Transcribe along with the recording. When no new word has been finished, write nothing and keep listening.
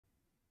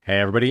Hey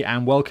everybody,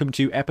 and welcome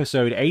to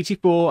episode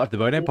 84 of the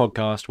Bonehead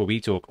podcast, where we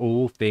talk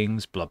all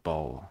things Blood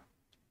Bowl.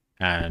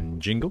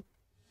 And jingle.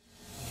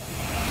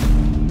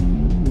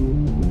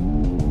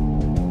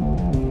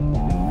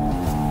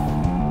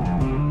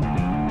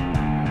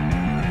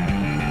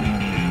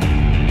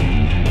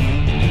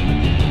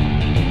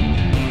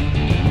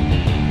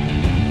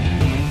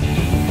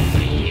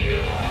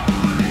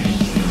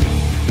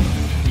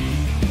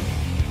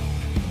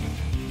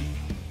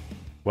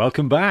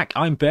 Welcome back.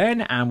 I'm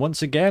Ben, and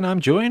once again,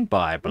 I'm joined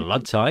by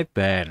Blood Type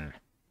Ben.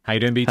 How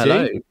you doing, BT?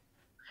 Hello.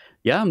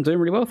 Yeah, I'm doing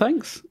really well,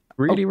 thanks.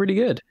 Really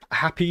good.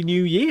 Happy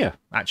New Year,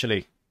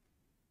 actually.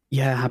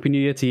 Yeah, Happy New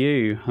Year to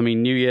you. I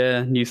mean, New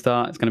Year, new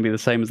start. It's going to be the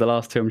same as the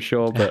last two, I'm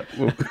sure, but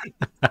we'll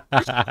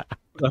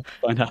we'll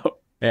find out.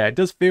 Yeah, it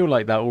does feel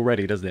like that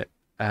already, doesn't it?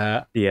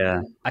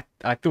 Yeah.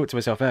 I thought to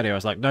myself earlier, I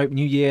was like, nope,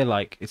 New Year,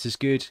 like, it's as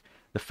good.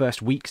 The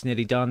first week's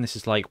nearly done. This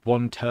is like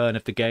one turn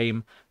of the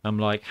game. I'm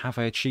like, have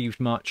I achieved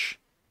much?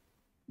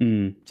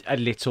 A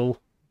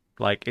little.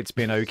 Like, it's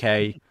been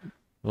okay.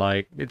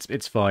 Like,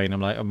 it's fine.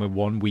 I'm like, I'm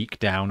 1 week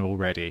down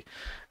already.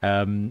 Yeah.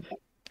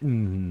 I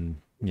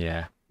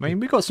mean,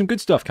 we got some good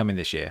stuff coming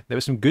this year. There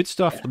was some good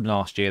stuff from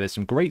last year. There's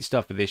some great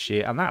stuff for this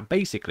year. And that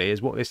basically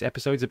is what this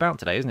episode's about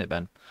today, isn't it,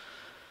 Ben?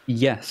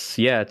 Yes,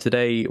 yeah.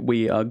 Today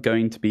we are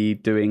going to be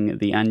doing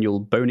the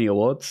annual Boney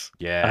Awards.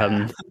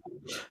 Yeah.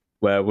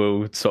 Where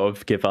we'll sort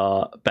of give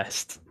our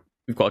best.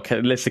 We've got a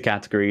list of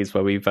categories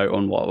where we vote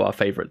on what our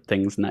favourite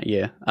things in that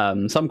year.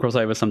 Some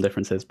crossover, some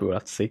differences, but we'll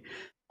have to see.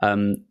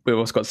 We've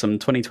also got some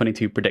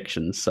 2022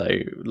 predictions. So,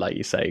 like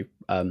you say,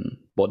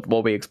 what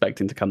are we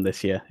expecting to come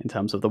this year in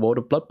terms of the world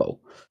of Blood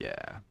Bowl?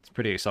 Yeah, it's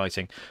pretty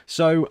exciting.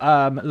 So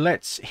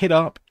let's hit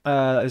up.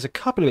 There's a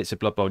couple of bits of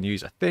Blood Bowl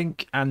news, I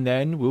think, and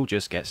then we'll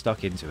just get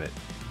stuck into it.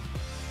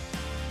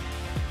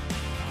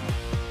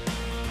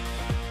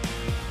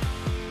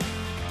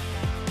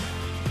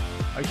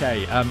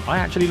 Okay, I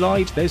actually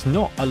lied. There's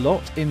not a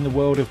lot in the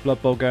world of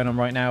Blood Bowl going on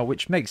right now,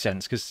 which makes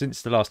sense, because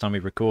since the last time we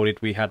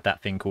recorded, we had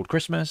that thing called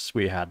Christmas,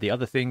 we had the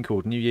other thing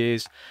called New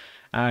Year's,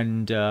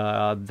 and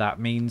that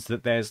means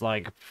that there's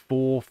like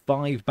 4,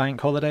 5 bank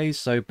holidays,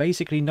 so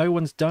basically no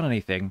one's done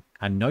anything,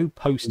 and no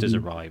posters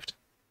arrived.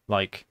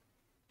 Like,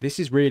 this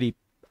is really...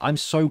 I'm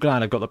so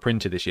glad I got the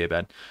printer this year,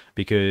 Ben,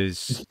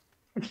 because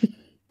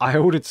I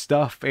ordered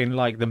stuff in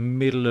like the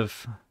middle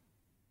of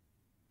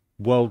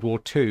World War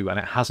II, and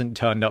it hasn't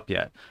turned up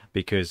yet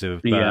because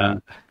of yeah.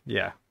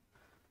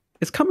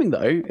 It's coming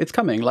though. It's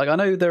coming. Like, I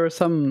know there are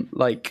some,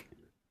 like,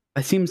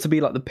 it seems to be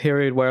like the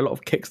period where a lot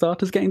of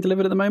Kickstarters getting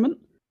delivered at the moment.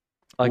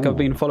 Like, I've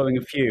been following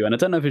a few, and I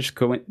don't know if it's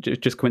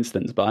just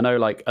coincidence, but I know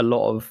like a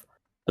lot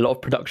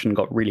of production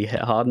got really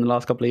hit hard in the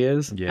last couple of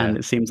years, and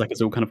it seems like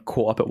it's all kind of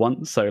caught up at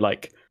once. So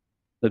like,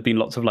 there've been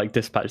lots of like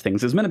dispatch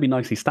things. It's meant to be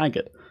nicely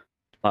staggered.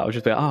 Like, I was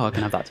just like, oh, I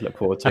can have that to look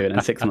forward to, and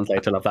then 6 months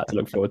later, I'll have that to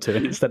look forward to,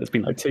 and instead, it's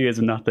been like 2 years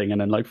of nothing,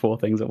 and then like 4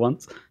 things at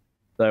once.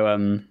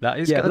 So that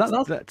is that's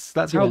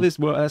how this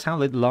that's how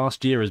the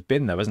last year has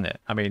been, though, isn't it?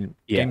 I mean,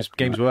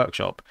 Games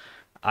Workshop.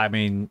 I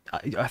mean,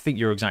 I think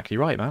you're exactly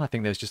right, man. I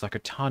think there's just like a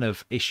ton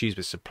of issues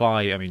with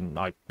supply. I mean,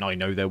 I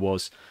know there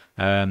was,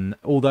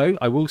 although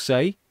I will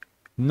say,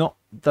 not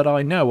that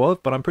I know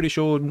of, but I'm pretty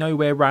sure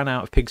nowhere ran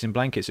out of pigs in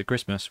blankets at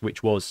Christmas,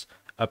 which was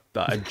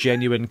a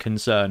genuine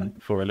concern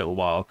for a little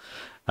while.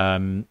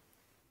 And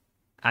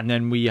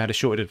then we had a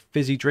shortage of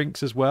fizzy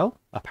drinks as well,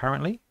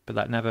 apparently, but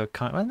that never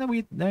and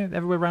then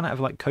everywhere ran out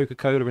of like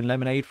Coca-Cola and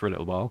lemonade for a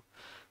little while.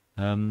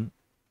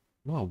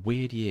 What a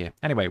weird year.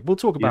 Anyway, we'll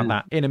talk about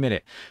that in a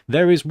minute.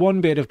 There is one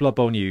bit of Blood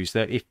Bowl news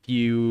that if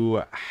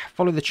you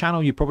follow the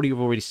channel, you probably have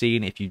already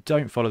seen. If you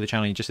don't follow the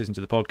channel, you just listen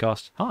to the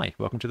podcast. Hi,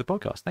 welcome to the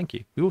podcast. Thank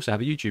you. We also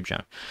have a YouTube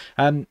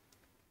channel.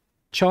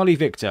 Charlie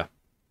Victor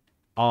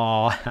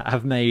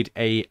have made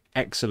a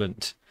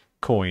excellent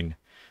coin.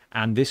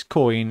 And this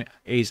coin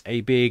is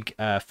a big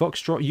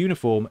Foxtrot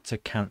uniform to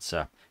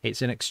cancer.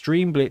 It's an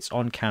extreme blitz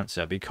on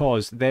cancer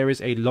because there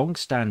is a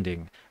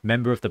long-standing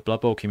member of the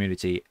Blood Bowl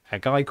community, a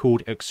guy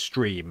called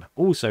Extreme,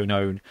 also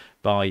known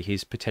by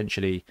his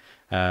potentially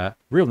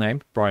real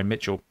name, Brian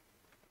Mitchell,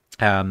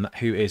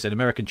 who is an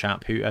American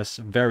chap who has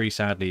very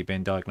sadly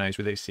been diagnosed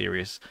with a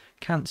serious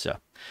cancer.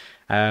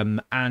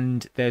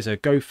 And there's a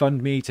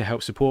GoFundMe to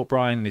help support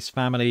Brian and his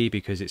family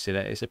because it's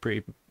a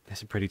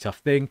pretty tough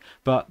thing.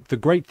 But the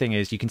great thing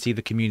is you can see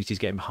the community's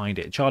getting behind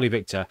it. Charlie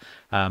Victor,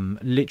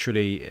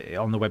 literally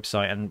on the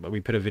website, and we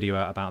put a video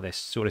out about this,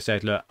 sort of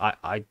said, look,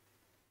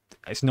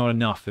 it's not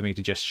enough for me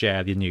to just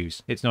share the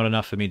news. It's not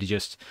enough for me to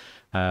just,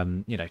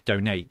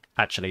 donate.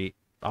 Actually,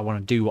 I want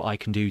to do what I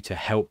can do to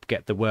help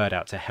get the word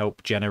out, to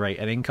help generate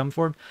an income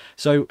for him.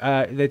 So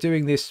they're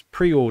doing this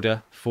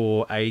pre-order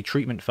for a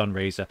treatment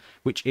fundraiser,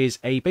 which is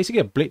basically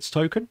a Blitz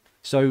token.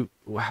 So,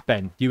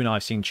 Ben, you and I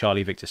have seen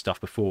Charlie Victor stuff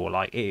before.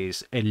 Like, it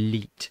is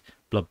elite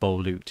Blood Bowl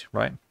loot,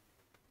 right?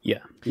 Yeah,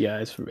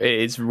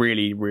 it's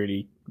really,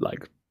 really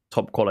like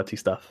top quality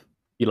stuff.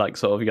 You like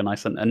sort of your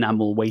nice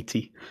enamel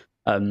weighty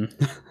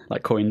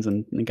like coins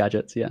and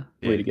gadgets. Yeah,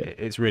 really good.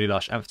 It's really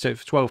lush. So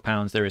for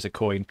 £12 there is a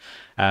coin,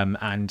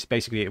 and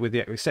basically with the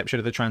exception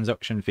of the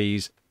transaction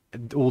fees,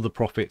 all the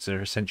profits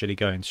are essentially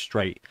going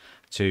straight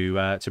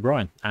to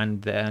Brian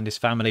and his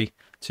family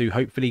to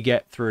hopefully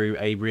get through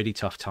a really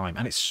tough time.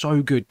 And it's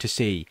so good to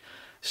see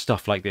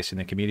stuff like this in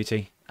the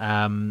community.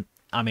 I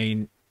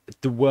mean,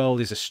 the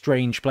world is a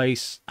strange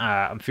place.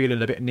 I'm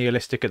feeling a bit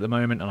nihilistic at the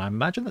moment, and I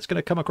imagine that's going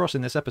to come across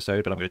in this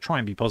episode, but I'm going to try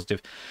and be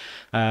positive.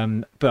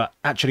 But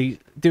actually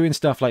doing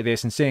stuff like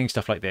this and seeing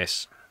stuff like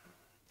this,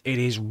 it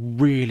is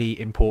really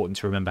important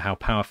to remember how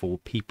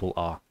powerful people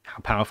are, how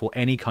powerful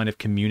any kind of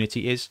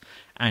community is,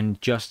 and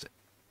just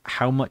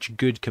how much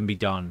good can be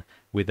done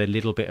with a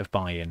little bit of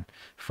buy-in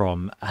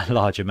from a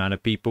large amount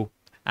of people.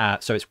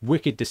 So it's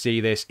wicked to see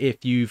this.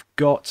 If you've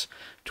got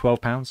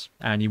 £12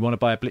 and you want to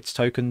buy a Blitz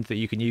token that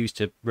you can use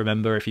to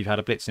remember if you've had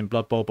a Blitz in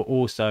Blood Bowl, but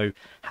also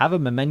have a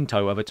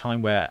memento of a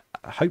time where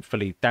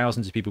hopefully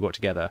thousands of people got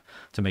together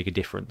to make a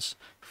difference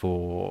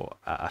for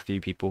a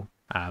few people.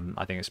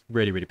 I think it's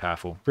really, really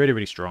powerful, really,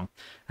 really strong.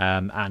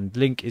 And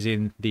link is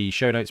in the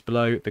show notes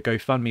below. The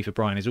GoFundMe for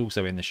Brian is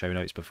also in the show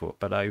notes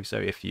below. So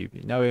if you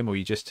know him, or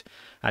you just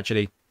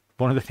actually,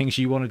 one of the things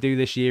you want to do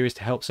this year is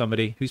to help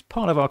somebody who's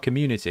part of our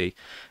community,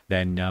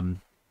 then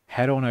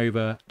head on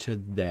over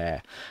to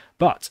there.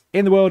 But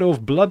in the world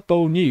of Blood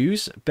Bowl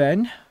news,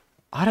 Ben,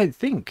 I don't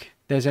think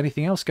there's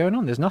anything else going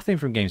on. There's nothing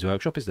from Games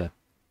Workshop, is there?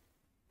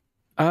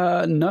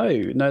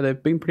 No,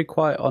 they've been pretty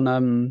quiet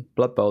on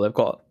Blood Bowl. They've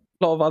got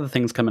a lot of other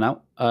things coming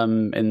out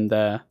in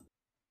their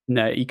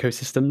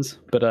ecosystems,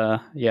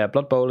 but yeah,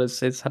 Blood Bowl has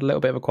had a little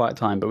bit of a quiet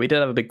time, but we did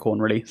have a big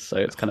corn release, so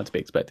it's kind of to be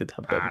expected to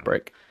have a bit of a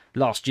break.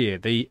 Last year,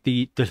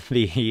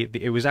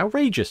 it was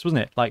outrageous,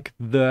 wasn't it? Like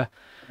the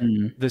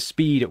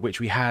speed at which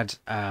we had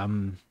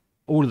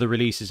all of the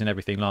releases and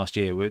everything last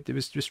year, it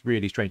was just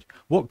really strange.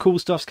 What cool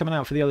stuff's coming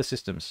out for the other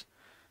systems?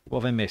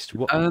 What have I missed?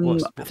 What's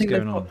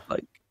going on?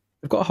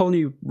 They've got a whole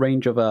new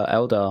range of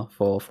Eldar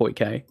for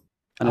 40k.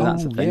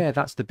 Yeah,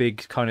 that's the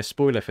big kind of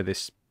spoiler for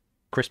this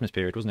Christmas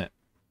period, wasn't it?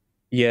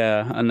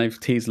 Yeah, and they've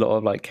teased a lot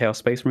of like Chaos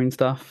Space Marine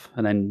stuff,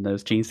 and then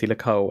there's Gene Stealer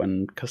Cult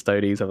and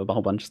Custodes have a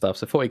whole bunch of stuff.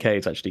 So 40k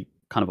is actually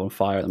kind of on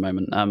fire at the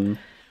moment.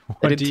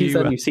 They did tease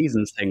that new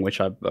seasons thing, which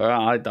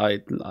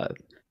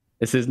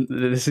this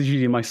is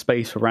usually my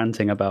space for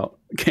ranting about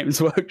Games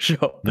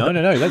Workshop. No,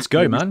 let's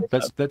go, man.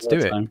 Let's do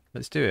it.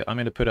 Let's do it. I'm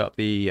going to put up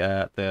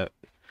the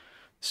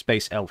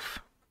Space Elf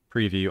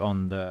preview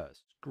on the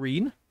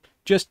screen.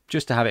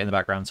 Just to have it in the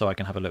background so I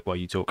can have a look while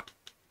you talk.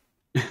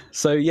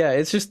 So yeah,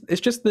 it's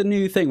just the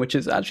new thing, which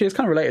is actually it's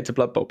kind of related to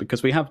Blood Bowl,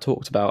 because we have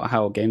talked about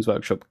how Games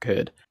Workshop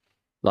could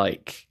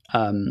like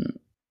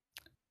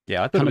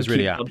yeah, I thought it was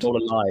really apt. Blood Bowl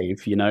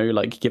alive,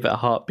 like give it a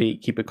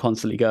heartbeat, keep it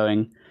constantly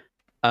going.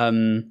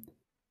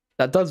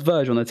 That does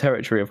verge on the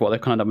territory of what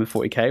they've kind of done with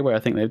 40k, where I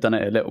think they've done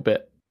it a little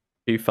bit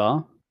too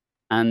far,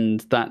 and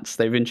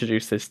they've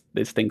introduced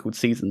this thing called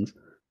seasons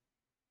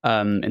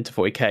into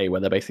 40k, where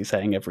they're basically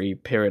saying every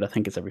period, I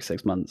think it's every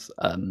 6 months,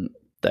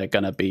 they're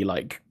gonna be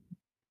like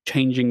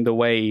changing the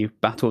way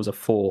battles are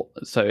fought.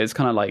 So it's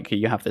kind of like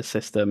you have this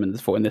system and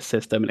it's fought in this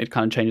system, and it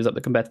kind of changes up the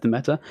competitive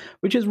meta,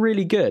 which is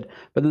really good.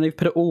 But then they've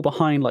put it all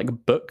behind like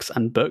books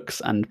and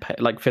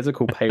like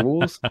physical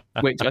paywalls,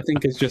 which I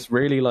think is just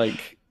really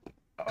like,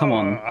 come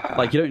on,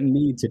 like you don't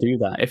need to do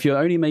that if you're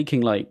only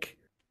making like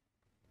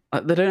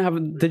they don't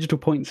have digital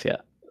points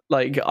yet.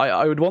 Like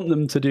I would want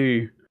them to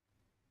do.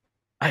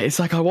 It's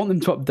like I want them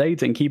to update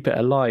it and keep it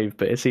alive,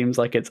 but it seems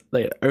like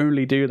they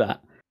only do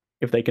that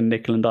if they can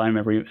nickel and dime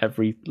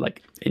every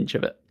like inch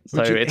of it.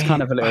 So it's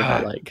kind of a little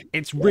bit like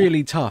it's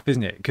really tough,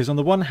 isn't it? Because on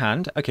the one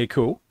hand, okay,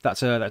 cool,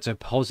 that's a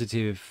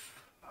positive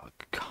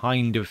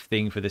kind of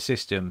thing for the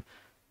system,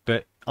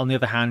 but on the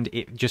other hand,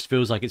 it just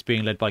feels like it's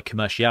being led by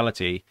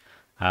commerciality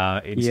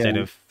instead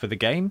of for the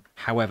game.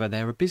 However,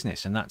 they're a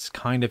business, and that's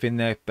kind of in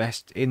their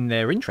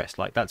interest.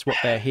 Like that's what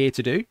they're here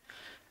to do.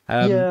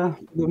 Yeah,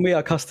 we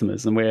are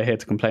customers and we're here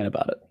to complain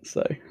about it.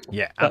 So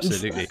yeah,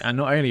 absolutely. And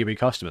not only are we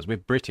customers, we're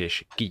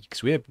British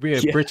geeks. We're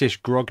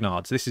British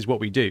grognards. This is what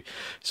we do.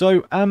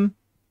 So I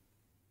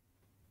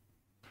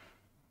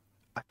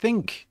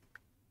think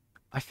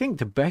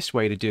the best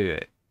way to do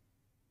it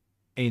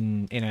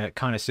in a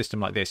kind of system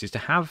like this is to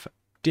have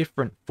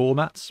different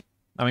formats.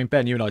 I mean,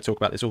 Ben, you and I talk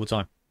about this all the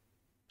time.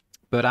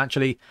 But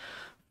actually,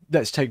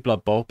 let's take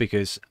Blood Bowl,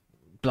 because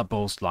Blood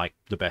Bowl's like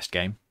the best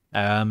game,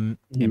 in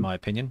my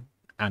opinion.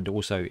 And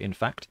also, in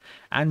fact,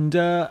 and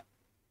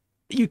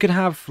you can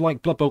have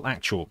like Blood Bowl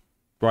actual,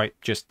 right?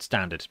 Just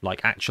standard,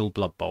 like actual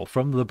Blood Bowl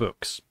from the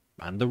books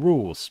and the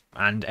rules.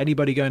 And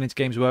anybody going into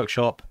Games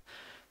Workshop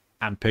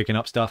and picking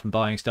up stuff and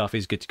buying stuff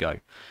is good to go.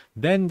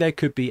 Then there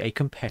could be a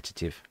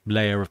competitive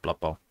layer of Blood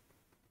Bowl,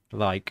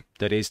 like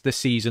that is the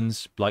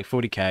seasons, like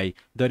 40k,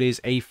 that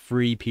is a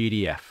free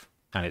PDF,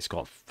 and it's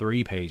got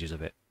 3 pages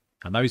of it.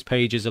 And those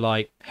pages are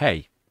like,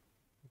 hey,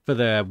 for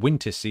the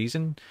winter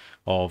season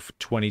of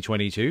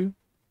 2022.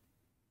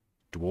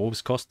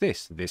 Dwarves cost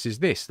this. This is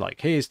this.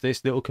 Like, here's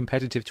this little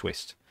competitive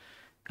twist.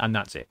 And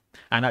that's it.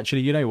 And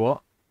actually, you know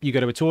what? You go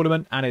to a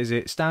tournament, and is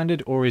it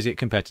standard or is it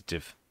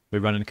competitive? We're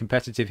running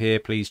competitive here.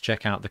 Please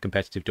check out the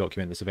competitive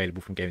document that's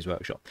available from Games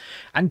Workshop.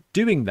 And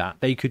doing that,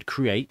 they could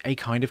create a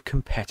kind of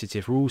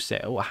competitive rule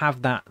set or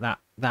have that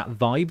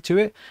vibe to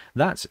it.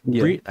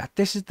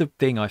 This is the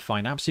thing I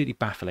find absolutely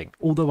baffling.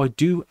 Although I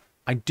do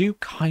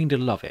kind of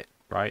love it,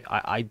 right?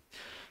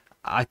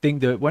 I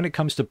think that when it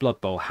comes to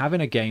Blood Bowl,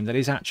 having a game that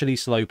is actually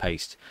slow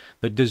paced,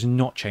 that does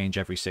not change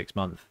every 6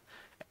 months,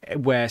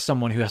 where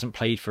someone who hasn't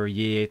played for a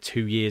year,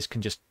 2 years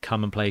can just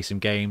come and play some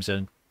games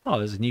and, oh,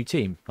 there's a new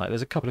team. Like,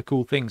 there's a couple of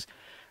cool things.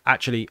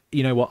 Actually,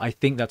 you know what? I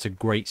think that's a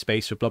great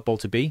space for Blood Bowl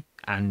to be.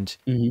 And,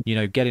 you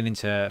know, getting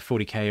into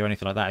 40k or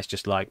anything like that is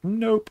just like,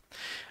 nope.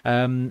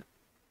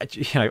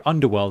 You know,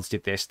 Underworlds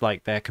did this,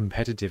 like their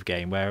competitive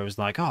game, where it was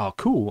like, oh,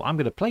 cool, I'm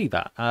going to play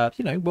that.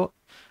 You know what?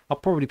 I'll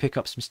probably pick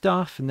up some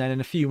stuff, and then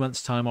in a few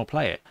months' time, I'll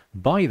play it.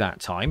 By that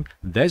time,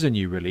 there's a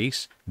new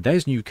release,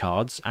 there's new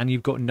cards, and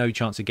you've got no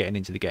chance of getting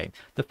into the game.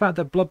 The fact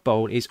that Blood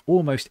Bowl is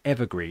almost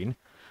evergreen,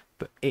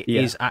 but it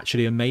is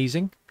actually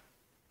amazing.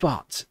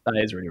 But that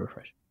is really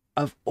refreshing.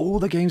 Of all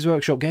the Games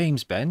Workshop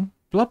games, Ben,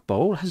 Blood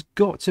Bowl has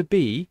got to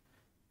be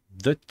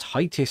the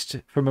tightest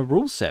from a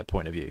rule set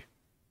point of view.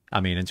 I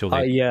mean, until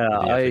they I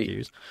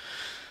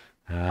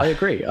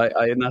agree.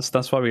 And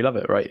that's why we love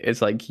it, right?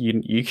 It's like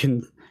you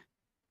can,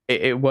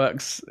 it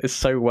works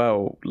so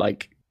well.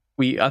 Like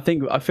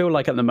I feel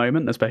like at the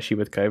moment, especially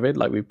with COVID,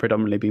 like we've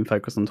predominantly been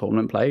focused on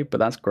tournament play, but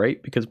that's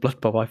great because Blood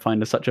Bowl I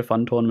find is such a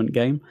fun tournament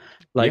game.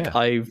 Like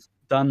I've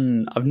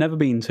never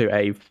been to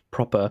a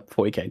proper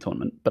 40k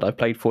tournament, but I've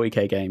played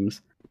 40k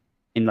games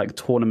in like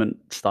tournament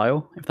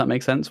style, if that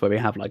makes sense, where we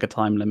have like a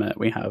time limit,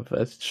 we have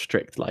a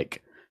strict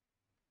like,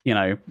 you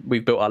know,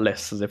 we've built our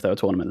lists as if they were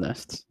tournament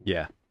lists.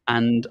 Yeah.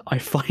 And I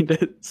find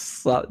it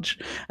such,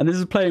 and this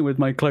is playing with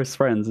my close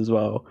friends as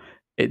well,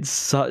 it's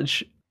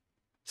such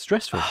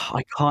stressful.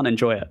 I can't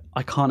enjoy it.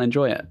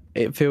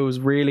 It feels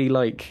really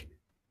like,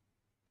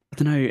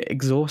 I don't know,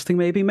 exhausting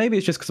maybe. Maybe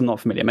it's just because I'm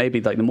not familiar.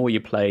 Maybe like the more you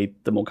play,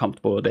 the more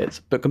comfortable it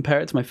is. But compare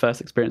it to my first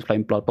experience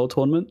playing Blood Bowl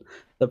tournament.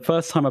 The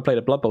first time I played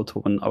a Blood Bowl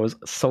tournament, I was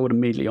sold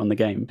immediately on the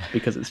game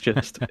because it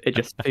just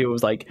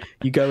feels like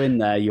you go in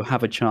there, you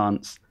have a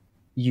chance,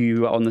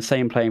 you are on the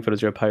same playing field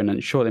as your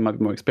opponent. Sure, they might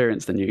be more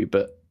experienced than you,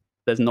 but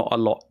there's not a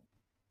lot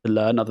to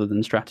learn other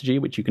than strategy,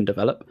 which you can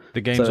develop.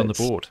 The game's on the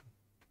board.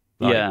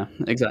 Like, yeah,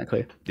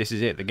 exactly. This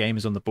is it. The game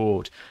is on the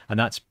board. And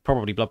that's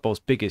probably Blood Bowl's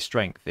biggest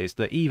strength, is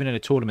that even in a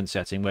tournament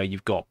setting where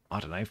you've got, I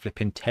don't know,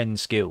 flipping 10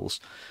 skills,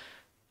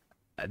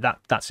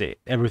 that's it.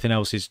 Everything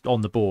else is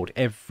on the board.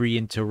 Every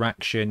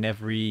interaction,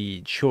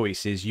 every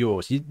choice is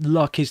yours.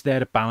 Luck is there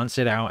to balance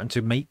it out and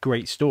to make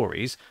great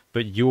stories,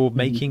 but you're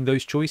making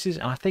those choices.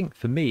 And I think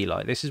for me,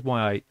 like, this is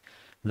why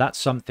that's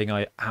something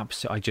I have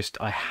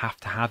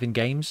to have in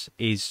games,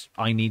 is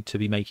I need to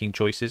be making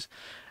choices.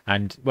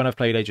 And when I've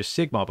played Age of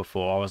Sigmar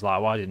before, I was like,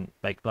 well, I didn't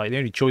make, like, the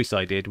only choice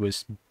I did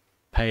was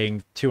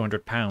paying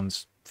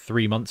 £200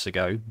 3 months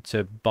ago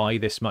to buy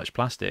this much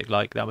plastic.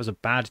 Like, that was a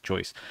bad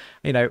choice.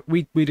 You know,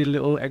 we did a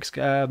little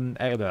expansion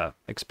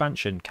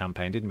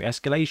campaign, didn't we?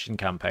 Escalation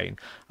campaign.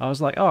 I was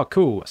like, oh,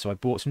 cool. So I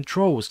bought some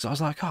trolls because I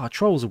was like, oh,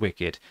 trolls are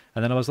wicked.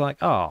 And then I was like,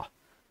 oh,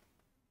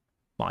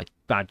 my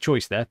bad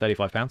choice there,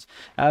 £35.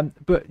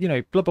 But, you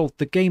know, Blood Bowl,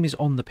 the game is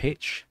on the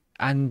pitch,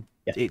 and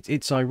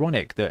it's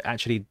ironic that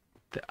actually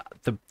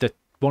the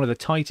one of the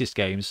tightest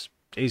games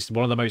is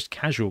one of the most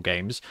casual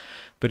games,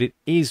 but it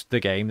is the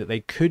game that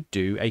they could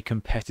do a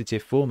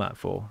competitive format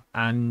for,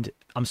 and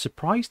I'm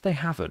surprised they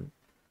haven't.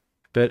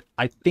 But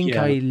I think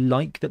I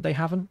like that they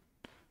haven't.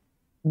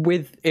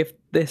 If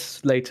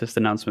this latest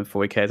announcement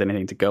for WK has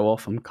anything to go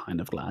off, I'm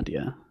kind of glad.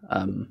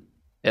 I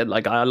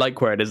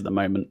like where it is at the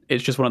moment.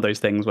 It's just one of those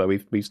things where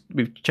we've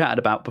chatted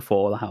about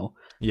before how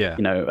you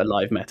know, a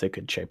live meta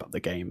could shape up the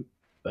game,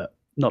 but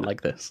not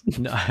like this.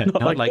 No,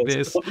 not like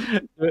this. For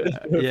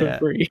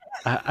free.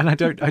 And I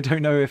don't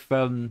know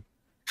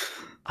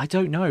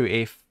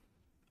if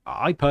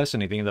I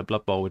personally think that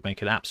Blood Bowl would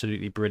make an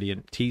absolutely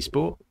brilliant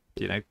T-sport,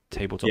 you know,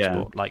 tabletop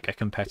sport, like a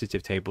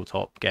competitive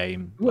tabletop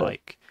game.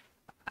 Like,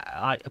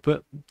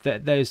 but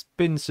there's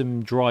been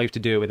some drive to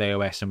do it with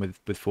AOS and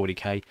with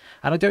 40k,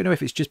 and I don't know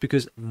if it's just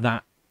because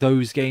that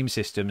those game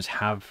systems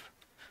have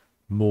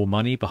more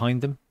money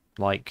behind them.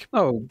 Like,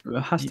 oh,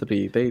 it has to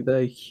be.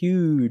 They're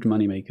huge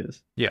money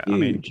makers. Yeah, huge. I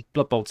mean,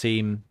 Blood Bowl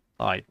team,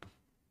 like,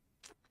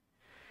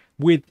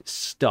 with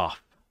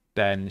stuff,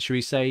 then should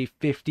we say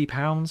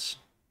 £50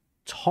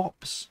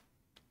 tops?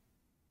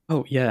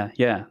 Oh yeah,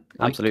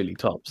 absolutely,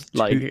 tops.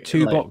 Like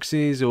two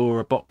boxes,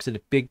 or a box and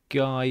a big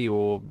guy,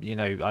 or, you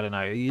know, I don't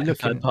know. You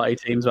look at party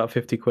teams about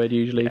 £50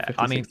 usually. Yeah,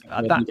 50, I mean,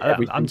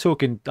 I'm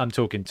talking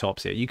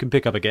tops here. You can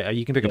pick up a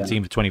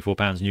team for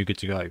 £24 and you're good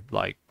to go.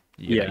 Like,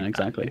 you know,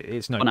 exactly.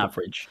 It's no on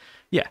average.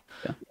 Yeah,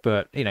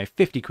 but you know,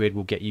 £50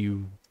 will get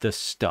you the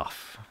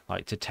stuff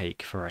like to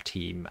take for a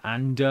team,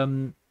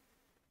 and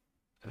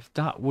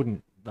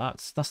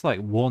that's like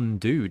one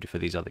dude for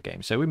these other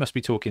games. So we must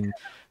be talking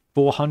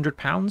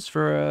 £400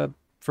 for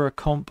a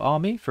comp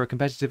army, for a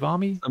competitive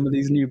army. Some of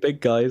these new big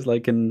guys,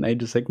 like in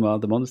Age of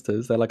Sigmar, the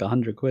monsters, they're like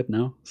 £100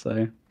 now.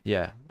 So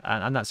yeah,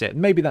 and that's it.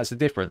 Maybe that's the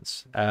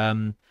difference.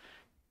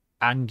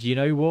 And you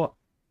know what?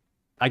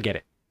 I get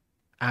it.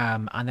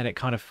 And then it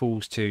kind of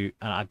falls to,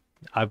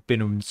 I've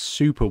been in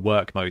super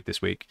work mode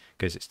this week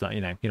because it's like,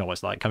 you know what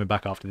it's like coming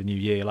back after the new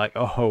year, like,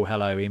 oh,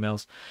 hello,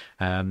 emails.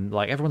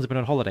 Like everyone's been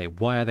on holiday.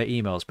 Why are there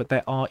emails? But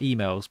there are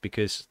emails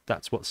because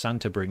that's what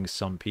Santa brings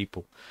some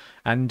people.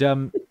 And,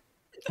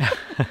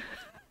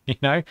 you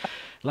know,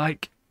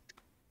 like,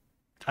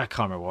 I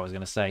can't remember what I was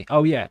going to say.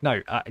 Oh, yeah,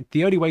 no,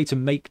 the only way to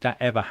make that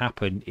ever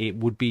happen, it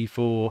would be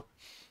for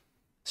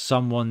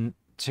someone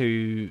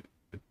to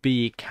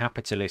be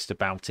capitalist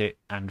about it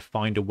and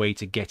find a way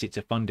to get it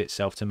to fund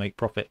itself to make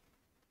profit.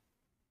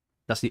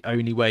 That's the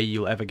only way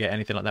you'll ever get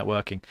anything like that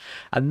working.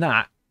 And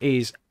that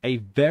is a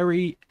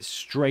very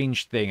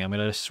strange thing I'm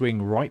going to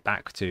swing right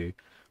back to,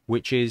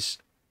 which is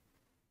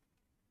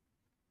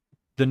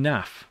the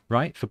NAF,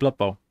 right? For Blood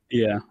Bowl.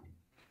 Yeah.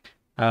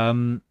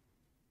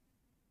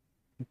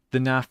 The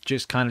NAF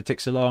just kind of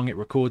ticks along. It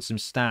records some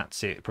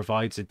stats. It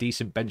provides a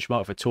decent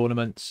benchmark for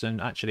tournaments, and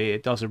actually,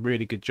 it does a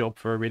really good job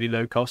for a really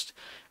low cost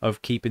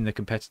of keeping the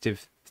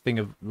competitive thing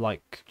of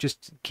like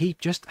just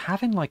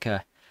having like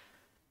a.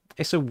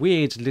 It's a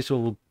weird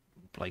little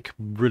like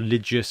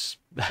religious,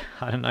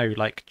 I don't know,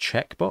 like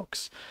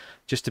checkbox,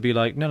 just to be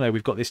like, no,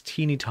 we've got this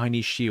teeny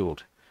tiny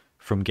shield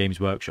from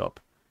Games Workshop,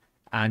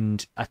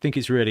 and I think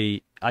it's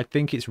really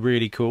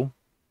cool.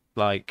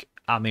 Like,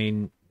 I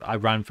mean, I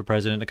ran for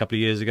president a couple of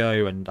years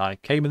ago, and I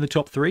came in the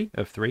top 3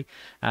 of 3.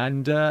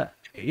 And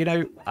you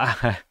know,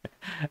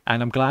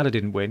 and I'm glad I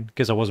didn't win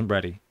because I wasn't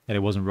ready, and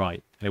it wasn't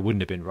right, and it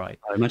wouldn't have been right.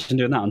 I imagine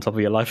doing that on top of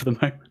your life at the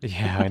moment.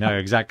 Yeah, I know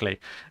exactly.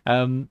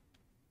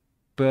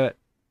 But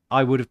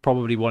I would have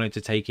probably wanted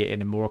to take it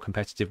in a more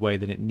competitive way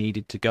than it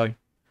needed to go,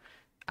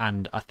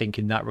 and I think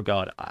in that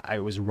regard, it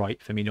was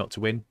right for me not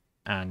to win,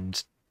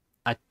 and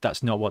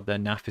that's not what the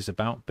NAF is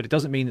about, but it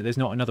doesn't mean that there's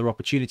not another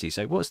opportunity.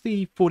 So what's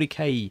the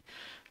 40k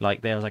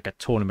like? There's like a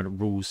tournament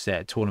rules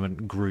set,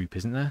 tournament group,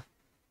 isn't there?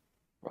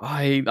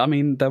 I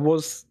mean, there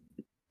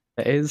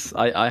is.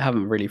 I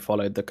haven't really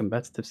followed the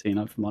competitive scene,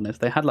 if I'm honest.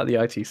 They had like the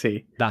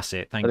ITC. That's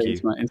it. Thank you.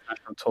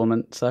 International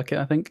Tournament Circuit,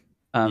 I think.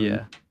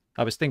 Yeah.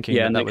 I was thinking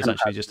that was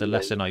actually just a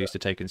lesson I used to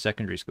take in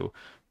secondary school,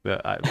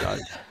 but I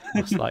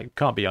was like,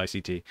 can't be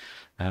ICT.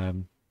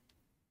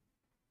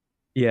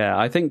 Yeah,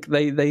 I think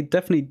they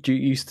definitely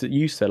used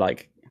to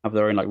like have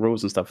their own like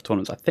rules and stuff for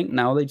tournaments. I think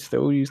now they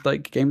still use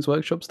like Games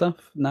Workshop stuff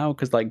now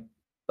because like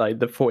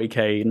the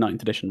 40k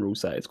 9th edition rule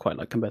set is quite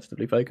like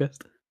competitively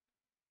focused.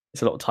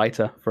 It's a lot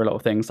tighter for a lot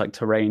of things. Like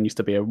terrain used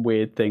to be a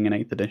weird thing in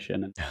 8th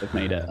edition, and they've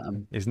made it.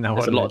 Isn't that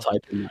what a lot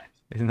tighter?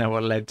 Isn't that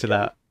what led to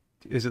that?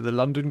 Is it the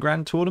London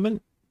Grand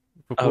Tournament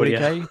for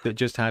 40k that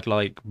just had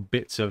like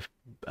bits of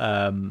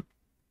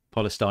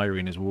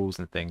polystyrene as walls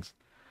and things?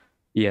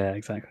 Yeah,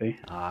 exactly.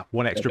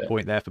 One extra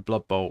point there for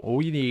Blood Bowl.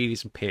 All you need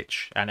is a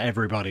pitch, and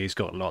everybody's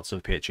got lots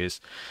of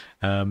pitches.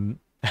 I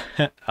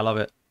love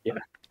it. Yeah.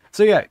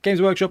 So yeah,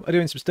 Games Workshop are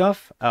doing some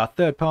stuff.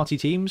 Third-party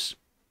teams,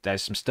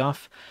 there's some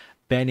stuff.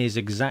 Ben is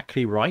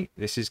exactly right.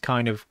 This is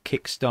kind of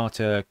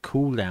Kickstarter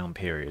cooldown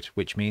period,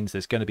 which means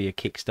there's going to be a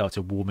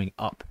Kickstarter warming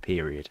up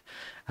period,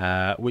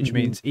 which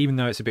means even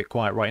though it's a bit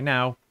quiet right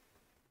now,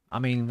 I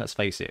mean, let's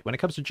face it, when it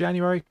comes to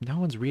January, no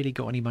one's really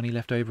got any money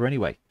left over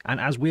anyway. And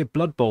as we're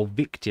Blood Bowl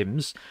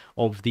victims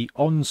of the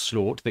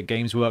onslaught that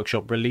Games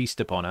Workshop released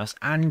upon us,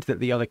 and that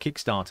the other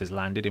Kickstarters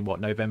landed in,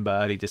 November,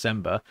 early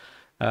December,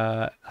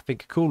 I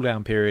think a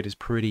cooldown period is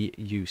pretty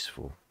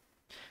useful.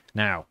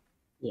 Now,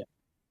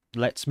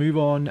 let's move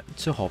on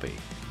to hobby.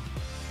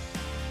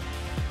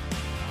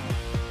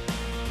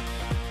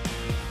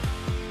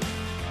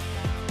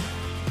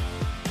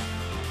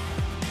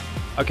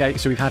 Okay,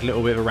 so we've had a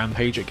little bit of a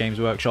rampage at Games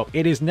Workshop.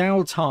 It is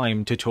now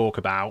time to talk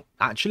about...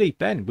 Actually,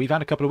 Ben, we've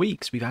had a couple of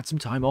weeks. We've had some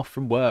time off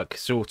from work,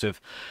 sort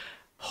of.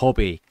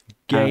 Hobby,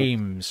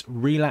 games,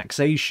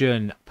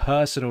 relaxation,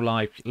 personal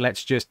life.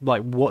 Let's just,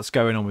 like, what's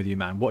going on with you,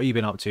 man? What have you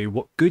been up to?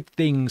 What good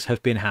things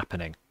have been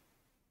happening?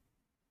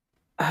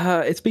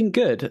 It's been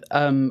good.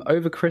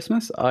 Over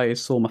Christmas, I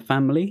saw my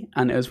family,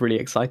 and it was really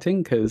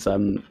exciting because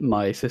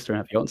my sister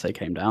and her fiance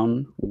came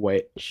down,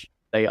 which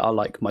they are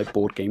like my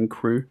board game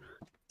crew.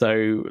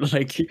 So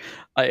like,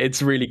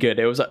 it's really good.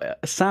 It was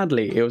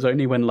sadly, it was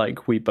only when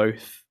like we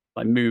both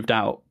like moved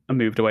out and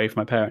moved away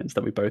from my parents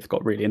that we both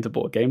got really into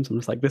board games. I'm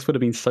just like, this would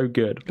have been so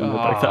good when we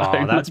were both at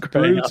home. That's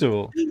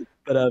brutal.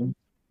 But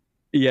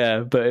yeah,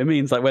 but it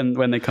means like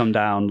when they come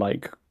down,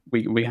 like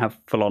we have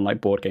full on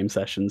like board game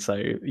sessions.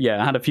 So yeah,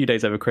 I had a few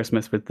days over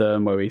Christmas with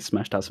them where we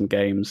smashed out some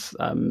games.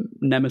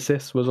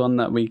 Nemesis was one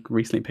that we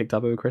recently picked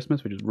up over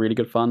Christmas, which is really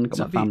good fun.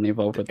 Got my family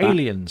involved with that.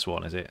 Aliens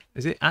one, is it?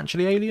 Is it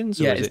actually Aliens?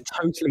 Or yeah, is it's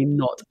totally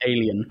not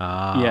Alien.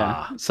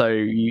 Yeah, so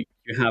you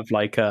have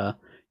like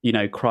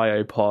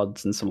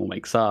cryopods and someone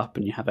wakes up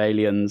and you have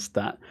aliens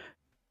that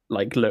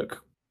like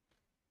look,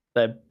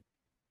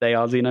 they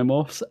are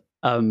xenomorphs,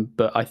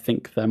 but I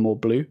think they're more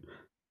blue,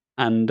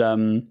 and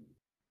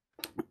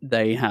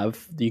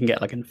you can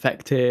get like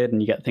infected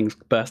and you get things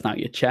bursting out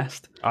your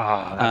chest.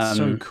 That's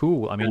so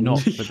cool. I mean,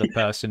 not for the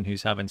person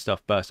who's having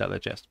stuff burst out their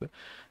chest, but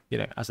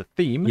as a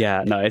theme.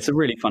 Yeah, no, it's a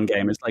really fun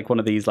game. It's like one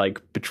of these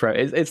like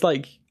it's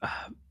like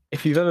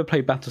if you've ever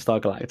played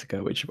Battlestar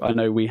Galactica, which I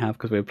know we have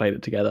because we've played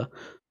it together,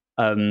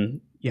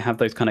 you have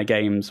those kind of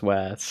games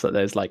where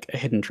there's like a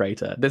hidden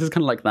traitor. This is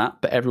kind of like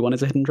that, but everyone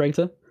is a hidden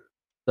traitor.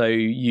 So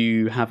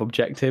you have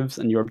objectives,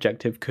 and your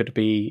objective could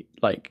be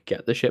like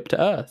get the ship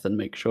to Earth and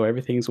make sure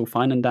everything's all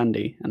fine and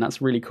dandy, and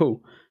that's really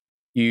cool.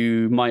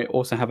 You might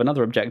also have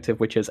another objective,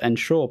 which is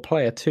ensure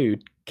player two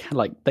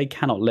they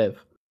cannot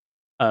live.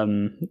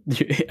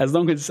 As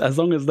long as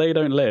they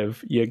don't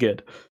live, you're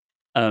good.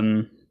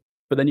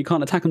 But then you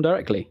can't attack them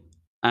directly,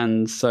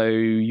 and so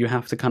you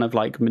have to kind of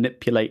like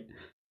manipulate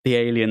the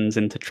aliens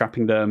into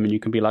trapping them, and you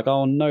can be like,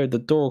 oh no, the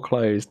door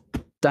closed.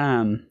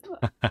 Damn.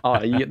 Oh,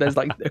 there's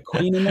like a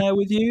queen in there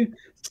with you.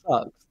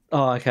 Sucks.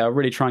 Oh, okay. I'll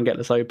really try and get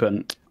this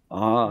open.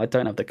 Oh, I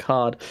don't have the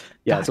card.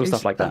 Yeah, it's all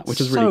stuff like that,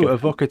 which is really so good.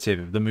 evocative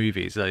of the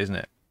movies, isn't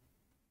it?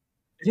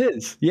 It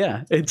is.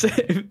 Yeah. It's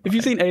if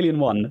you've seen Alien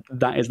 1,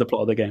 that is the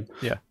plot of the game.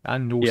 Yeah,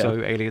 and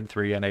also Alien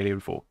 3 and Alien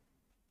 4.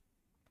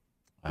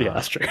 Yeah,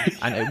 that's true.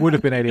 And it would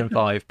have been Alien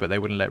 5, but they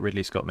wouldn't let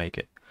Ridley Scott make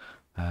it.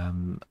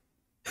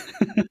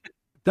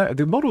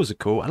 The models are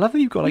cool. I love that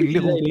you've got like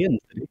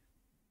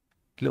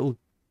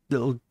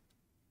little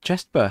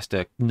chest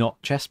burster,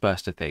 not chest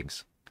burster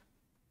things.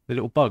 The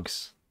little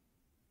bugs.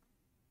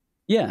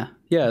 Yeah,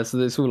 yeah. So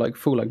it's all like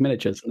full like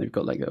miniatures, and they've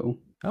got like little.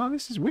 Oh,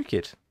 this is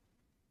wicked.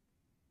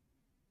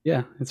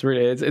 Yeah, it's a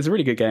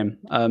really good game.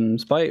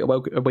 It's by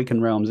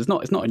Awakened Realms. It's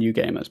not a new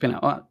game. It's been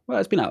out. Well,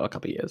 it's been out a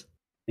couple of years.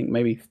 I think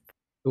maybe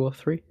 2 or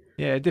 3.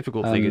 Yeah,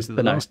 difficult thing is that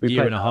the last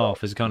year and a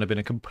half has kind of been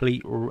a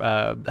complete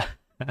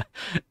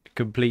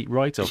complete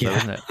write-off, though,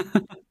 isn't it?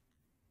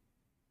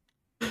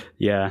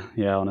 Yeah,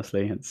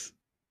 honestly, it's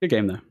a good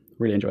game though.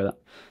 Really enjoy that.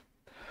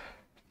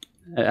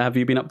 Have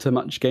you been up to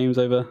much games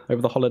over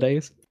the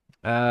holidays?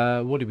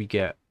 What did we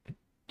get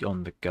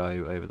on the go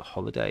over the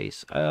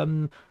holidays?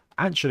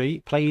 Actually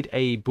played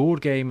a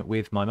board game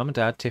with my mum and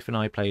dad. Tiff and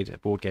I played a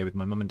board game with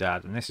my mum and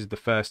dad, and this is the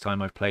first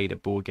time I've played a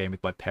board game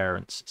with my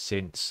parents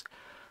since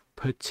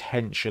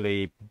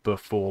potentially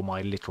before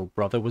my little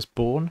brother was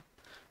born.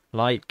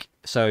 Like,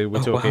 so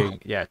we're talking,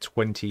 wow.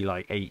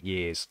 28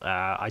 years.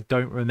 I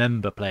don't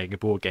remember playing a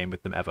board game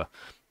with them ever.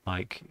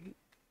 Like,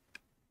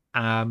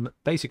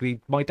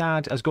 basically, my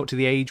dad has got to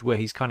the age where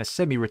he's kind of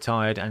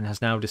semi-retired and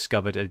has now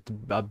discovered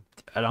an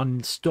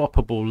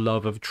unstoppable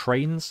love of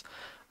trains.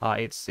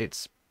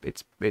 It's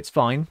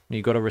fine.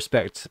 You've got to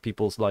respect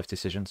people's life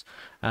decisions,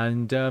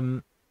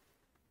 and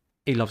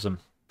he loves them.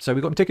 So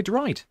we got him Ticket to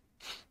Ride.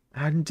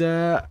 And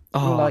we're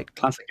like,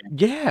 classic.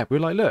 Yeah, we're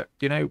like, look,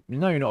 no,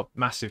 you're not a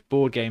massive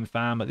board game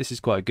fan, but this is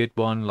quite a good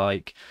one.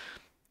 Like,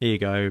 here you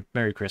go,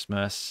 Merry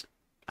Christmas.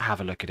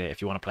 Have a look at it.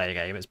 If you want to play a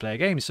game, let's play a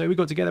game. So we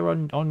got together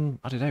on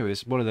I don't know, it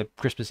was one of the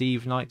Christmas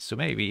Eve nights, or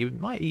maybe it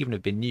might even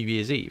have been New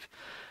Year's Eve.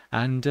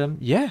 And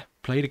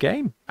played a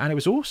game, and it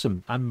was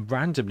awesome. And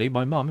randomly,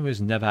 my mum, who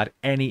has never had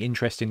any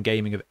interest in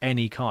gaming of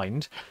any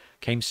kind,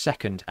 came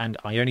second, and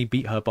I only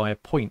beat her by a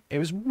point. It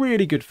was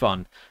really good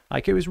fun.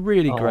 Like, it was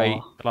really great.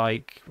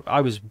 Like,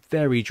 I was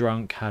very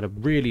drunk, had a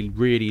really,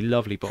 really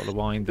lovely bottle of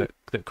wine that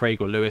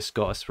Craig or Lewis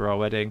got us for our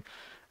wedding.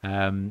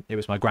 It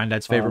was my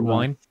granddad's favourite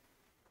wine,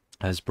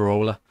 as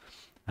Barola.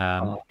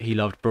 He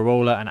loved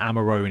Barola and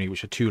Amarone,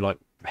 which are two like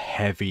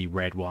heavy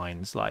red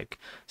wines. Like,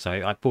 so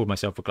I poured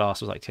myself a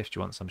glass. I was like, Tiff, do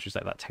you want some? She was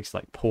like, that tastes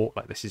like port.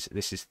 Like, this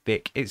is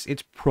thick.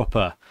 It's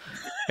proper.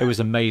 It was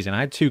amazing.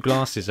 I had 2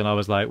 glasses, and I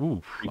was like,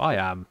 ooh,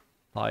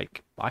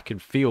 I can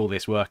feel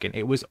this working.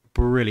 It was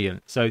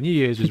brilliant. So New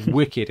Year's was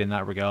wicked in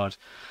that regard.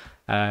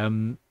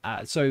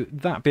 So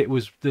that bit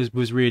was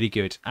really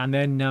good. And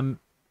then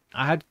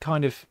I had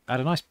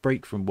a nice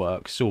break from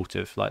work, sort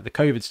of. Like, the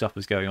COVID stuff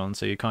was going on,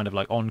 so you're kind of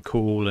like on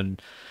call,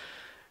 and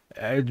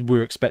we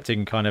were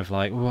expecting kind of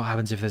like, what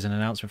happens if there's an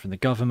announcement from the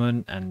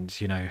government? And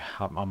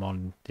I'm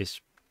on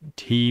this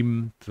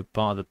team for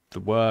part of the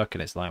work,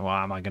 and it's like, well,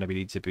 am I going to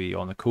need to be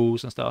on the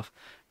calls and stuff?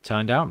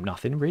 Turned out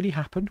nothing really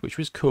happened, which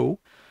was cool.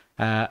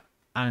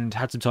 And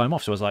had some time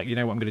off, so I was like, you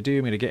know what I'm going to do?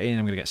 I'm going to get in,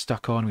 I'm going to get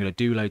stuck on, I'm going to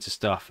do loads of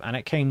stuff. And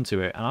it came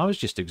to it, and I was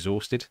just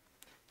exhausted.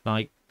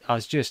 Like, I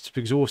was just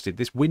exhausted.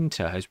 This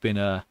winter has been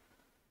a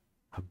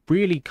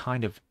really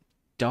kind of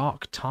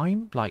dark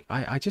time. Like,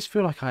 I just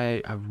feel like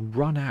I've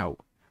run out.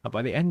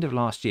 By the end of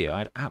last year,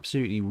 I'd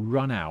absolutely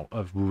run out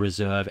of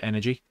reserve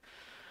energy.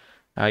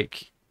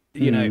 Like,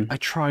 I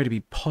try to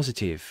be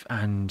positive,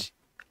 and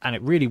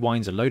it really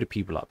winds a load of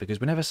people up, because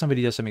whenever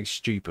somebody does something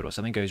stupid or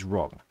something goes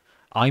wrong,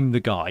 I'm the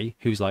guy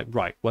who's like,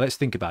 right, well, let's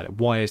think about it.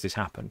 Why has this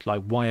happened?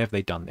 Like, why have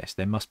they done this?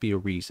 There must be a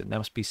reason. There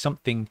must be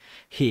something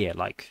here.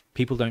 Like,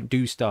 people don't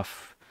do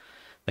stuff.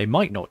 They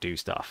might not do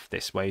stuff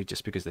this way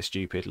just because they're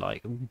stupid.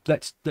 Like,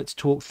 let's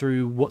talk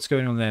through what's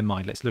going on in their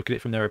mind. Let's look at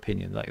it from their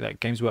opinion. Like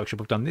Games Workshop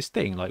have done this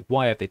thing. Like,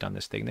 why have they done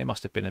this thing? There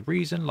must have been a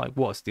reason. Like,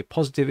 what's the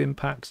positive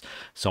impacts?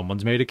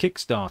 Someone's made a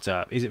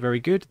Kickstarter. Is it very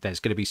good?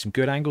 There's going to be some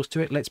good angles to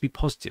it. Let's be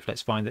positive.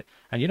 Let's find it.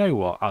 And you know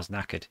what? I was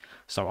knackered.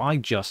 So I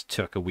just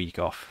took a week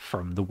off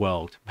from the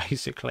world,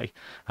 basically.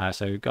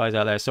 So guys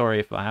out there, sorry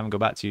if I haven't got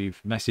back to you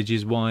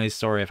messages wise.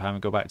 Sorry if I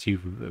haven't got back to you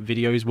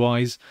videos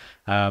wise.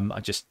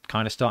 I just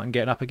kind of starting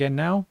getting up again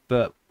now.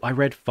 But I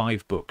read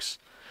 5 books,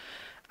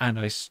 and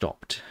I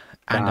stopped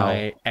and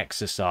I Wow.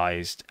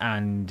 exercised,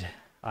 and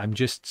I'm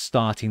just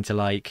starting to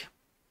like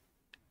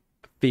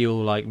feel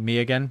like me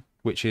again,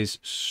 which is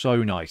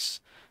so nice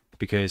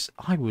because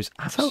I was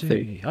That's healthy.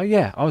 absolutely, oh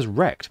yeah, I was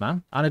wrecked,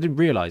 man, and I didn't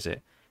realize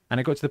it. And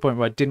I got to the point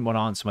where I didn't want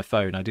to answer my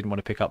phone. I didn't want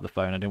to pick up the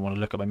phone. I didn't want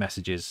to look at my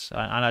messages.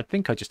 And I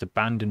think I just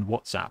abandoned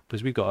WhatsApp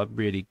because we've got a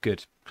really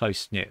good,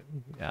 close knit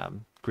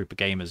group of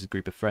gamers, a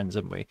group of friends,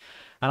 haven't we?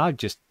 And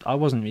I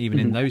wasn't even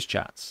in Mhm. those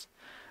chats.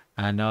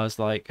 And I was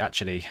like,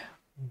 actually,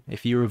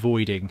 if you're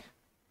avoiding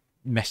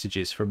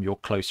messages from your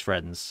close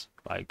friends,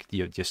 like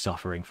you're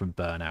suffering from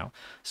burnout.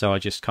 So I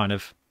just kind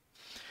of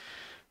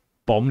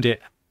bombed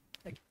it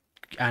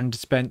and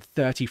spent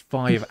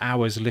 35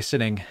 hours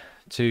listening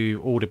to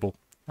Audible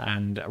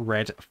and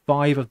read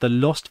 5 of the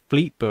Lost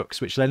Fleet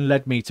books, which then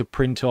led me to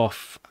print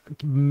off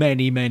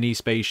many, many Oh,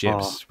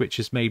 spaceships, which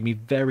has made me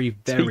very,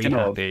 very speaking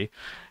of, happy.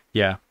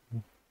 Yeah.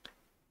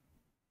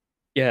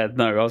 yeah,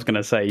 no, I was going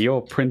to say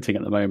your printing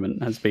at the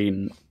moment has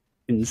been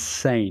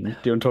insane.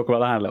 Do you want to talk about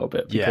that a little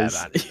bit? Yeah,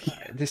 Because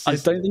man. This I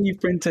is, don't think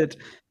you've printed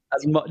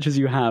as much as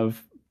you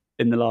have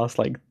in the last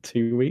like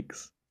 2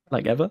 weeks,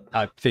 like ever.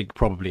 I think,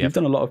 probably You've ever.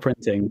 done a lot of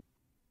printing.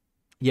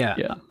 Yeah,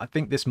 Yeah. I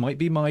think this might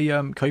be my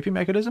coping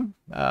mechanism.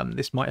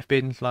 This might have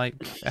been like,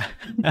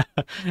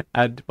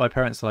 and my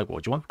parents are like,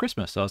 "What do you want for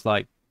Christmas?" So I was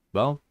like,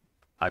 "Well,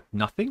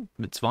 nothing.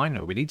 It's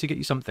fine. We need to get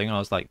you something." And I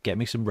was like, "Get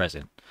me some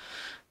resin."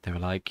 They were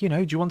like, "Do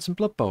you want some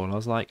Blood Bowl?" And I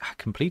was like, "I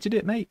completed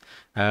it, mate."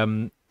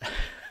 Um,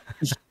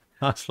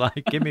 I was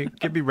like, give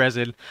me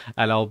resin,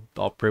 and I'll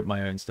print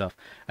my own stuff."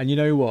 And you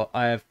know what?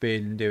 I have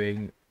been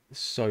doing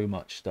so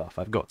much stuff.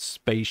 I've got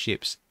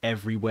spaceships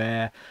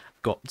everywhere.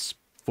 I've got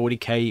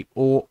 40k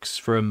orcs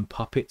from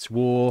Puppets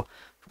War.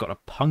 I've got a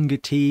Punga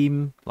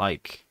team,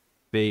 like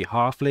the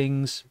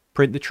halflings.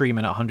 Print the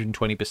Treeman at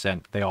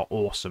 120%. They are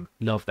awesome.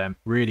 Love them.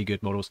 Really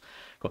good models.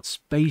 Got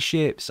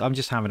spaceships. I'm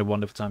just having a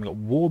wonderful time. I've got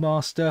War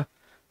Master.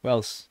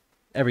 Well,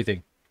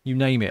 everything. You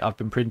name it, I've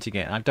been printing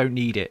it, and I don't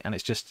need it, and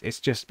it's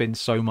just been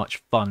so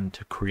much fun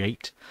to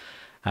create.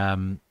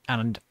 And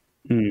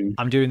Mm.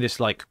 I'm doing this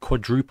like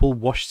quadruple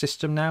wash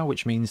system now,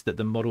 which means that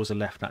the models are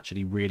left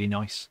actually really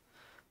nice,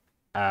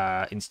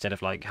 instead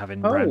of like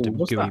having Oh, random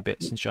what's gooey that?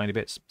 bits and shiny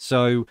bits.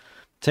 So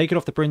take it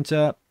off the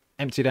printer,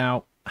 empty it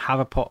out, have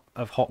a pot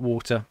of hot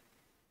water,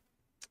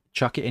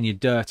 chuck it in your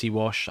dirty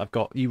wash.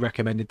 You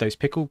recommended those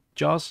pickle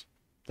jars,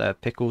 the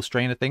pickle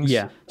strainer things.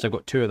 Yeah. So I've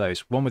got 2 of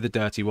those, one with a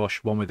dirty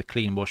wash, one with a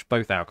clean wash,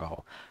 both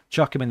alcohol.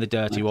 Chuck them in the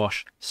dirty Nice.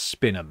 wash,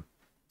 spin them.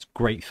 It's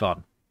great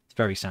fun. It's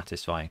very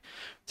satisfying.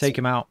 Take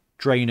them out,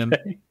 drain them,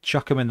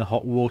 chuck them in the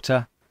hot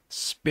water,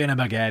 spin them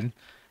again.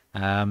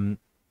 Um,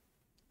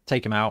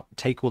 Take them out,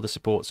 take all the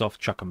supports off,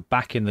 chuck them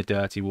back in the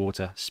dirty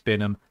water, spin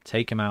them,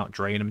 take them out,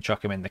 drain them,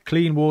 chuck them in the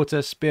clean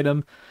water, spin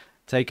them,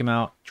 take them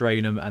out,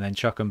 drain them, and then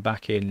chuck them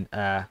back in,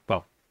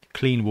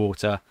 clean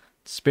water,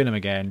 spin them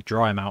again,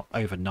 dry them out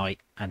overnight,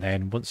 and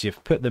then once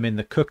you've put them in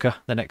the cooker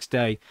the next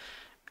day,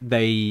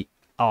 they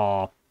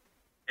are...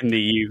 In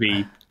the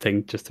UV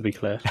thing, just to be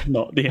clear,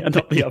 not the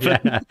oven. Yeah,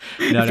 no,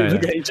 People no, are no.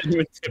 getting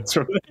genuine tips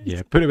from Yeah,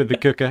 this. put them in the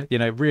cooker,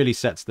 really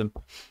sets them.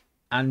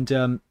 And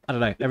I don't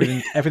know,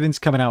 everything's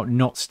coming out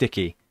not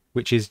sticky,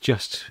 which is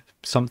just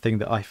something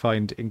that I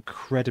find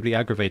incredibly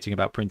aggravating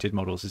about printed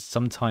models. Is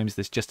sometimes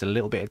there's just a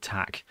little bit of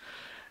tack,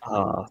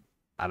 Ah,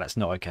 and that's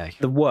not okay.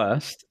 the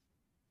worst.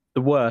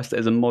 The worst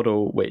is a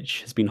model which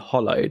has been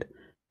hollowed,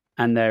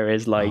 and there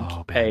is like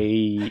Oh, Ben.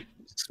 a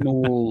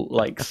small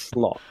like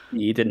slot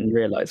you didn't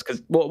realize.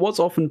 Because what's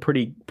often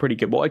pretty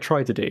good. What I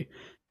try to do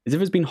is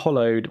if it's been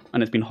hollowed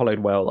and it's been hollowed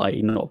well,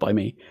 i.e., not by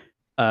me.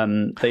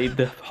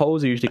 The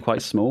holes are usually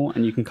quite small,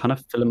 and you can kind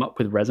of fill them up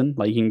with resin.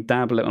 Like you can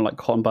dab a little like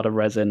cotton butter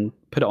resin,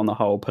 put it on the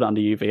hole, put it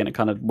under UV, and it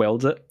kind of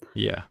welds it.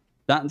 Yeah.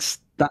 That's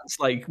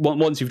like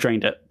once you've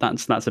drained it,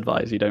 that's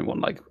advised. You don't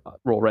want like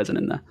raw resin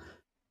in there.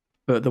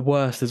 But the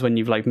worst is when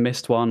you've like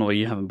missed one or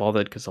you haven't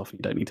bothered because often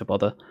you don't need to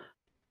bother,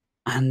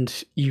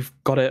 and you've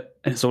got it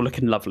and it's all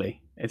looking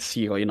lovely.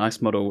 You got your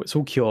nice model. It's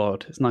all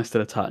cured. It's nice to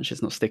the touch.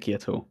 It's not sticky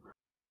at all.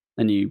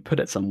 And you put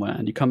it somewhere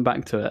and you come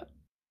back to it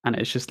and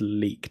it's just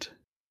leaked.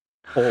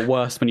 Or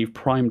worse, when you've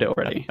primed it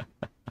already,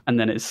 and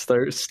then it's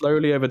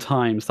slowly over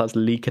time starts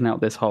leaking out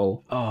this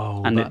hole,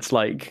 Oh, and it's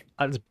like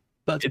that's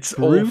it's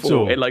awful. It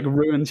brutal. like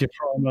ruins your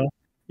primer.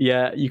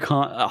 Yeah, you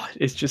can't.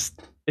 It's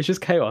just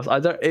chaos.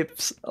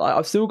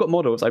 I've still got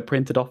models I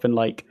printed off in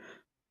like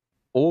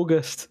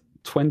August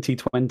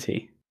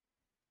 2020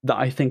 that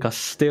I think are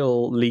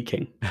still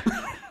leaking,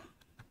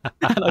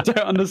 and I don't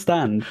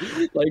understand.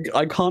 Like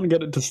I can't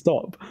get it to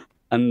stop.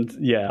 And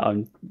yeah,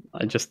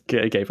 I just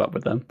gave up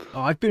with them. Oh,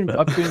 I've been But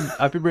I've been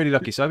I've been really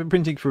lucky. So I've been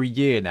printing for a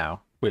year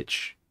now,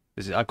 which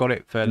I got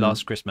it for mm,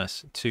 last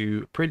Christmas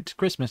to print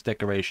Christmas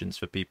decorations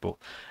for people,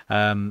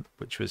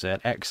 which was an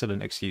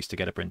excellent excuse to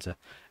get a printer.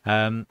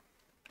 And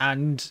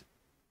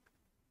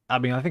I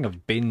mean, I think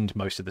I've binned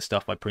most of the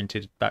stuff I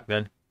printed back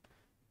then.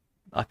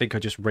 I think I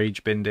just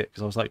rage binned it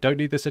because I was like, don't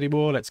need this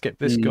anymore. Let's get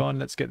this mm, gone.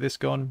 Let's get this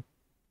gone.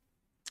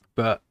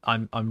 But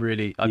I've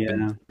been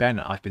yeah, Ben.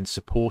 I've been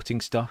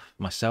supporting stuff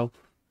myself.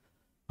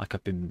 Like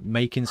I've been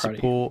making Proud of you.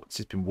 supports,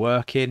 it's been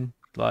working.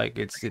 Like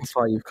How it's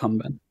far you've come,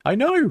 Ben. I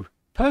know,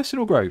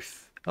 personal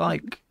growth.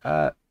 Like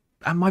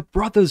and my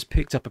brother's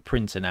picked up a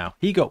printer now.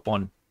 He got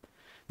one.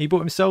 He bought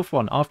himself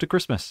one after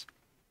Christmas.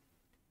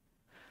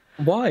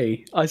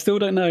 Why? I still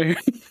don't know.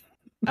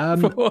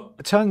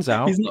 It turns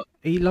out He's not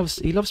he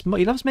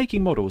loves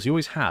making models. He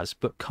always has,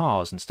 but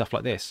cars and stuff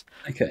like this.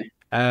 okay.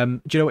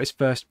 Do you know what his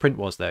first print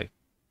was though?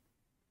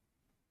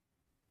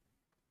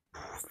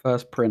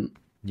 First print,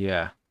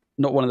 Yeah.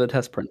 not one of the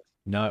test prints.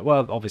 No,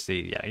 well,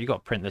 obviously, yeah, you got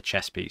to print the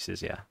chess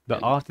pieces, yeah. But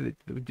after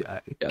Yeah,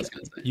 I was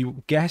gonna say.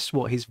 you guess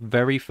what his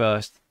very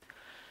first,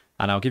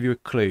 and I'll give you a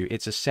clue.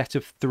 It's a set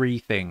of three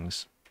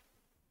things,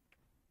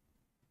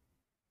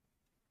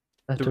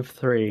 Set of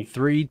three.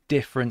 three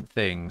different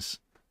things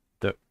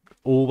that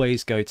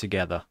always go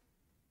together.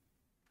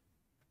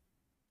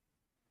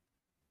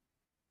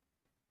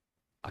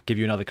 I'll give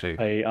you another clue.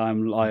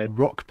 I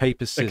Rock,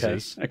 paper, okay.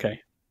 scissors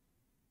Okay.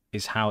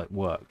 is how it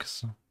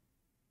works,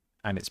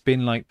 and it's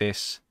been like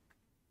this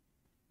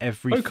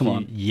every few.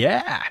 Pokemon.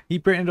 Yeah, he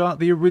printed out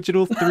the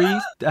original three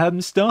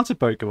starter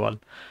Pokemon.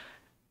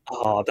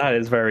 Oh, that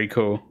is very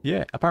cool.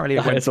 Yeah, apparently it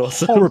That went is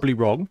awesome. horribly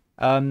wrong.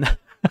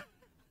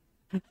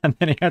 And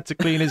then he had to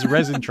clean his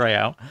resin tray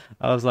out.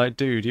 I was like,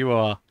 dude, you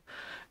are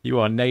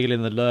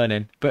nailing the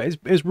learning. But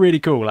it's really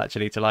cool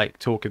actually to like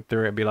talk him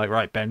through it and be like,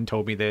 right, Ben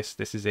told me this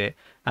is it.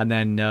 And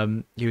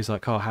then he was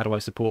like, oh, how do I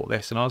support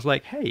this? And I was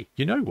like, hey,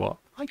 you know what?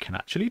 I can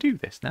actually do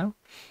this now.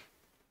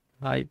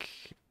 Like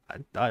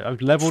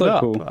I've leveled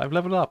up. Cool. I've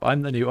leveled up.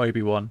 I'm the new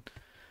Obi-Wan.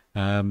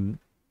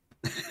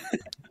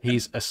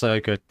 He's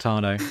Ahsoka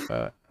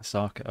Tano.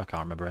 Ahsoka, I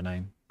can't remember her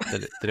name.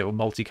 The little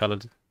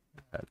multicolored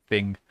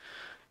thing.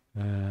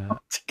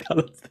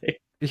 Multicolored thing.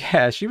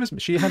 Yeah, she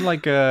had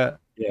like a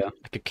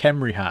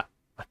Khemri hat.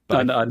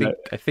 But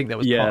I think that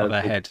was part of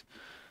her head,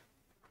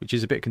 which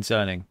is a bit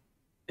concerning.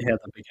 Yeah,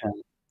 the big hair.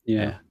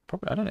 Yeah.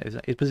 Probably. I don't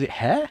know. Was it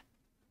hair?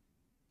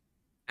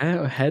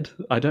 Hair or head?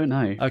 I don't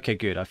know. Okay,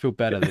 good. I feel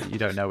better that you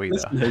don't know either.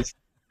 Listeners,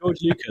 George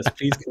Lucas,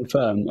 please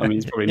confirm. I mean,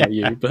 it's probably not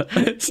you, but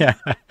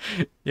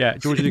yeah,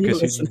 George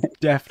Lucas who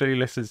definitely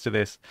listens to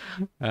this.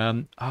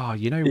 Oh,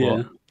 you know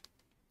what?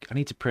 I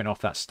need to print off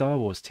that Star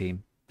Wars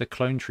team, the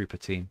Clone Trooper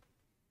team.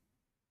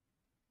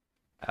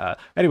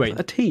 Anyway,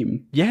 a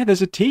team. Yeah,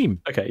 there's a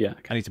team. Okay, yeah.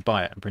 I need to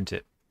buy it and print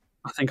it.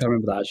 I think I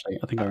remember that actually.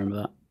 I think I remember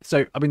that.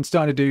 So I've been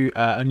starting to do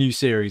a new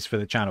series for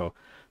the channel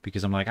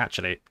because I'm like,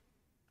 actually,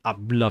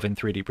 I'm loving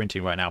 3D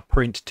printing right now.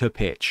 Print to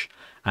pitch.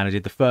 And I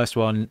did the first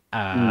one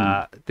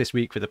this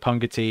week for the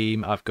Punga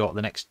team. I've got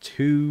the next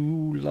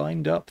 2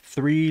 lined up,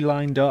 3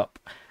 lined up,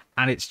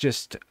 and it's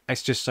just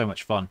so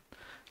much fun.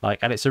 Like,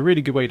 and it's a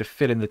really good way to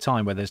fill in the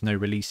time where there's no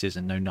releases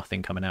and no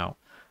nothing coming out.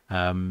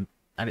 And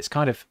it's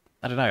kind of,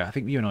 I don't know, I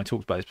think you and I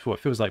talked about this before. It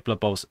feels like Blood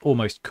Bowl's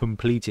almost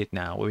completed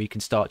now, where you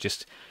can start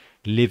just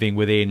living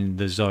within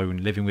the zone,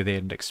 living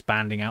within,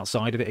 expanding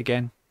outside of it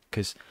again.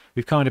 Because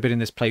we've kind of been in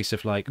this place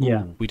of like,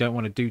 we don't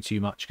want to do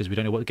too much because we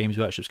don't know what the Games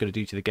Workshop's going to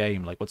do to the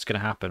game. Like, what's going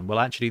to happen? Well,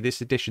 actually, this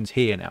edition's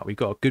here now. We've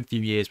got a good few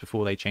years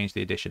before they change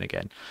the edition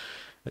again.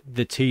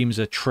 The teams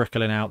are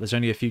trickling out. There's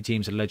only a few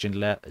teams of Legend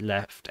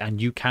left,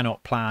 and you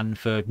cannot plan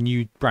for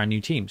brand new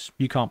teams.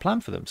 You can't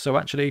plan for them. So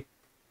actually,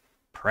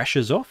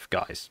 pressure's off,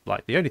 guys.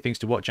 Like, the only things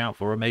to watch out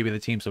for are maybe the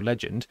teams of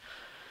Legend,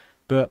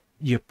 but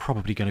you're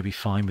probably going to be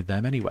fine with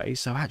them anyway.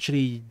 So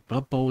actually,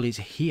 Blood Bowl is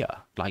here.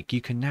 Like, you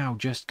can now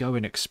just go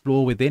and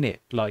explore within it,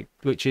 like,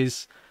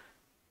 that's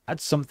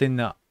something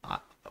that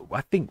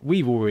I think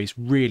we've always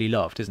really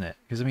loved, isn't it?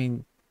 Because I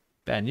mean,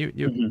 Ben,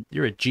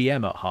 you're a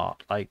GM at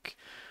heart. Like,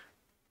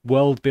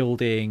 world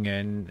building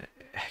and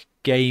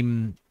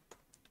game,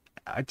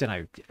 I don't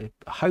know,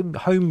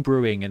 home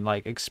brewing and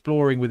like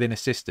exploring within a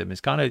system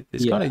is kind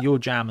of your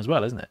jam as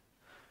well, isn't it?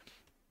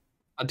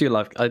 I do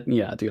like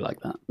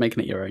that,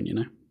 making it your own, you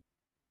know.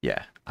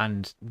 Yeah,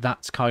 and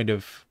that's kind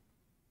of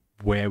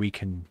where we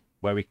can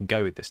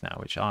go with this now,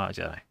 which I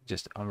don't know,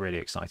 I'm really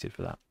excited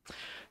for that.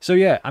 So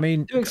yeah, I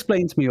mean, do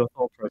explain to me your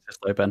thought process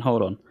though, Ben.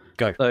 Hold on.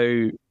 Go.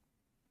 So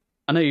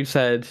I know you've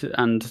said,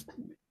 and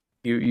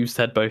you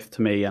said both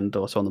to me and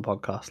also on the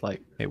podcast,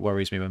 like, it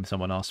worries me when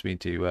someone asks me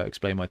to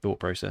explain my thought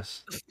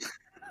process.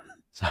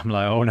 So I'm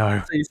like, oh no,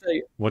 so you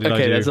say, what did I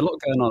do? There's a lot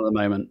going on at the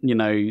moment. You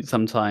know,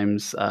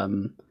 sometimes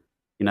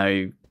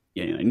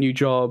new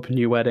job,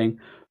 new wedding,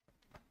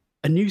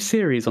 a new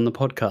series on the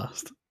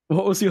podcast.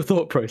 What was your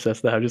thought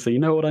process there? Just say, you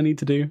know what I need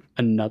to do?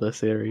 Another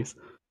series.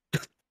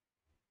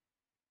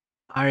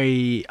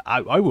 I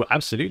will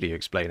absolutely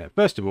explain it.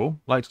 First of all,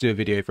 I like to do a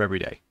video for every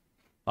day.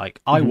 Like,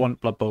 I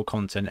want Blood Bowl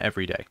content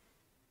every day.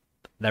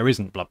 There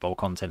isn't Blood Bowl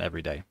content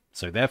every day.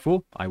 So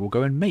therefore, I will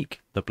go and make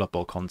the Blood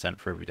Bowl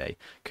content for every day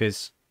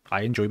because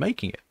I enjoy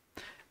making it.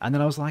 And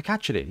then I was like,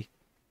 actually,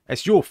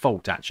 it's your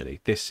fault,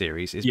 actually, this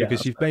series is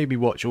because you've made me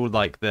watch all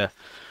like the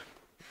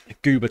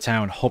Goober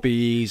Town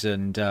hobbies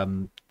and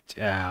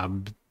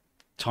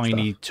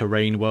Tiny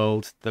Terrain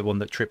World, the one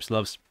that Trips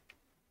loves.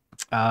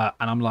 And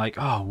I'm like,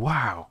 oh,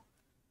 wow,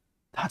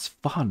 that's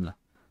fun.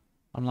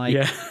 I'm like,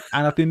 Yeah.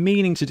 and I've been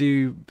meaning to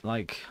do,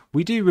 like,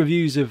 we do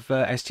reviews of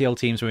STL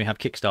teams when we have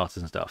Kickstarters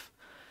and stuff.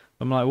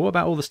 I'm like, what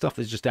about all the stuff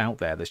that's just out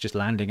there, that's just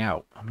landing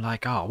out? I'm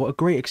like, oh, what a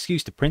great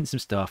excuse to print some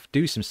stuff,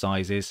 do some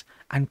sizes,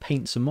 and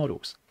paint some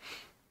models.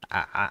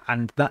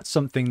 And that's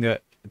something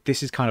that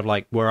this is kind of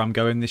like where I'm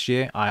going this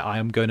year. I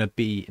am going to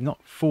be,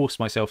 not force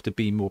myself to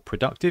be more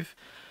productive,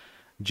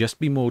 just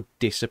be more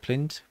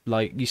disciplined.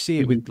 Like you see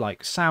it with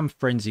like Sam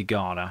Frenzy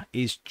Garner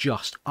is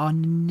just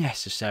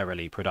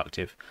unnecessarily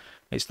productive.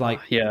 It's like,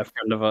 yeah, a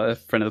friend of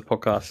the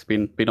podcast,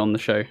 been on the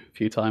show a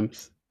few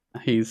times.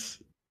 He's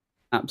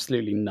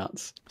absolutely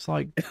nuts. it's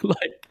like,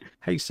 Like,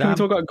 hey can we Sam,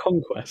 talk about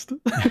conquest?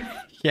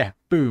 yeah,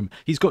 boom,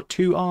 he's got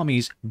 2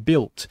 armies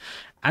built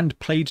and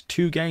played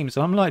 2 games,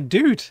 and I'm like,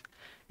 dude,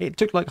 it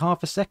took like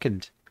half a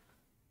second.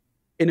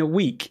 In a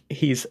week,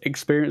 he's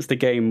experienced a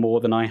game more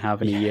than I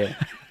have in a year.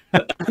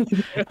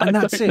 And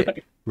that's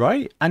it,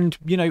 right? And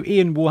you know,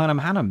 Ian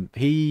Warham Hannam,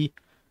 he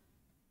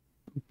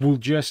will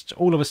just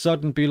all of a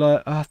sudden be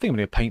like, oh, I think I'm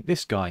going to paint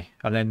this guy,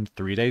 and then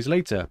 3 days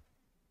later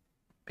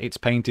it's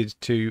painted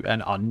to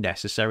an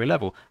unnecessary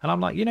level, and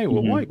I'm like, you know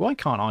what, why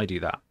can't I do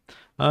that?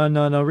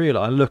 No, really,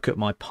 I look at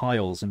my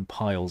piles and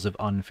piles of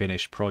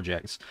unfinished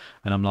projects,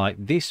 and I'm like,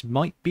 this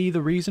might be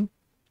the reason.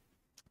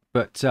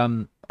 But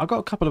I've got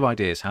a couple of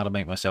ideas how to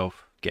make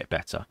myself get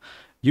better.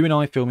 You and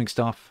I filming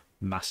stuff,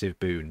 massive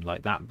boon.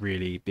 Like that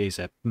really is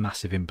a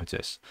massive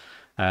impetus.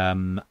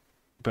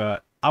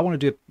 But I want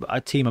to do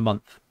a team a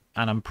month,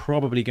 and I'm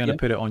probably going to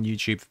put it on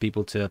YouTube for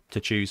people to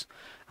choose.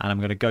 And I'm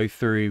going to go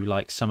through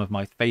like some of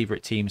my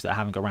favorite teams that I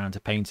haven't got around to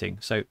painting.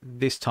 So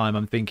this time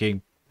I'm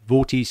thinking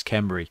Vortis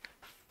Khemri,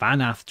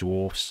 Fanath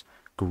Dwarfs,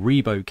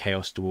 Grebo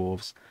Chaos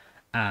Dwarves,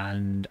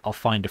 and I'll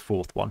find a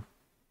 4th one.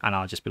 And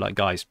I'll just be like,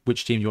 guys,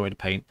 which team do you want me to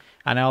paint?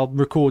 And I'll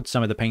record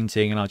some of the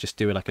painting, and I'll just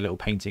do like a little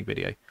painting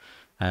video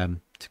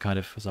to kind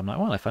of, because I'm like,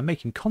 well, if I'm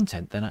making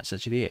content, then that's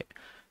actually it.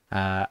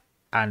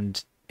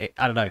 And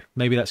I don't know,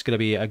 maybe that's going to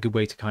be a good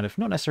way to kind of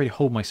not necessarily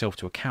hold myself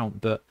to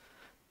account, but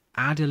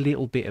add a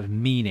little bit of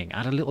meaning,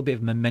 add a little bit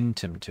of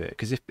momentum to it.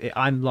 Because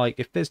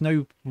if there's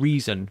no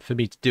reason for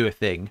me to do a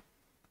thing,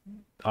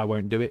 I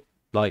won't do it.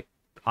 Like,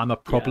 I'm a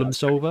problem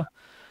solver.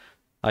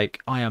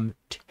 Like, I am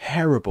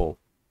terrible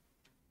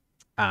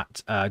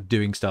at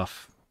doing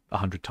stuff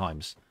 100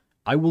 times.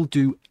 I will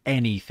do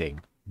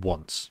anything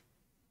once.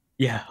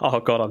 Yeah. Oh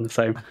god, I'm the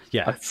same.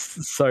 Yeah,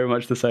 it's so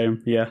much the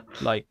same. Yeah.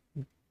 Like,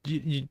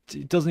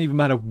 it doesn't even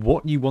matter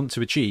what you want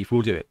to achieve.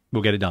 We'll do it.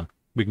 We'll get it done.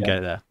 We can get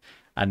it there.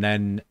 And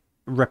then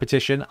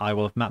repetition, I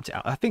will have mapped it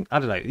out. I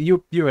don't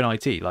know. You're in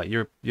IT. Like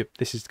you're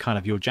this is kind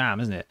of your jam,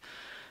 isn't it?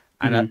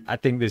 And I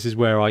think this is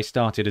where I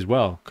started as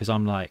well, because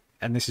I'm like,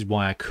 and this is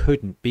why I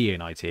couldn't be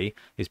in IT,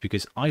 is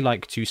because I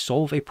like to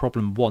solve a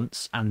problem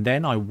once and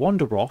then I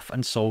wander off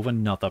and solve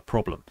another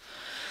problem.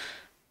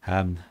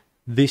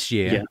 This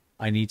year,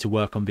 I need to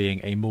work on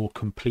being a more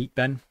complete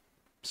Ben.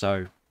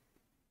 So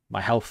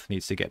my health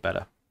needs to get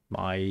better.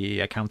 My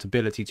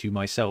accountability to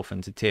myself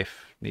and to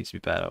Tiff needs to be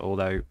better.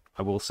 Although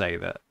I will say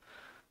that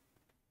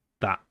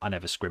I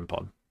never scrimp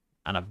on,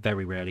 and I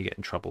very rarely get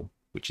in trouble,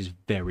 which is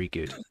very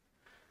good.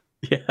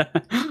 Yeah,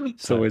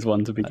 it's always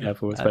one to be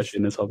careful, especially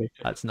in this hobby.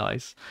 That's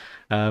nice.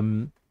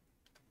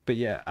 But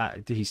yeah,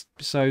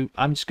 so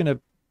I'm just gonna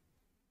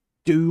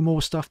do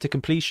more stuff to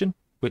completion,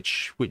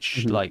 which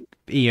like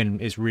Ian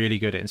is really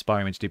good at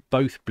inspiring me to do.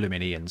 Both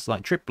blooming Ians,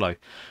 like Triplo,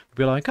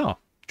 be like, oh,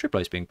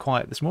 Triplo's been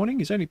quiet this morning.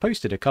 He's only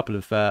posted a couple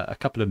of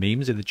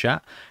memes in the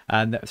chat,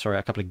 and sorry,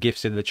 a couple of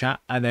gifs in the chat,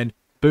 and then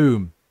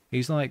boom,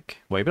 he's like,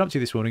 what have you been up to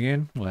this morning,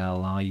 Ian?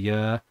 Well,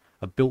 I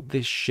built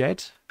this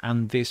shed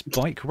and this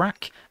bike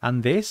rack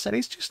and this, and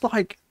it's just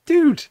like,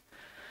 dude,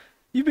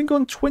 you've been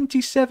gone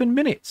 27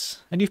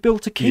 minutes and you've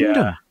built a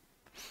kingdom. Yeah.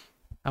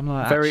 I'm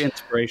like, very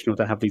inspirational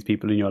to have these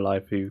people in your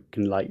life who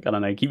can, like, I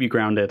don't know, keep you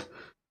grounded,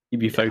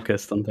 keep you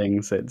focused on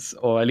things.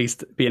 Or at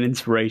least be an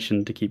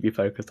inspiration to keep you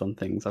focused on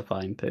things. I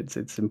find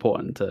it's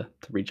important to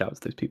reach out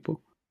to those people.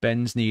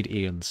 Bens need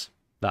Ians.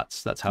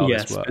 That's how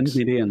this works. Bens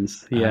need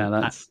Ians.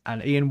 Yeah,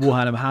 and Ian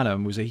Warham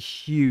Hannam was a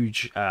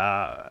huge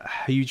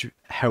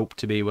help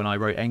to me when I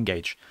wrote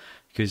Engage,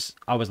 because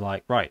I was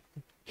like, right,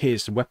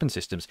 here's some weapon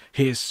systems,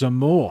 here's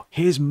more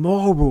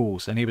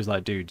rules, and he was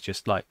like, dude,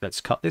 just like,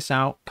 let's cut this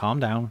out, calm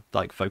down,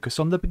 like focus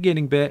on the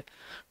beginning bit,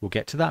 we'll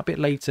get to that bit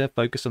later,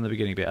 focus on the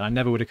beginning bit. And I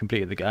never would have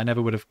completed I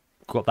never would have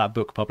got that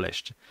book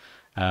published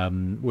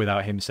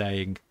without him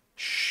saying,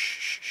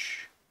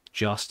 shh,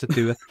 just to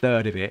do a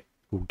third of it.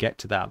 We'll get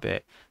to that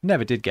bit.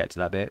 Never did get to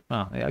that bit.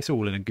 Well, it's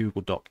all in a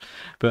Google Doc.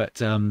 But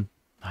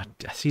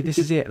see, this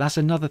is it. That's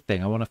another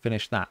thing. I want to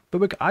finish that.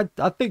 But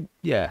I think,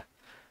 yeah.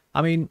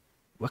 I mean,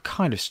 we're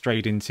kind of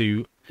strayed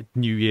into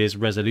New Year's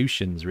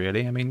resolutions,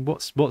 really. I mean,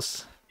 what's?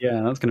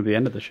 Yeah, that's going to be the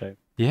end of the show.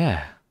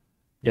 Yeah.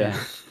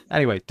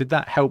 Anyway, did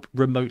that help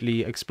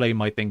remotely explain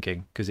my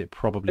thinking? Because it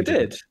probably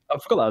did. I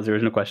forgot that was the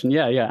original question.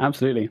 Yeah,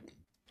 absolutely.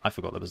 I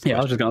forgot that was. I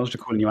was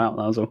just calling you out.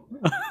 That was all.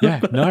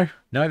 Yeah,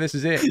 no, this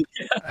is it.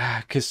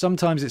 Because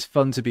sometimes it's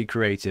fun to be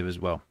creative as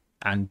well,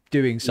 and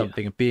doing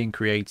something and being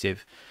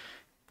creative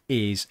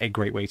is a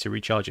great way to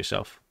recharge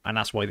yourself, and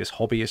that's why this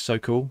hobby is so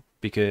cool.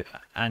 because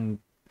and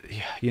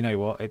you know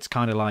what, it's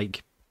kind of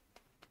like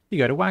you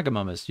go to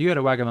Wagamama's. You go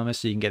to Wagamama's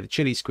so you can get the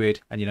chili squid,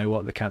 and you know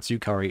what, the katsu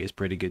curry is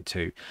pretty good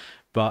too.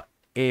 But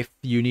if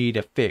you need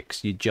a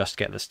fix, you just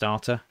get the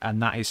starter,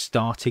 and that is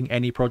starting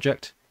any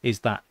project. Is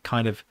that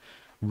kind of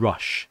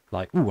rush,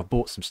 like, oh, I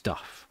bought some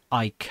stuff.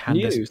 I can.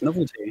 News,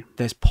 novelty.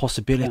 There's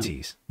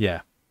possibilities.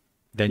 Yeah.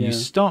 Then you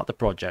start the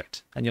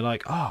project and you're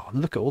like, oh,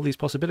 look at all these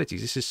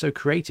possibilities. This is so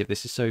creative.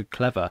 This is so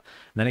clever.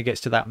 And then it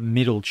gets to that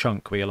middle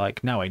chunk where you're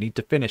like, no, I need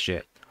to finish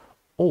it.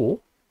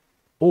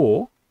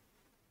 Or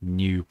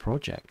new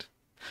project.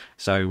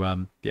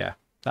 So, yeah,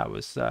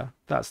 that's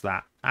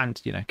that.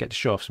 And, you know, get to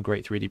show off some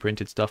great 3D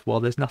printed stuff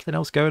while there's nothing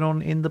else going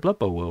on in the Blood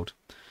Bowl world.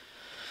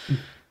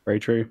 Very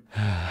true.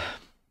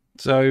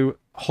 So,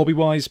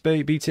 hobby-wise,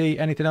 BT,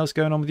 anything else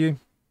going on with you?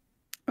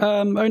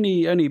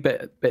 Only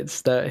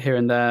bits here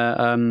and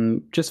there.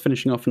 Just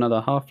finishing off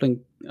another halfling,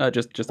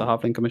 just a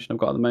halfling commission I've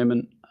got at the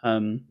moment.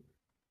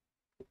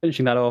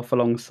 Finishing that off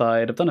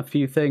alongside. I've done a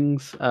few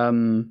things.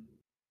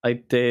 I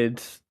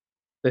did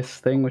this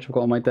thing which I've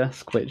got on my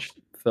desk, which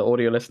for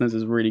audio listeners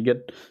is really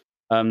good.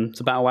 It's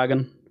a battle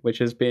wagon,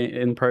 which is being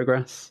in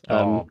progress.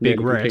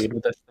 Big red.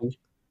 With this thing.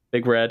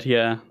 Big red,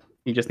 yeah.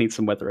 You just need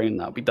some weathering, and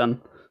that'll be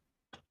done.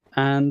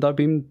 And I've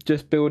been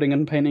just building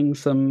and painting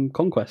some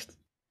conquest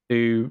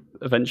to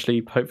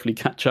eventually, hopefully,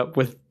 catch up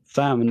with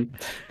Sam and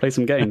play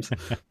some games.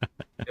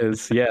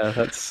 Because yeah,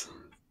 that's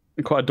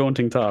quite a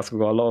daunting task.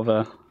 We've got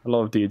a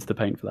lot of dudes to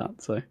paint for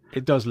that. So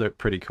it does look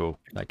pretty cool,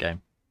 that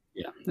game.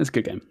 Yeah, it's a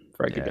good game.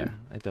 Very good game.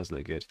 It does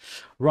look good.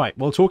 Right.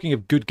 Well, talking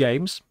of good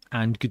games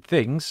and good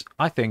things,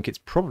 I think it's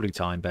probably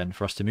time, Ben,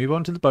 for us to move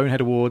on to the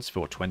Bonehead Awards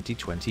for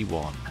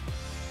 2021.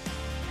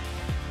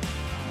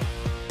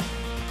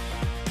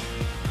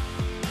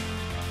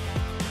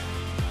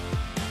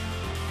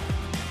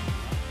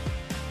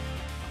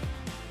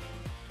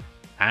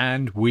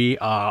 And we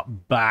are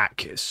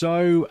back.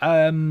 So,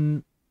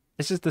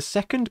 this is the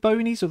second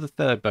Bonies or the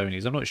third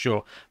Bonies? I'm not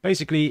sure.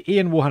 Basically,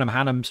 Ian Warham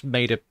Hannams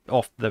made a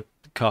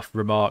off-the-cuff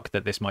remark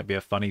that this might be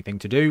a funny thing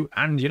to do.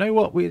 And you know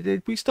what?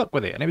 We stuck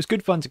with it. And it was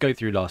good fun to go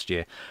through last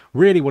year.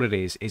 Really what it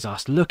is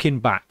us looking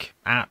back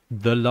at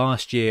the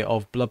last year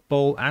of Blood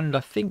Bowl. And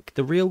I think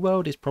the real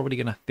world is probably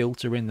going to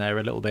filter in there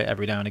a little bit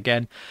every now and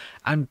again.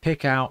 And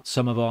pick out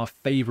some of our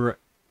favourite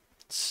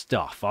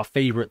stuff, our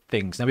favourite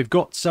things. Now, we've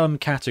got some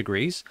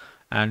categories.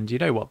 And you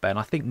know what, Ben?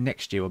 I think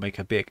next year we'll make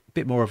a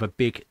bit more of a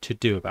big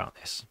to-do about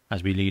this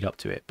as we lead up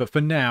to it. But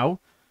for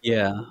now,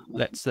 yeah,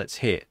 let's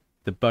hit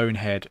the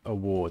Bonehead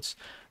Awards.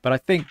 But I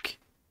think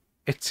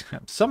it's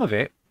some of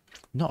it,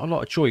 not a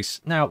lot of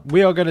choice. Now,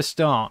 we are going to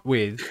start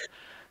with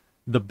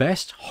the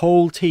best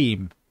whole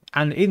team.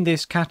 And in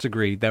this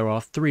category, there are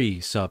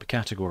 3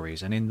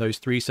 subcategories. And in those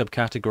 3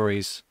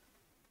 subcategories,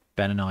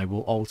 Ben and I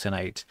will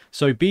alternate.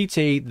 So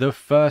BT, the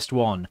first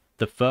one.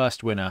 The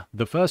first winner,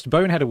 the first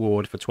Bonehead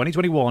Award for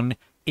 2021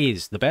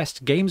 is the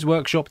best Games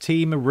Workshop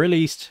team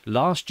released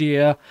last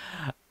year.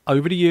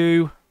 Over to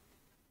you.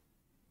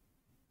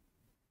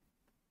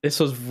 This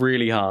was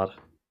really hard.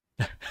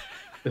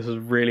 This was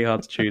really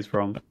hard to choose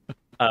from.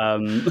 I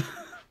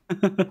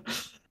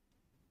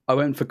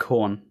went for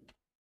Khorne.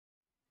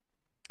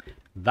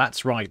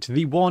 That's right.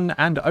 The one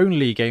and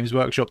only Games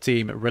Workshop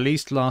team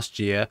released last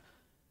year.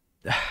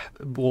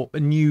 Well, a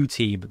new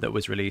team that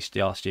was released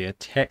last year.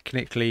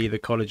 Technically, the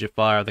College of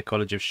Fire, the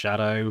College of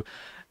Shadow.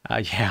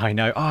 Yeah, I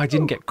know. Oh, I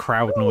didn't get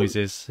crowd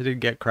noises. I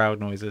didn't get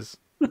crowd noises.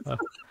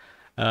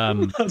 I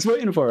was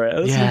waiting for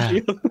it. Yeah,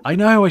 I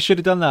know. I should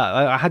have done that.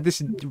 I had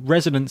this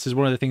resonance as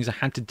one of the things I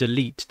had to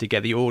delete to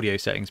get the audio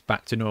settings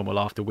back to normal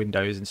after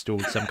Windows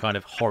installed some kind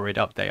of horrid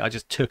update. I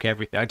just took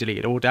everything. I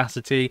deleted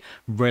Audacity,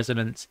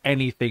 resonance,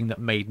 anything that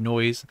made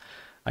noise.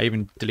 I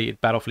even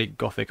deleted Battlefleet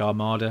Gothic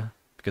Armada,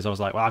 because I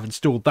was like, well, I've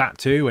installed that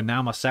too, and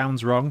now my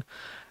sound's wrong.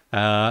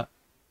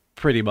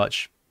 Pretty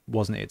much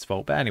wasn't its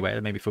fault. But anyway,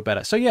 it made me feel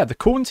better. So yeah, the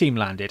Khorne team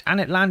landed,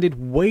 and it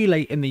landed way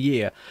late in the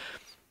year.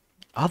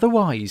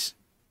 Otherwise,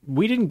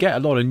 we didn't get a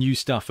lot of new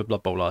stuff for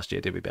Blood Bowl last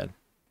year, did we, Ben?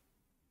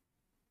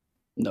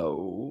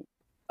 No.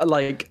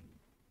 Like,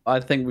 I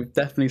think we've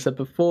definitely said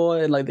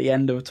before, in like the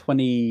end of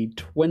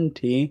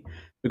 2020,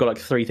 we got like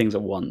 3 things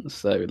at once.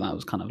 So that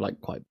was kind of like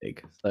quite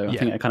big. So I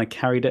think it kind of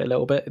carried it a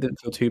little bit. It didn't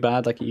feel too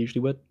bad like it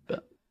usually would,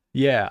 but...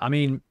 Yeah, I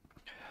mean,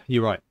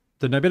 you're right.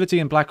 The Nobility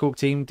and Black Orc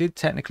team did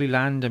technically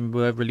land and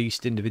were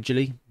released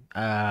individually.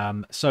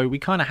 So we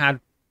kind of had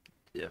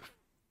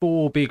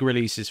 4 big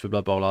releases for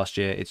Blood Bowl last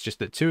year. It's just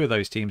that 2 of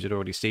those teams had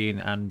already seen,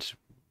 and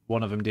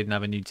one of them didn't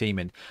have a new team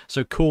in.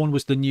 So Khorne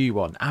was the new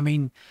one. I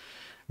mean,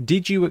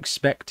 did you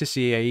expect to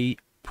see a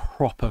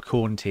proper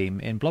Khorne team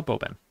in Blood Bowl,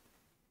 Ben?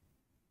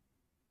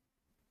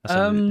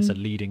 That's a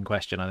leading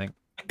question, I think.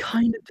 I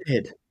kind of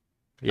did.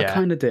 Yeah. I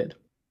kind of did.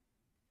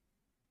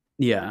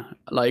 Yeah,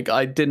 like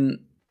I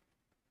didn't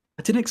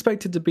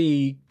expect it to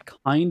be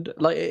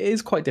like it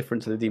is quite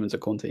different to the Demons of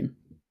Khorne team,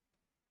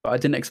 but I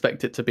didn't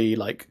expect it to be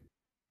like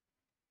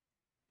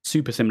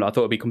super similar. I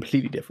thought it'd be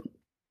completely different.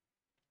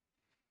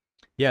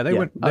 Yeah, they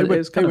went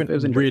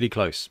really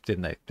close,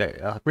 didn't they? They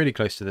really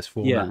close to this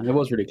format. Yeah, it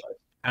was really close.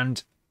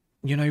 And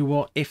you know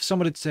what? If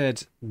someone had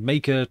said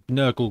make a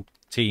Nurgle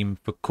team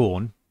for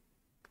Khorne,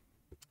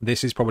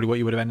 this is probably what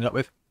you would have ended up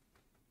with.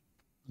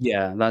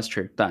 Yeah, that's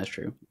true. That is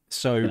true.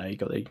 So You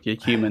got your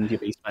humans, your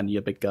beastmen,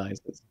 your big guys.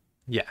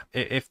 yeah,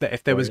 if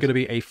there was going to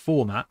be a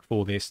format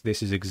for this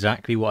is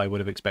exactly what I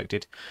would have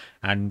expected,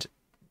 and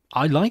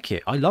I like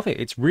it. I love it.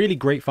 It's really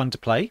great fun to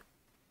play.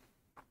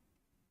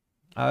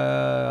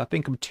 I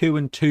think I'm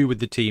 2-2 with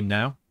the team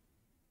now.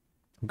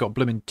 I've got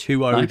blooming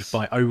 2-0'd Nice.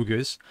 by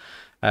ogres,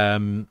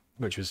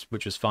 which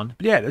was fun.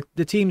 But yeah,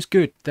 the team's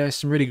good. There's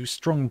some really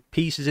strong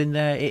pieces in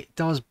there. It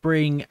does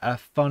bring a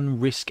fun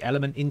risk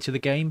element into the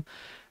game,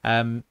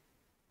 and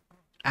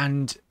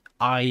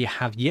I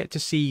have yet to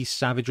see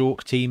Savage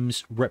Orc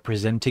teams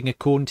representing a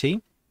Khorne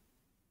team,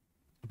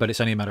 but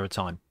it's only a matter of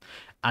time.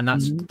 And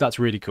that's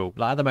really cool.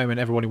 Like at the moment,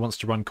 everyone who wants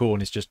to run Khorne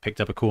has just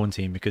picked up a Khorne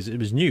team because it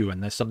was new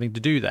and there's something to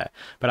do there.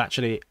 But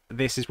actually,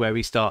 this is where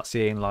we start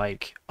seeing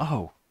like,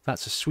 oh,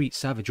 that's a sweet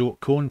Savage Orc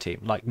Khorne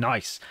team. Like,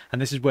 nice. And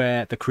this is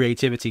where the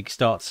creativity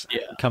starts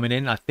coming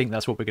in. I think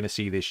that's what we're going to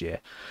see this year.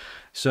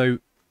 So,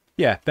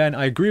 yeah, Ben,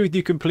 I agree with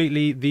you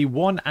completely. The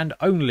one and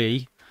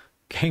only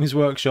Games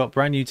Workshop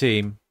brand new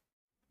team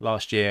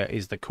last year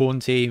is the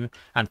Khorne team.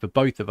 And for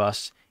both of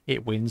us,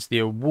 it wins the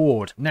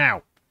award.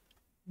 Now,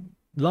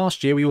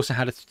 last year we also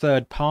had a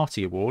third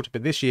party award,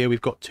 but this year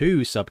we've got two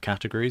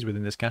subcategories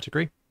within this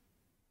category.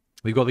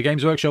 We've got the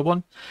Games Workshop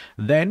one,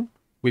 then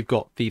we've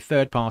got the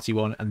third party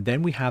one, and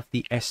then we have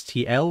the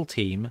STL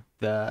team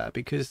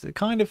because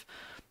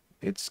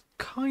it's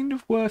kind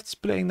of worth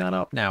splitting that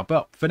up now.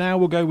 But for now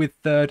we'll go with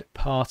third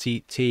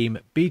party team.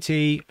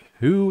 BT,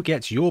 who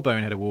gets your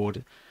Bonehead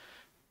award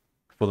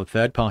for the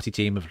third party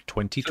team of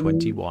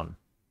 2021?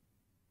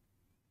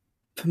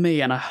 For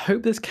me, and I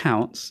hope this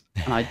counts,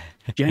 and I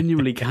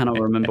genuinely cannot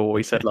remember what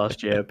we said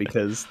last year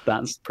because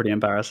that's pretty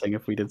embarrassing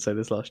if we did say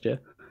this last year.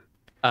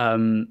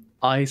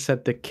 I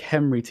said the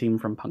Khemri team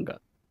from Punga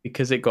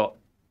because it got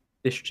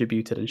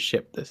distributed and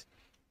shipped this.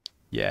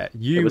 Yeah,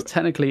 it was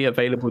technically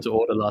available to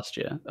order last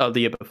year, the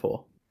year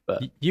before,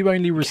 but you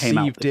only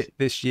received it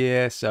this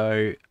year,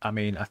 so I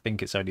mean, I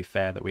think it's only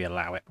fair that we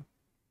allow it.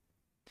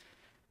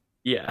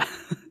 Yeah,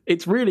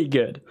 it's really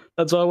good.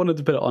 That's why I wanted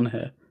to put it on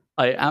here.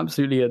 I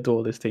absolutely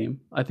adore this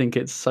team. I think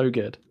it's so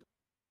good.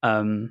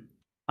 I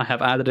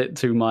have added it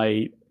to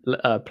my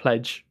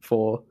pledge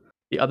for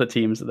the other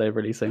teams that they're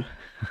releasing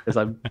because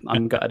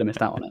I'm gutted I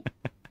missed out on it.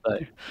 So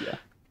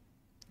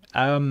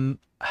yeah.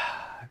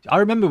 I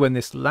remember when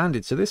this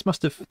landed. So this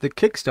must have the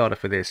Kickstarter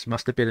for this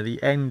must have been at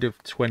the end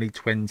of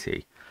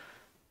 2020.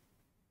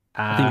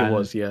 I think it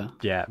was, yeah.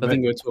 Yeah, I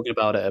think we were talking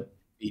about it at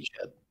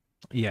Beachhead.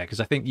 Yeah, because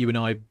I think you and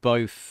I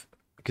both,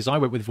 because I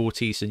went with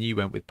Vortice and you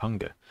went with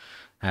Punga.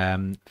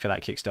 For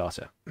that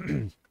Kickstarter.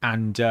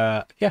 And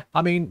yeah,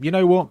 I mean, you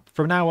know what?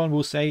 From now on,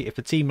 we'll say if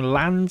a team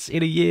lands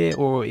in a year,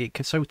 or it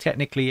could, so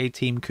technically a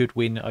team could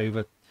win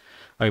over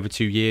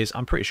 2 years.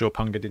 I'm pretty sure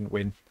Punga didn't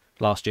win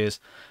last year's.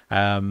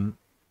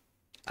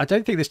 I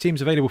don't think this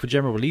team's available for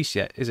general release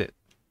yet, is it?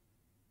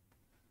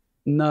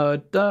 No,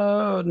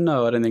 I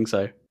don't think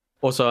so.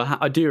 Also,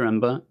 I do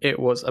remember it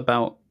was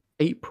about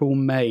April,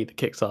 May the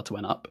Kickstarter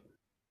went up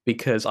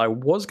because I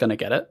was going to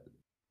get it.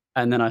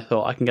 And then I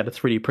thought I can get a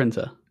 3D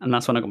printer. And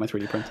that's when I got my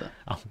 3D printer.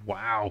 Oh,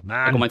 wow,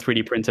 man. I got my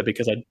 3D printer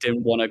because I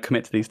didn't want to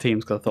commit to these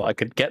teams because I thought I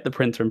could get the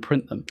printer and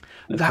print them.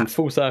 And it's come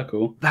full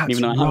circle.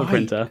 Even though I have a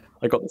printer,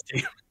 I got this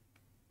team.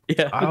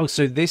 Yeah. Oh,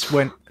 so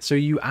so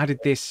you added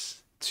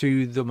this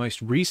to the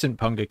most recent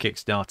Punga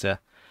Kickstarter.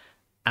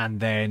 And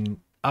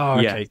then, oh,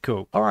 okay,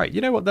 cool. All right,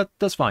 you know what?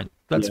 That's fine.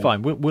 That's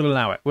fine. We'll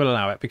allow it. We'll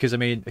allow it because, I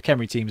mean, the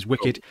Khemri team's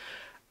wicked.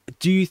 Cool.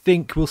 Do you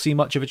think we'll see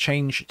much of a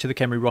change to the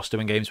Khemri roster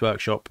when Games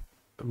Workshop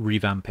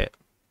revamp it?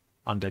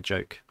 Undead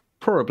joke.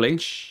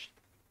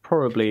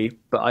 Probably,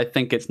 but I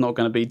think it's not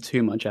going to be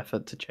too much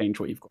effort to change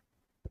what you've got.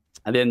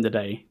 At the end of the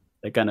day,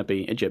 they're going to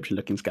be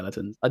Egyptian-looking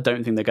skeletons. I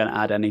don't think they're going to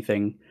add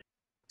anything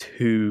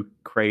too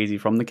crazy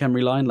from the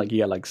Khemri line. Like, you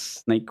get like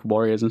snake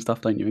warriors and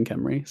stuff, don't you, in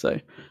Khemri? So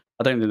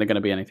I don't think they're going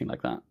to be anything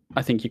like that.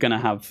 I think you're going to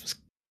have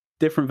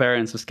different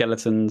variants of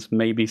skeletons,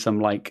 maybe some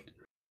like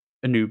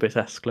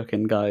Anubis-esque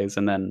looking guys,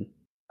 and then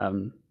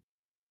Doom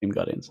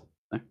Guardians.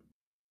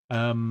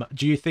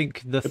 Do you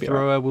think the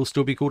thrower will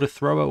still be called a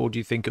thrower, or do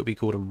you think it'll be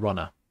called a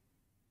runner?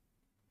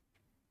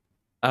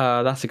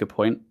 That's a good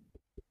point.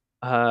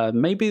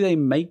 Maybe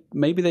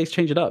they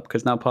change it up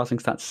because now passing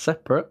stats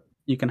separate.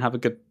 You can have a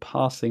good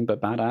passing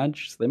but bad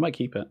edge, so they might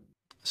keep it.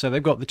 So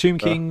they've got the Tomb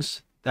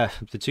Kings,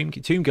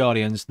 the Tomb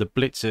Guardians, the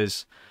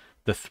Blitzers,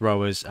 the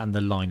throwers, and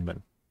the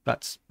linemen.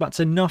 That's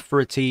enough for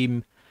a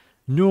team.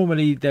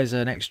 Normally there's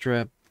an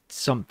extra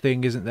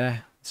something, isn't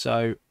there?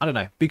 So, I don't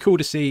know. Be cool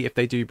to see if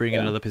they do bring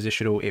in another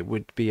positional. It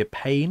would be a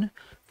pain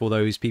for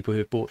those people who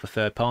have bought the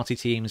third-party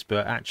teams,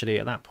 but actually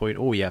at that point,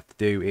 all you have to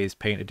do is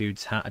paint a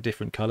dude's hat a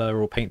different colour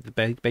or paint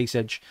the base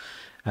edge,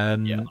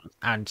 and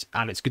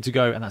it's good to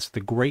go. And that's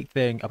the great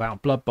thing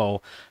about Blood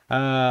Bowl.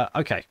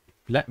 Okay,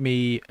 let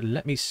me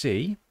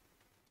see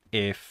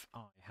if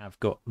I have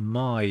got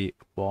my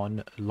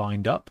one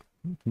lined up.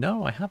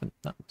 No, I haven't.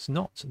 That's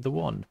not the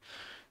one.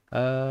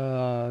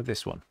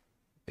 This one.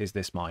 is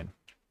this mine?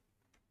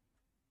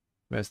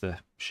 Where's the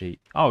sheet?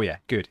 Oh yeah,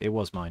 good. It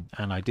was mine,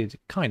 and I did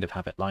kind of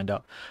have it lined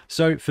up.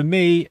 So for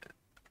me,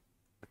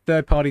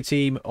 third-party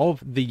team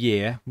of the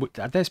year.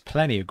 There's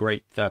plenty of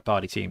great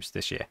third-party teams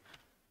this year.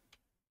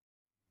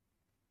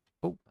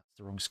 Oh, that's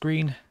the wrong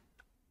screen.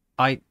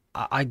 I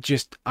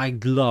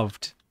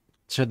loved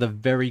to the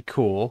very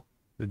core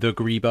the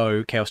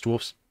Grebo Chaos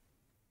Dwarfs.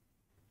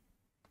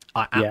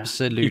 I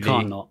absolutely you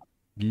can't not.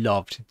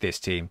 loved this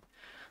team.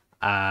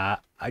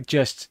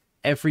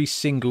 Every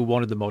single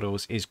one of the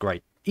models is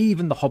great.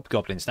 Even the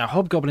Hobgoblins. Now,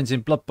 Hobgoblins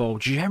in Blood Bowl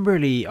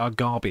generally are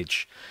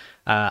garbage.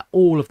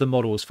 All of the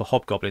models for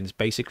Hobgoblins,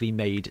 basically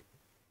made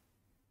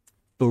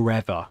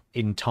forever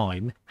in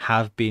time,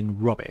 have been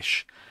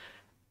rubbish.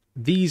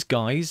 These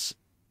guys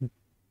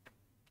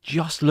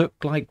just look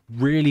like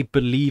really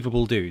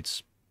believable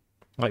dudes.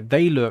 Like,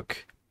 they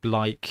look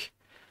like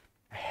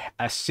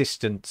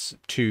assistants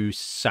to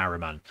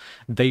Saruman.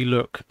 They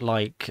look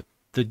like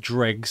the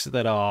dregs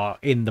that are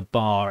in the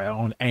bar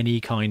on any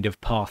kind of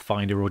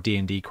Pathfinder or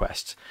D&D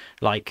quest.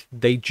 Like,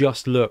 they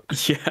just look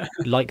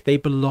like they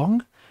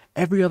belong.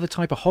 Every other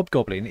type of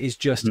hobgoblin is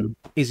just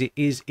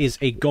is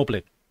a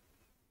goblin.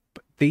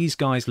 But these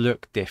guys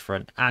look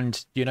different,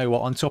 and you know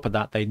what? On top of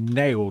that, they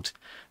nailed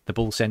the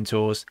bull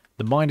centaurs.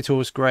 The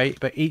minotaur's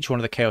great, but each one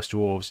of the chaos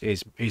dwarves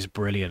is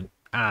brilliant,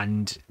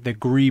 and the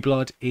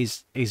Greeblood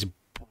is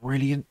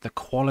brilliant. The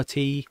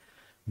quality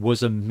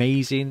was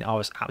amazing. I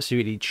was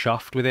absolutely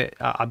chuffed with it.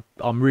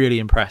 I'm really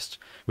impressed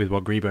with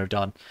what Grebo have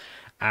done,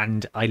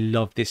 and I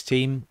love this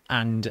team,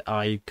 and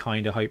I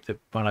kind of hope that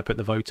when I put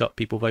the vote up,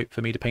 people vote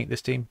for me to paint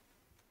this team,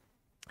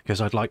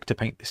 because I'd like to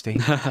paint this team.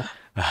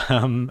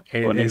 What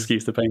an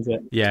excuse to paint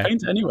it. Yeah, just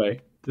paint it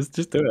anyway.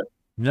 Just do it.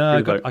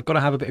 No, I've got to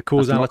have a bit of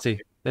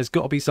causality. There's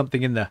got to be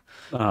something in there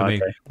for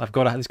me. There's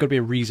got to be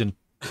a reason.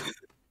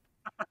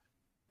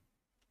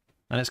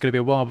 And it's going to be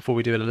a while before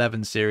we do an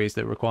 11 series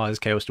that requires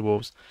Chaos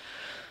Dwarves.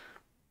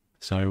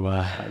 So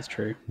that's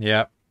true.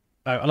 Yeah,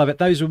 I love it.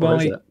 Those were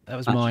that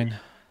was mine.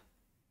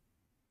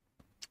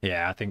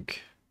 Yeah, I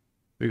think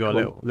we got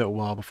a little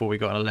while before we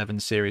got an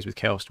 11 series with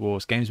Chaos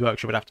Dwarves. Games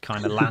Workshop would have to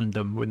kind of land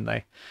them, wouldn't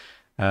they?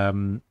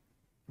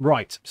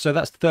 Right. So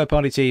that's the third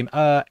party team.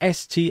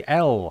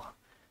 STL.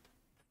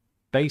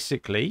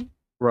 Basically.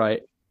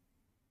 Right.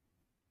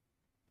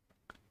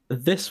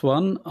 This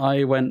one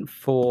I went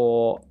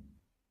for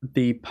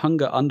the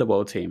Punga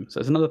Underworld team. So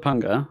it's another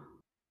Punga,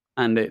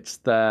 and it's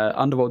the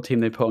Underworld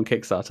team they put on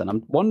Kickstarter. And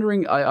I'm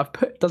wondering, I've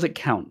put, does it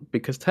count?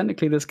 Because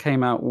technically this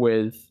came out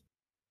with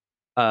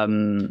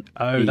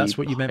that's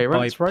what you meant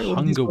by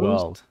Punga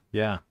World.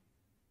 Yeah.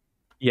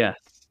 Yes.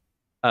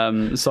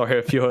 Sorry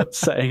if you're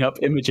setting up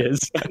images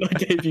and I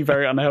gave you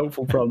very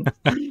unhelpful prompts.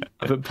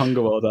 I put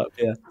Punga World up,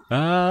 yeah.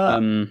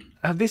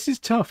 This is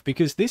tough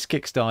because this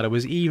Kickstarter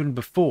was even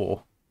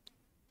before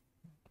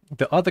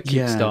the other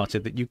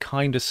Kickstarter that you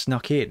kind of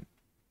snuck in.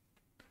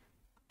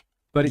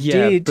 But it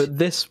did. But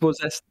this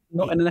was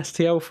not in an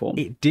STL form.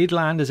 It did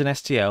land as an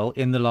STL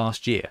in the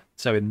last year.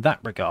 So in that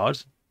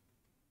regard,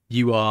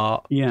 you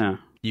are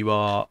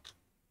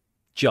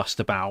just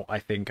about, I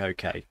think,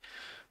 okay.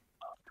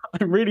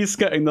 I'm really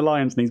skirting the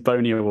lines in these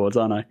Boney Awards,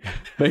 aren't I?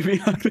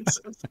 Maybe I'm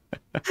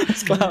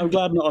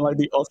glad not on like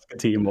the Oscar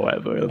team or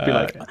whatever. It'll be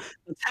like,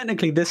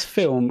 technically, this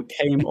film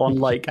came on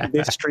like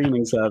this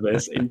streaming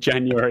service in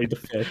January the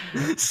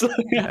 5th. So,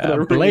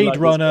 really Blade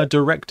Runner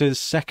Director's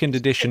Second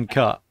Edition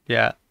cut.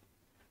 Yeah.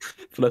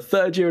 For the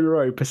third year in a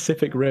row,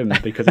 Pacific Rim,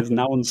 because it's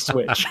now on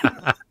Switch.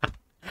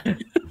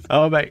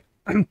 Oh, mate.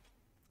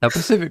 Now,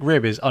 Pacific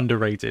Rim is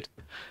underrated.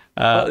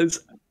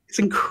 It's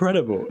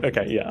incredible.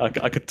 Okay, yeah,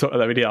 I could talk.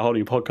 We did a whole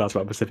new podcast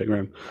about Pacific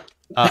Rim.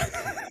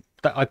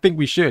 I think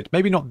we should.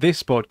 Maybe not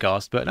this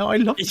podcast, but no, I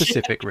love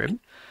Pacific Rim.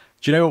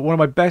 Do you know what? One of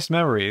my best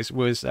memories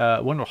was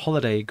one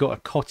holiday, got a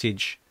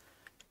cottage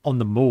on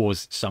the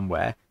moors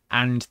somewhere,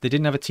 and they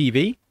didn't have a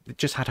TV. It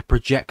just had a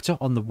projector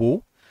on the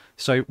wall.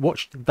 So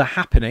watched The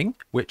Happening,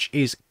 which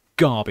is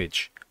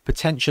garbage.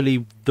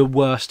 Potentially the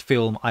worst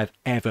film I've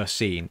ever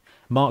seen.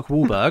 Mark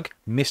Wahlberg,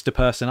 Mr.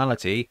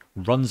 Personality,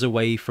 runs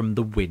away from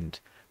the wind.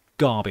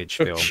 Garbage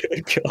film.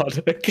 God,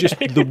 okay. Just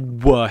the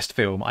worst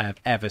film I have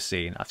ever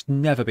seen. I've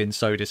never been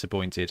so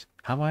disappointed.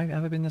 Have I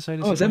ever been so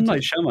disappointed? Oh, it's M.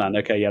 Night Shyamalan.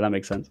 Okay, yeah, that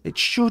makes sense. It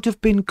should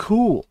have been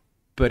cool,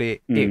 but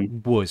it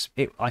was.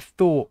 I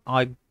thought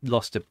I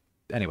lost it.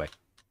 Anyway,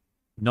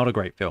 not a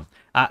great film.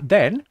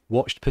 Then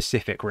watched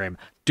Pacific Rim.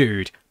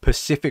 Dude,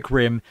 Pacific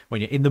Rim,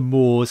 when you're in the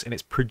moors and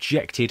it's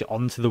projected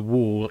onto the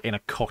wall in a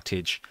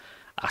cottage.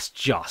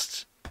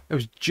 It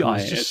was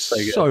just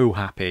so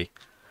happy.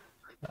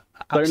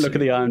 Don't look at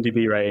the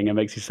IMDb rating; it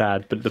makes you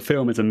sad. But the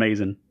film is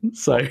amazing.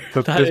 So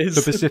for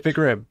Pacific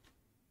Rim.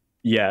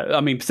 Yeah,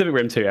 I mean Pacific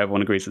Rim 2,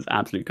 everyone agrees is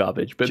absolute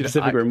garbage. But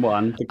Pacific Rim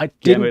 1, I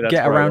didn't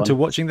get around to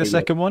watching the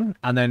second one,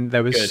 and then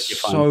there was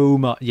so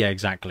much. Yeah,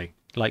 exactly.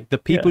 Like the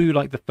people who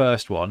liked the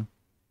first one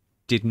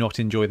did not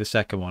enjoy the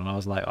second one. I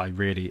was like, I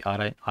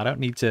don't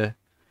need to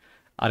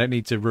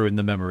ruin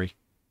the memory.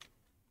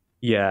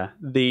 Yeah,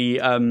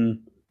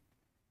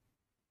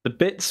 The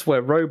bits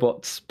where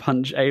robots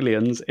punch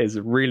aliens is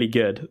really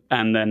good,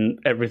 and then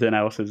everything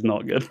else is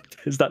not good,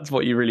 because that's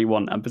what you really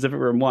want. And Pacific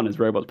Rim 1 is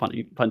robots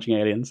punching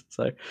aliens.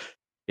 So,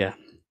 yeah.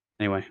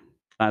 Anyway,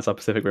 that's our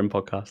Pacific Rim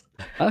podcast.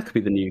 That could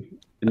be the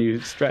new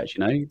stretch,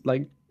 you know?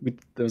 Like,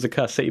 there was a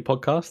Cursed City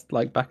podcast,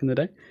 like, back in the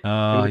day.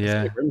 Oh,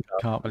 yeah.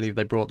 Can't believe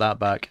they brought that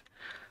back.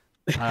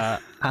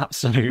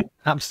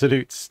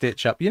 Absolute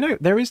stitch up. You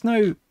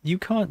know, you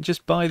can't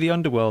just buy the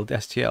Underworld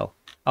STL.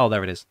 Oh,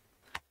 there it is.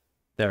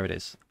 There it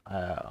is.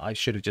 I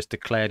should have just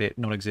declared it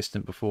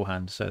non-existent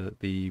beforehand so that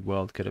the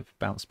world could have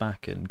bounced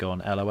back and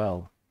gone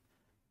LOL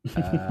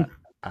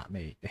at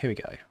me. Here we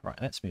go. Right,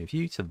 let's move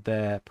you to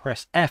there.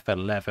 Press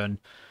F11.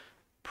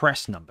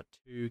 Press number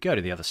 2. Go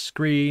to the other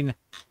screen.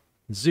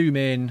 Zoom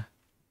in.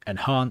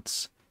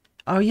 Enhance.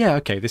 Oh, yeah,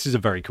 okay. This is a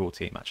very cool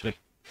team, actually.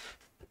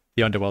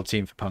 The Underworld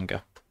team for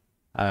Punga.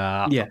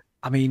 Yeah.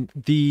 I mean,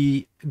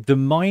 the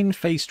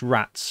mine-faced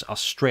rats are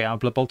straight out of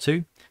Blood Bowl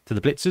 2 to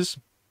the Blitzers.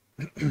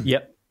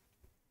 Yep.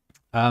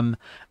 And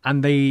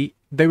they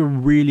were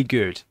really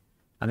good.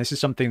 And this is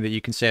something that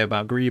you can say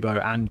about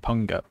Grebo and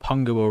Punga.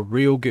 Punga were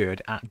real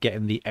good at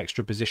getting the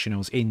extra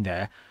positionals in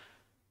there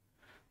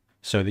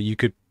so that you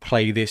could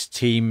play this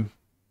team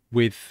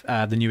with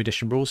the new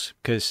edition rules,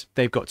 because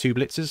they've got 2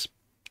 blitzers.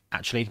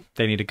 Actually,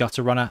 they need a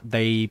gutter runner.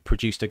 They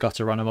produced a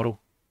gutter runner model,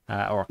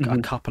 or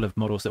a couple of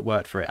models that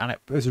worked for it, and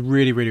it was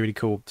really, really, really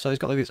cool. So it's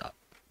got like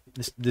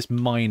this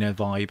minor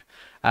vibe.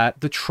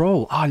 The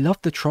troll. Oh, I love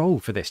the troll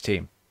for this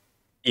team.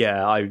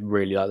 Yeah, I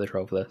really like the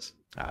troll for this.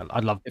 I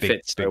love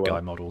big guy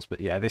models, but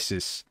yeah,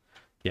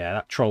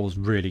 that troll's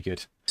really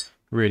good.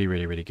 Really,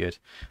 really, really good.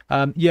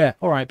 Yeah,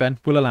 all right, Ben,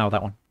 we'll allow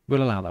that one.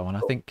 We'll allow that one.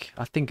 Cool.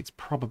 I think it's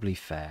probably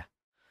fair.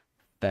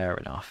 Fair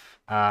enough.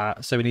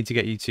 So we need to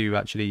get you to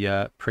actually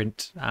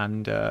print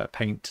and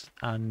paint,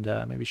 and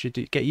maybe we should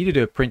get you to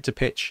do a print to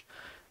pitch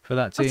for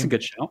that team. That's a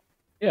good shout.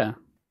 Yeah,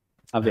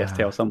 I have the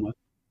STL somewhere.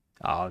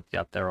 Oh,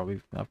 yeah,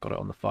 I've got it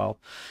on the file.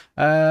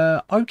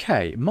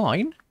 Okay,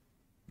 mine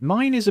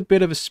is a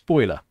bit of a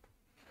spoiler.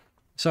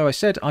 So I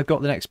said I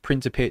got the next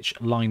print to pitch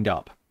lined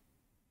up,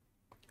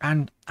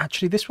 and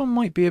actually this one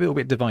might be a little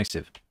bit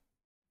divisive.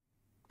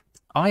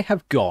 I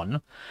have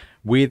gone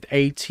with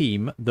a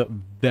team that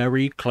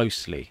very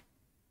closely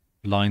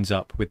lines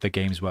up with the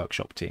Games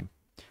Workshop team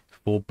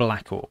for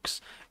Black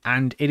Orcs,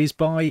 and it is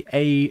by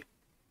a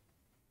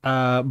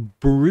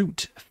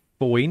brute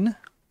foin.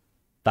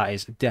 That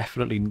is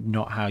definitely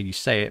not how you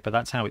say it, but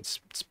that's how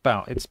it's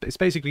spelled. It's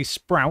basically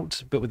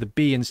Sprout, but with a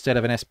B instead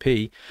of an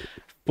SP.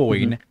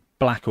 Foin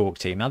Black Orc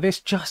team. Now this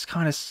just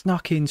kind of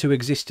snuck into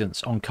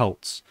existence on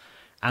Cults,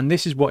 and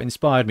this is what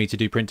inspired me to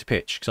do print to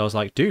pitch, because I was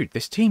like, dude,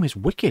 this team is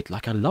wicked.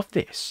 Like, I love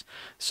this.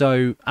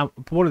 So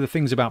one of the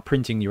things about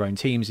printing your own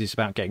teams is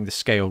about getting the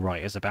scale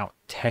right. It's about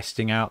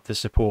testing out the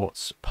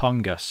supports.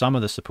 Punga, some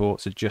of the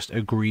supports are just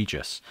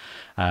egregious,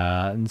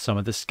 and some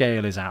of the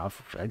scale is out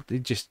of.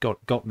 It just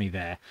got me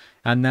there.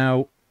 And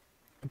now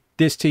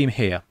this team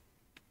here,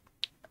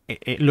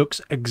 it looks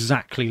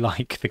exactly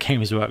like the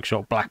Games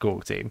Workshop Black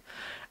Orc team,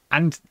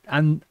 and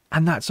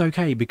that's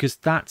okay, because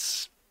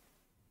that's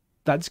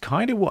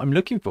kind of what I'm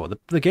looking for.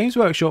 The Games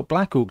Workshop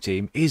Black Orc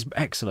team is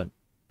excellent.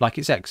 Like,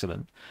 it's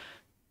excellent.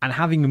 And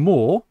having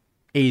more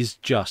is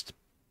just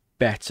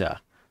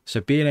better.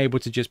 So being able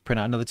to just print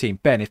out another team.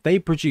 Ben, if they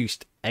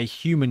produced a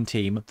human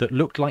team that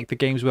looked like the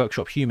Games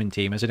Workshop human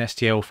team as an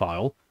STL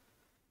file,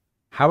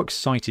 how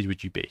excited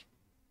would you be?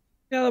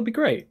 Yeah, that'd be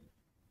great.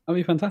 That'd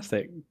be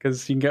fantastic,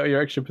 because you can get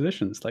your extra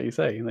positions, like you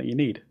say, that you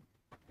need.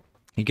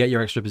 You get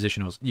your extra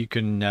positionals. You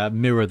can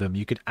mirror them.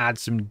 You could add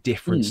some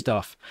different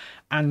stuff.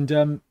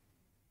 And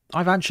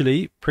I've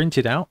actually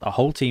printed out a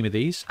whole team of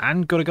these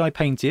and got a guy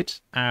painted,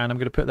 and I'm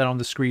going to put that on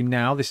the screen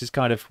now. This is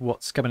kind of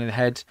what's coming in the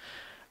head.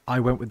 I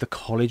went with the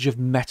College of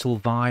Metal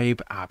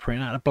vibe. I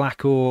printed out a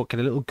Black Orc and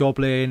a little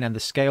Goblin, and the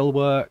scale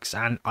works,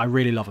 and I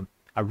really love them.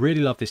 I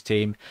really love this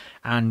team,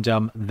 and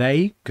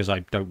they, because I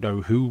don't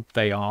know who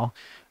they are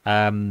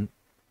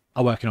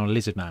working on a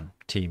Lizard Man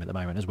team at the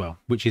moment as well,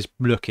 which is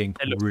looking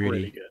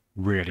really good.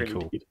 Really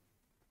cool. Good.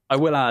 I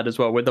will add as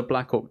well, with the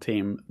Black Orc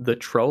team, the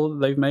troll that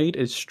they've made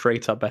is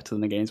straight up better than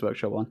the Games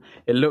Workshop one.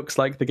 It looks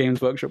like the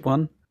Games Workshop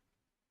one,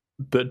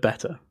 but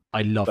better.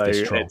 I love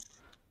this troll.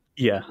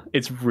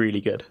 It's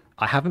really good.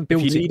 I haven't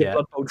built it yet. If you need a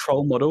Blood Bowl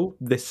troll model,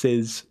 this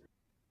is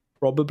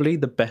probably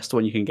the best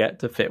one you can get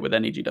to fit with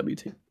any GW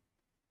team.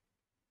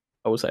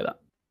 I will say that.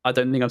 I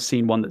don't think I've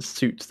seen one that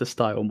suits the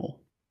style more.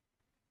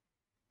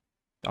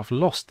 I've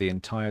lost the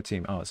entire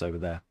team. Oh, it's over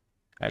there.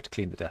 I have to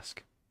clean the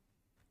desk.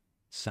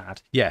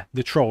 Sad. Yeah,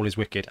 the troll is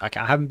wicked. I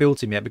haven't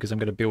built him yet because I'm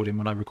going to build him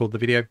when I record the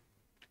video.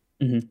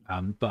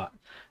 But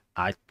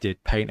I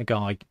did paint a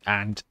guy,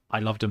 and I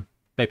loved them.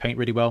 They paint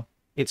really well.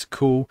 It's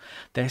cool.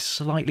 They're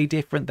slightly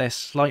different. They're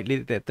slightly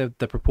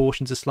the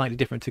proportions are slightly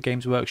different to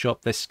Games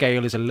Workshop. Their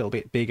scale is a little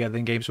bit bigger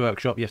than Games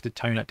Workshop. You have to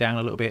tone it down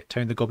a little bit,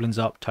 tone the goblins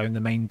up, tone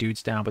the main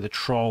dudes down. But the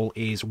troll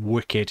is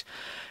wicked,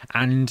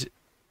 and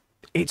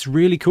it's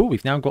really cool.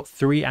 We've now got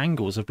 3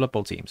 angles of Blood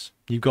Bowl teams.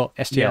 You've got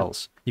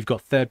STLs, you've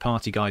got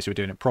third-party guys who are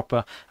doing it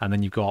proper, and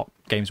then you've got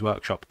Games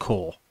Workshop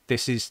core.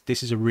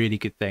 this is a really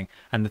good thing.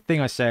 And the thing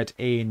I said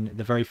in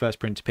the very first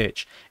print to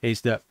pitch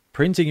is that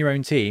printing your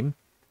own team,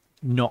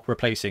 not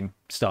replacing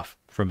stuff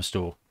from a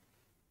store.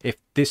 If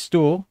this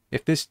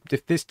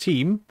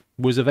team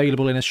was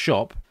available in a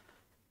shop,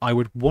 I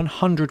would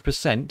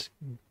 100%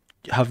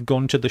 have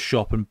gone to the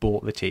shop and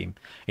bought the team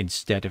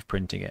instead of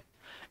printing it.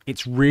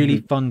 It's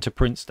really fun to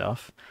print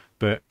stuff,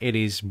 but it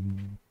is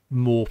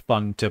more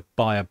fun to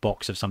buy a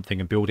box of something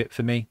and build it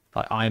for me.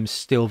 Like, I am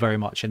still very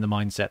much in the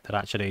mindset that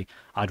actually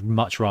I'd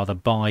much rather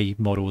buy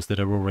models that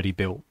are already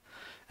built,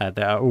 that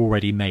are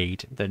already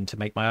made, than to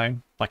make my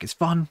own. Like, it's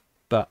fun,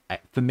 but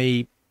for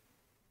me,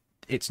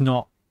 it's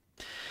not.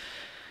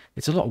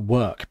 It's a lot of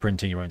work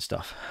printing your own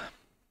stuff.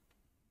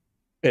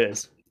 It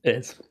is. It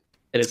is.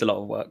 It is a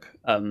lot of work.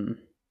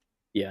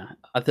 Yeah,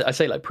 I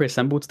say like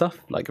pre-assembled stuff,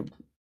 like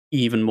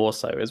even more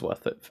so is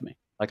worth it for me.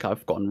 Like,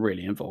 I've gotten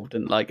really involved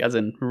in, like, as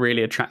in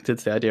really attracted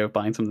to the idea of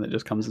buying something that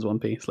just comes as one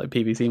piece, like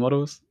PVC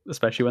models,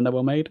 especially when they're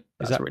well made.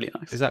 That's really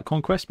nice. Is that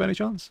Conquest by any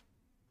chance?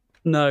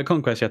 No,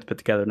 Conquest you have to put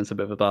together, and it's a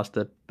bit of a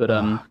bastard.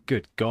 But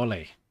good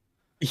golly.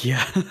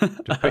 Yeah.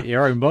 To put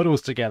your own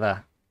models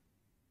together.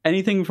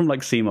 Anything from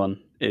like Simon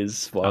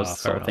is what I was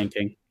sort of enough.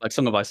 thinking. Like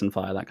Song of Ice and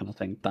Fire, that kind of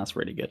thing. That's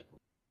really good.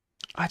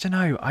 I don't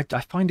know. I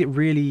find it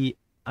really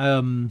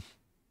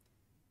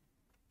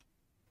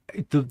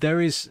there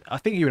is, I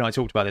think you and I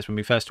talked about this when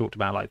we first talked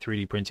about like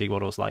 3D printing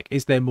models. Like,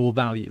 is there more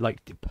value,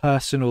 like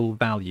personal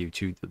value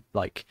to the,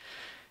 like,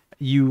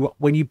 you,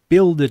 when you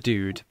build a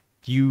dude,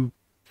 you,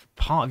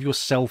 part of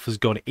yourself has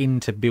gone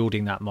into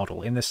building that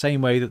model, in the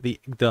same way that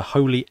the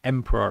Holy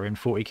Emperor in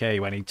 40k,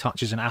 when he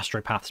touches an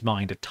astropath's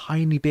mind, a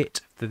tiny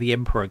bit of the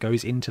Emperor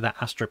goes into that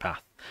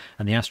astropath,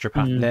 and the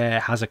astropath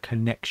there has a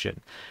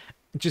connection.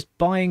 Just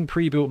buying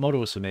pre-built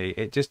models for me,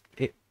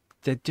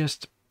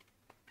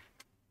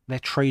 they're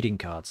trading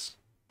cards,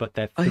 but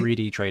they're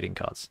 3D trading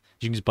cards.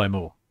 You can just buy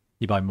more.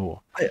 You buy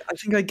more. I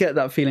think I get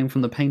that feeling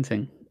from the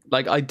painting.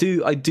 Like, I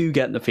do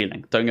get the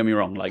feeling. Don't get me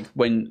wrong. Like,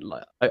 when,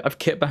 like, I've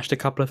kit bashed a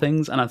couple of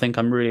things, and I think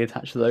I'm really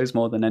attached to those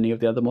more than any of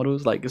the other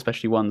models. Like,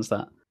 especially ones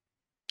that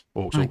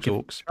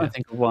Orcs. I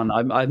think of one.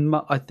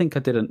 I think I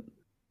didn't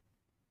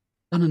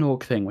done an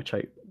orc thing, which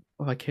I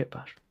kit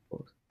bashed.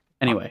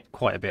 Anyway,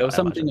 quite a bit. It was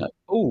something.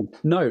 Oh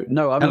no!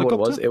 I remember what it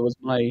was. It was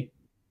my.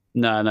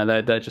 No,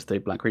 they're just the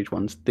Black Reach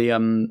ones. The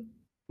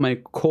my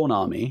Corn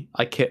army,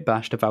 I kit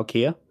bashed a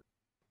Valkyria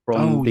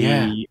from the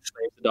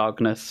Slaves of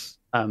Darkness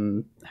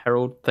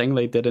Herald thing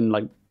they did in,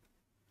 like,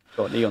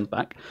 got Neon's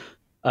back.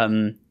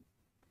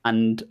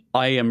 And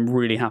I am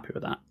really happy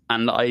with that.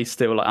 And I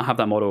still, like, I have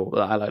that model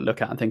that I, like,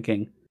 look at and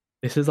thinking,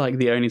 this is like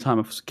the only time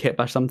I've kit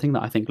bashed something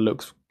that I think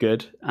looks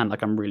good and,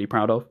 like, I'm really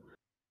proud of.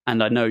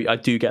 And I know I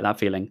do get that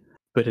feeling,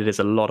 but it is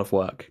a lot of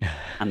work,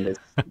 and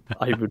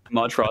I would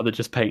much rather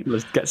just paint.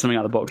 Let's get something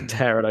out of the box,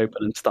 tear it open,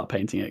 and start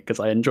painting it, because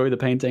I enjoy the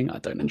painting. I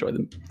don't enjoy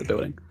the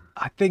building.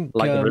 I think,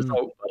 like, the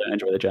result, I don't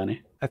enjoy the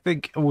journey. I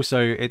think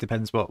also it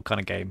depends what kind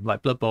of game.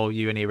 Like Blood Bowl,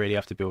 you only really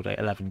have to build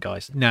 11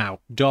 guys. Now,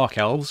 Dark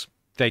Elves,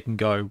 they can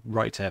go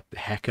right to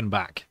heck and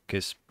back,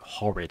 because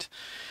horrid.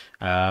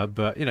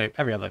 But you know,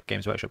 every other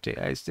Games Workshop team,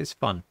 it's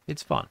fun.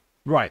 It's fun.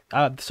 Right,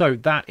 so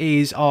that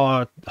is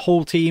our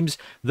whole teams.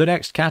 The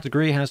next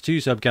category has 2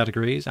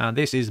 subcategories, and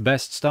this is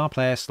Best Star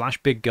Player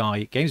 / Big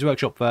Guy. Games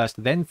Workshop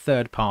first, then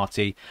third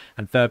party,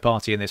 and third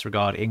party in this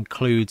regard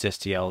includes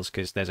STLs,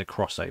 because there's a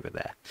crossover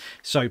there.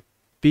 So,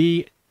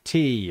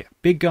 BT,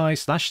 Big Guy /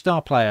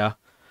 Star Player,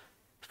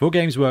 for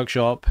Games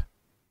Workshop,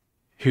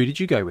 who did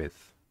you go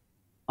with?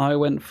 I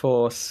went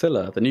for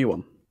Scylla, the new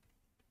one.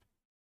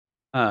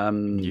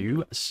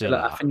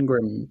 Scylla.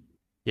 Fingrim.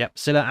 Yep,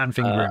 Scylla and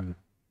Fingrim.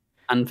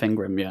 And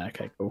Fingrim, yeah,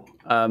 okay, cool.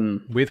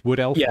 With Wood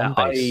Elf on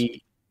base.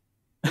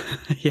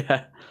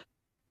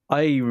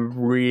 I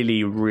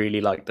really, really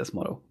like this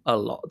model a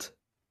lot.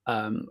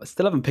 I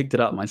still haven't picked it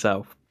up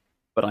myself,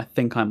 but I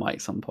think I might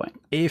at some point.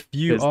 If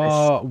you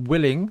are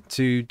willing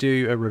to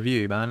do a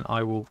review, man,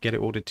 I will get it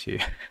ordered to you.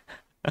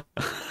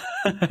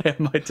 I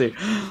might do.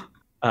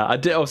 I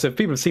did also. If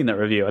people have seen that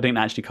review, I didn't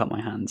actually cut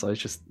my hands. I was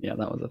just, that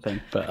was a thing.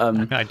 But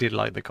I did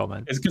like the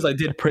comment. It's because I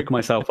did prick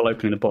myself while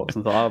opening the box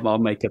and thought, I'll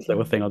make a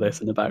little thing of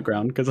this in the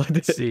background, because I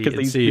did.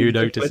 See who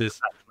notices.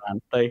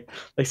 Man,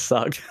 they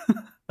suck.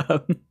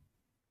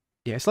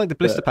 Yeah, it's like the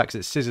blister packs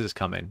that scissors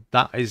come in.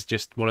 That is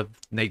just one of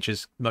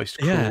nature's most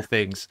cruel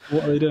things.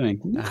 What are they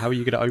doing? How are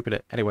you going to open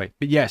it? Anyway,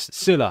 but yes,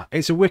 Scylla.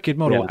 It's a wicked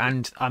model. Yeah.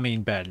 And, I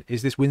mean, Ben,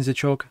 is this Windsor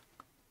Chog?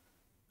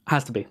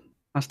 Has to be.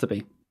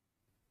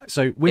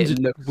 So Windsor,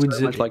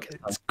 so much like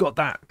it's got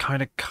that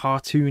kind of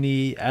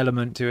cartoony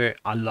element to it.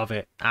 I love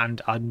it.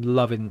 And I'm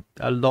loving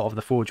a lot of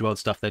the Forge World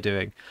stuff they're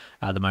doing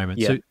at the moment.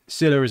 Yeah. So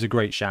Scylla is a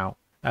great shout.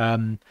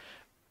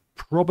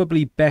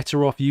 Probably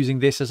better off using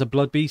this as a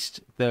Blood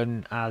Beast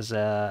than as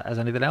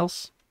anything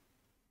else.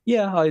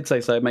 Yeah, I'd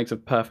say so. It makes a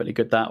perfectly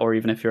good that, or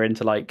even if you're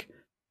into like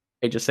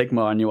Age of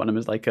Sigmar and you want him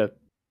as like I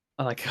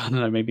don't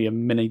know, maybe a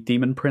mini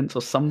Demon Prince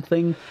or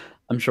something.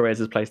 I'm sure he has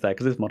his place there,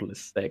 because this model is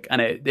sick, and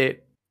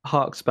it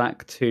harks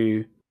back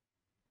to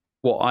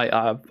what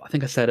I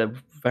think I said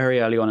very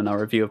early on in our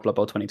review of Blood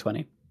Bowl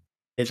 2020.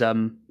 Is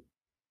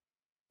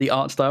the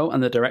art style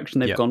and the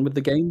direction they've gone with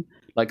the game.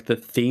 Like the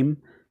theme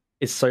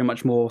is so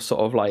much more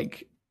sort of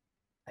like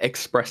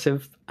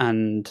expressive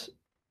and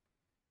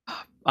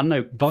I don't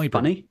know, Vibrant.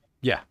 funny.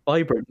 Yeah.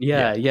 Vibrant.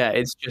 Yeah.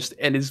 It's just,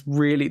 it is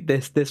really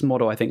this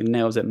model I think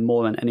nails it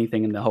more than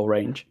anything in the whole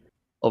range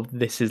of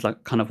this is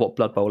like kind of what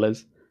Blood Bowl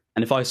is.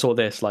 And if I saw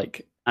this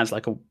like as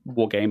like a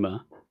war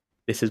gamer,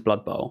 this is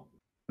Blood Bowl,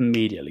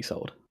 immediately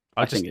sold.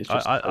 I think it's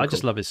just I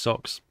just love his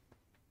socks.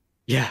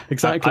 Yeah,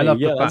 exactly. I love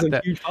yeah, the fact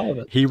that huge part of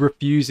it. he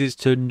refuses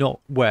to not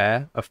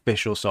wear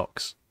official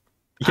socks.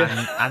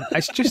 Yeah. And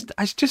it's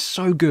just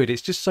so good.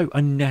 It's just so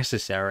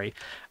unnecessary.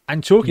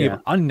 And talking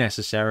of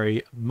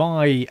unnecessary,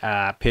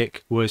 my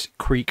pick was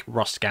Creek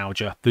Rust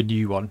Gouger, the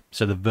new one,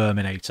 so the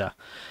Verminator.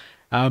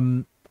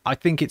 I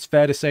think it's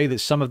fair to say that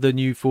some of the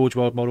new Forge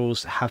World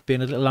models have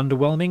been a little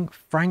underwhelming.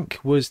 Frank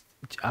was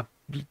a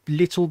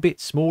little bit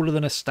smaller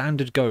than a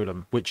standard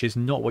golem, which is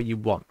not what you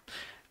want.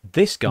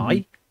 This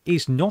guy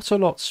is not a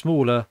lot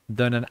smaller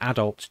than an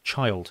adult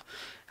child.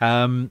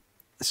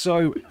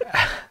 So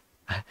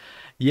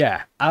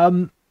yeah,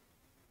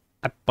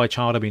 by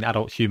child I mean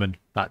adult human.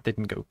 That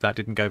didn't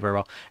go very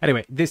well.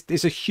 Anyway, this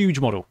is a huge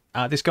model.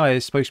 This guy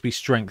is supposed to be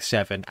strength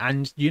 7,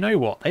 and you know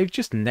what, they've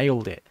just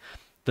nailed it.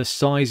 The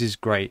size is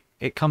great.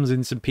 It comes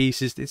in some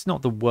pieces. It's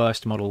not the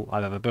worst model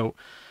I've ever built.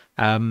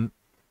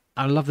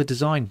 I love the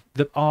design.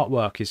 The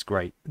artwork is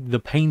great. The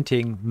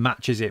painting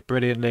matches it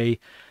brilliantly.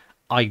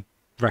 I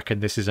reckon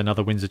this is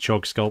another Windsor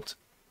Chog sculpt.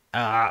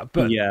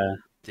 But yeah,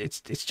 it's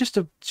just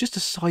a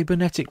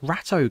cybernetic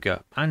rat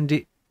ogre, and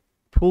it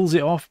pulls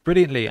it off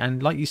brilliantly.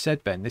 And like you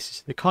said, Ben, this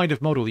is the kind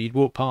of model that you'd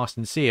walk past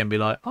and see and be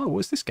like, oh,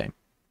 what's this game?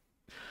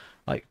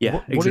 Like,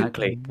 yeah,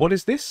 exactly. What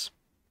is this?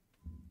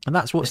 And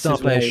that's what Star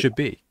Players should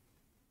be.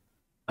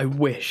 I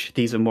wish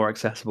these are more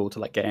accessible to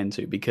like get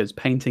into, because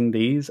painting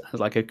these as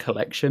like a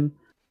collection,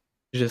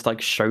 just like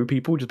show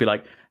people, just be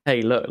like,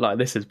 hey, look, like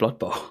this is Blood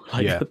Bowl.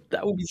 Like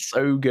that would be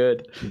so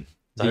good.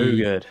 So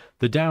good.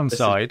 The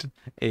downside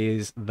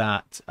is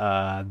that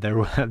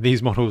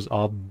these models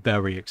are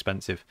very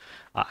expensive.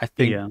 I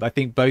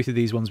think both of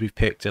these ones we've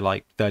picked are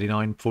like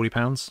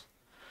 £39-40.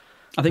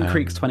 I think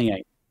Creek's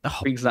 28.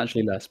 Creek's is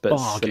actually less, but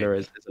Scylla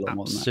is a lot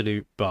more than that.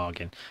 Absolute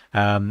bargain.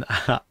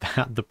 At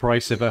the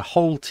price of a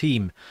whole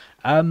team.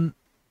 And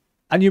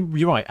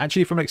you're right.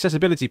 Actually, from an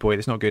accessibility point,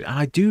 it's not good. And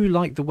I do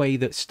like the way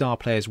that Star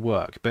Players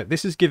work, but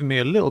this has given me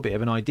a little bit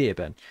of an idea,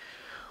 Ben.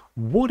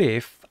 What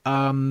if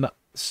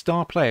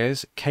Star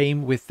Players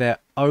came with their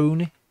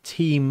own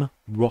team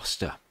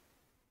roster?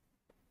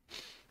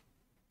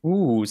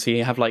 Ooh, so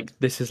you have like,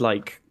 this is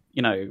like,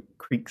 you know,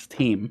 Creek's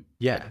team.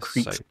 Yeah. Like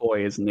Creek's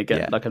boys, and they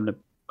get like a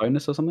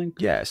bonus or something.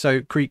 Yeah,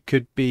 so Creek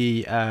could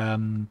be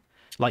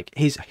like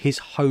his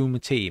home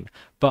team,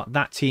 but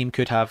that team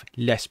could have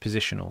less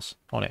positionals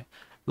on it.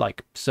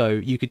 Like, so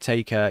you could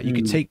take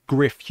could take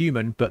Griff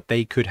human, but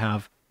they could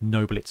have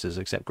no blitzers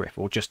except Griff,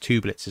 or just 2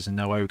 blitzers and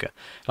no ogre.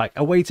 Like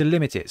a way to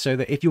limit it, so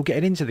that if you're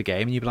getting into the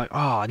game and you'd be like, oh,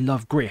 I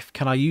love Griff,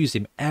 can I use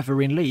him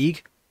ever in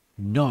League?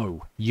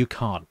 No, you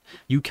can't.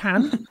 You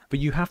can, but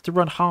you have to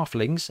run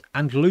halflings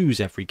and lose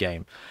every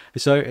game.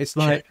 So it's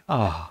like,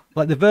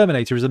 like the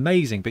Verminator is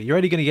amazing, but you're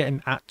only going to get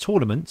him at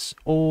tournaments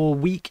or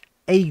week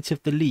 8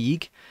 of the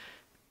league,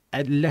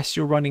 unless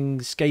you're running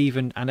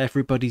Skaven and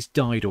everybody's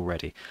died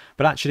already.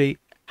 But actually,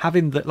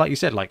 having the, like you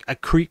said, like a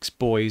Creeks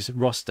Boys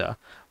roster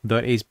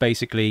that is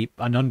basically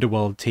an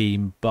underworld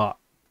team, but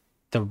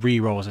the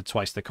rerolls are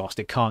twice the cost.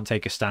 It can't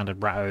take a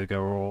standard rat ogre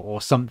or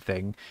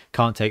something.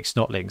 Can't take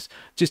snotlings.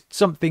 Just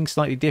something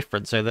slightly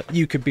different, so that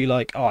you could be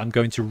like, oh, I'm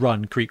going to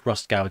run Creek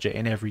Rust Gouger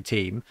in every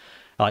team.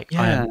 Like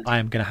I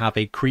am going to have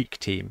a Creek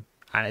team,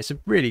 and it's a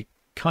really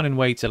cunning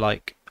way to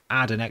like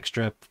add an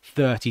extra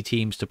 30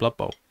 teams to Blood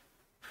Bowl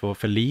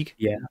for League.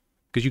 Yeah,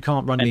 because you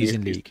can't run these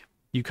in League.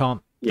 You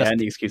can't. Yeah,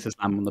 any excuse to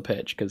slam on the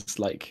pitch, because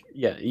like,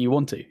 yeah, you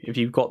want to. If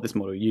you've got this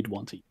model, you'd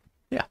want to.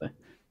 Yeah. So.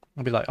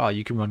 I'll be like, oh,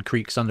 you can run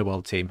Creek's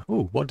Underworld team.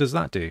 Oh, what does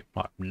that do?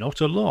 Like,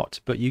 not a lot,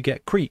 but you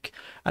get Creek,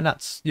 and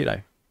that's, you know,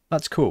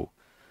 that's cool.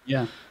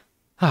 Yeah.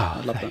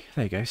 I love that.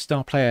 There you go.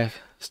 Star player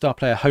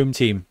home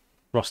team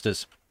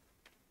rosters.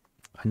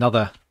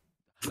 Another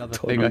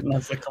thing.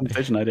 That's a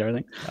competition idea, I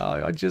think.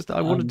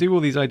 I want to do all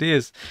these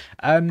ideas.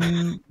 What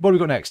have we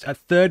got next? A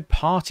third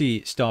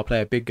party Star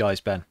Player big guys,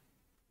 Ben.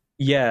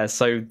 Yeah.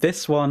 So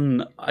this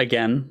one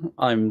again,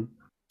 I'm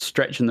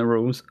stretching the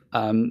rules.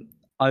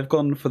 I've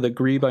gone for the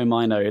Grebo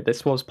Mino.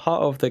 This was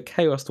part of the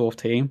Chaos Dwarf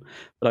team,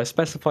 but I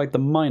specified the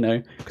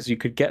Mino because you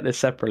could get this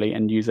separately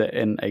and use it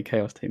in a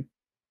Chaos team.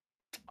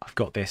 I've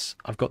got this.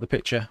 I've got the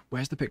picture.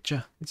 Where's the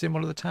picture? It's in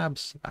one of the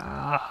tabs.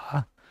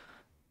 I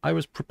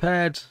was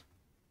prepared.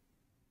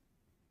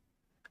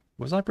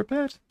 Was I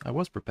prepared? I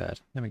was prepared.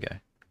 There we go.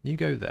 You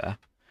go there.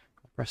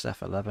 Press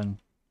F11.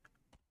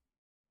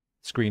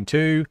 Screen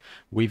 2.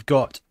 We've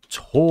got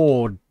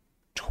Tororf.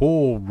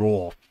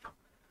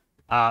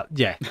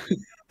 Yeah.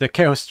 The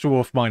Chaos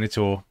Dwarf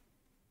Minotaur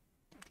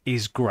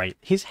is great.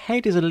 His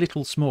head is a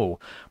little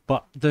small,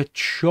 but the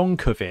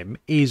chunk of him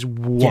is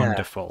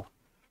wonderful.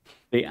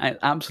 The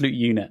absolute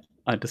unit,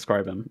 I'd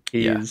describe him.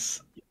 He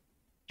is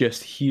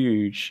just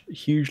huge,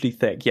 hugely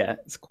thick. Yeah,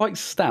 it's quite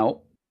stout,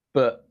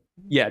 but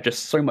yeah,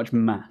 just so much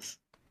mass.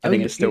 I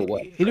think it still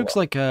works. He looks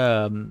like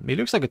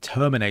a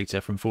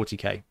Terminator from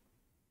 40k.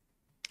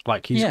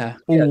 Like he's Yeah,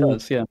 yeah, it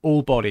does. Yeah,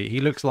 all body. He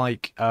looks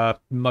like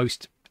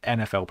most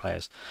NFL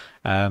players.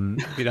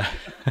 You know,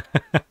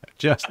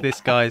 just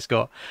this guy's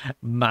got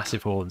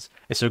massive horns.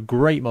 It's a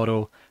great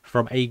model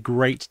from a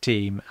great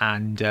team,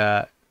 and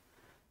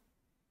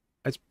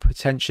it's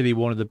potentially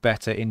one of the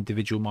better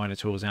individual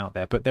Minotaurs out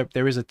there. But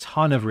there is a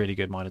ton of really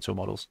good Minotaur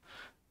models,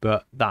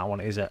 but that one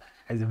is a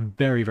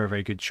very, very,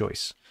 very good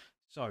choice.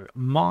 So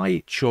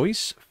my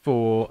choice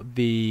for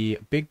the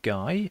big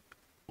guy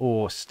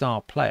or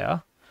star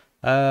player.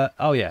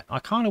 Oh yeah, I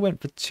kind of went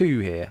for two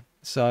here.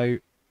 So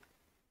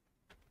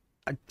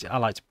I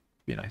like to,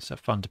 it's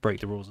fun to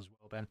break the rules as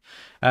well,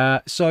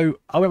 Ben. So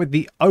I went with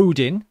the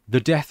Odin,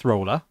 the Death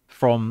Roller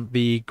from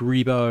the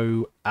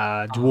Grebo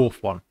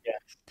dwarf one. yes.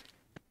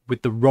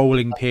 With the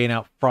rolling pin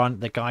out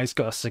front, the guy's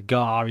got a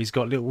cigar, he's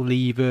got little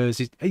levers.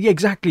 Yeah,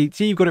 exactly.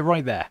 See, you've got it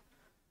right there.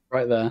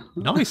 Right there.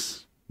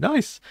 Nice,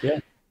 nice.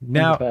 Yeah.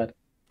 Now,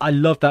 I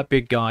love that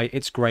big guy.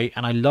 It's great,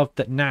 and I love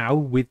that now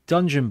with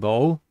Dungeon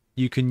Bowl,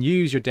 you can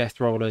use your Death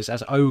Rollers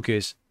as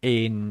ogres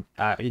in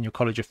your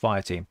College of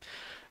Fire team.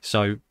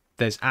 So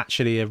there's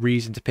actually a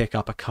reason to pick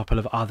up a couple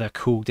of other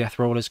cool Death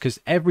Rollers, because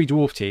every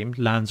dwarf team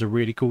lands a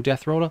really cool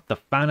Death Roller. The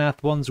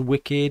Fanath one's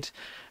wicked.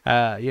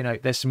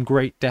 There's some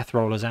great Death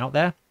Rollers out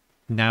there.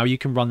 Now you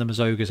can run them as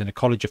ogres in a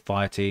College of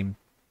Fire team.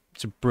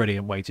 It's a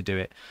brilliant way to do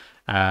it.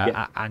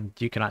 And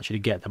you can actually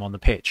get them on the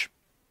pitch.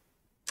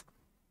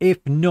 If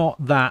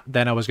not that,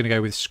 then I was going to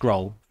go with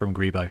Skrull from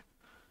Grebo.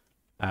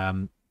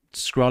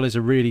 Skrull is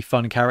a really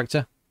fun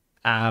character.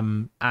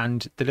 And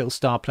the little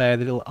star player,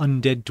 the little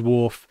undead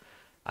dwarf,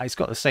 it's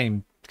got the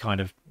same kind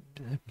of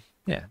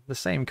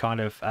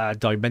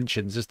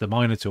dimensions as the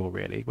Minotaur,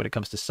 really, when it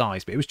comes to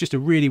size. But it was just a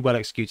really well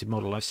executed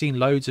model. I've seen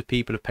loads of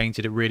people have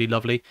painted it really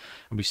lovely,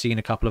 and we've seen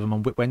a couple of them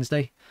on Whip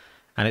Wednesday,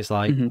 and it's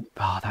like,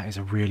 that is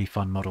a really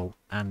fun model.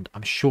 And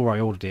I'm sure I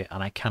ordered it,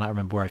 and I cannot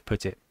remember where I've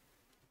put it,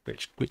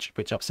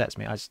 which upsets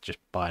me. I just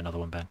buy another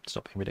one, Ben.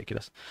 Stop being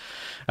ridiculous.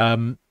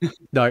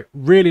 No,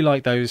 really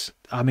like those.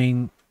 I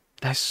mean,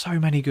 there's so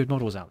many good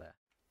models out there.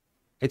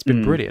 It's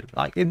been brilliant.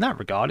 Like, in that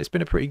regard, it's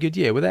been a pretty good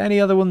year. Were there any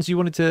other ones you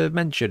wanted to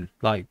mention,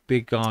 like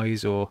big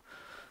guys or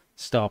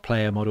star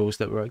player models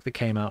that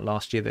came out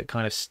last year that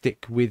kind of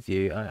stick with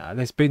you?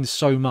 There's been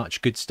so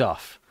much good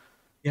stuff.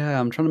 Yeah,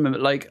 I'm trying to remember.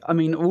 Like, I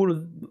mean,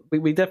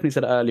 we definitely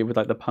said it earlier with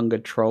like the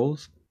Punga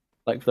Trolls,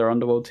 like for their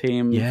Underworld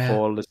team. Yeah.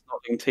 For the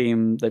Snotling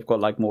team, they've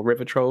got like more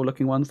River Troll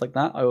looking ones like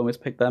that. I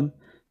almost picked them.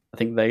 I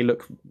think they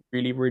look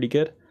really, really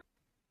good.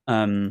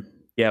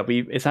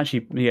 It's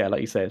actually,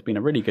 like you say, it's been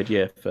a really good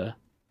year for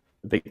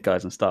the big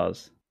guys and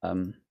stars.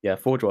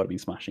 Forge World have been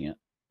smashing it.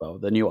 Well,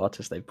 the new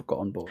artists they've got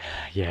on board.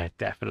 Yeah,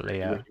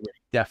 definitely.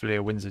 Definitely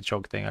a Windsor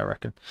Chog thing, I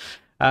reckon.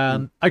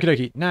 Okie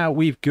dokie. Now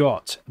we've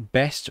got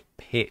best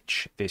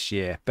pitch this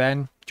year.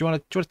 Ben, do you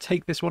want to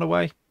take this one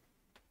away?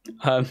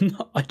 I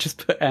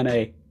just put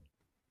NA.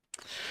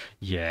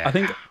 Yeah. I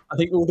think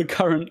all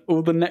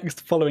the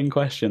next following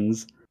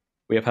questions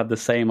we have had the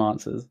same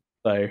answers.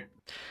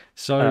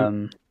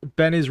 So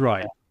Ben is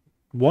right.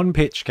 One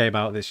pitch came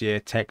out this year,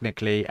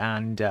 technically,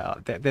 and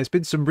there's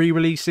been some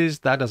re-releases.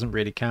 That doesn't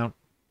really count.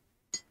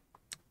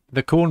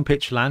 The Khorne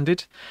pitch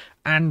landed,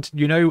 and,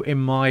 in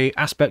my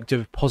aspect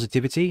of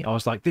positivity, I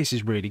was like, this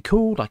is really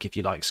cool. Like, if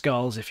you like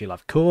skulls, if you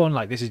love Khorne,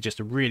 like, this is just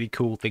a really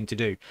cool thing to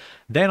do.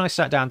 Then I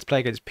sat down to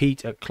play against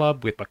Pete at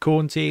club with my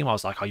Khorne team. I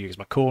was like, I'll use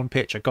my Khorne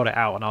pitch. I got it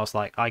out, and I was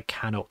like, I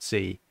cannot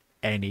see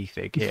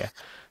anything here.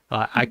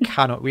 I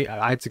cannot.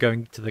 I had to go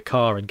into the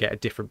car and get a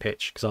different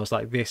pitch, because I was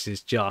like, this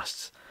is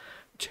just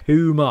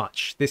too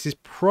much. This is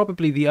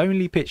probably the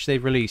only pitch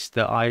they've released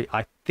that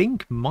I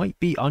think might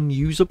be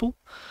unusable.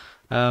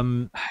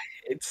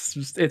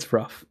 It's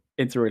rough.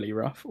 It's really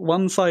rough.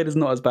 One side is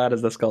not as bad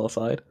as the skull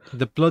side.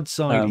 The blood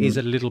side is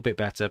a little bit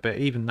better, but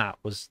even that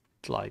was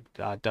like,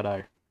 I don't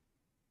know.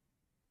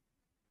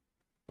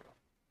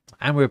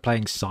 And we were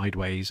playing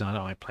sideways. I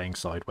don't like playing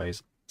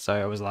sideways. So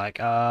I was like,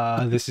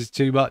 this is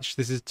too much.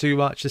 This is too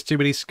much. There's too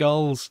many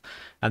skulls.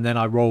 And then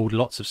I rolled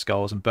lots of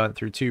skulls and burnt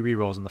through 2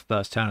 rerolls in the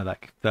first turn of that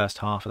first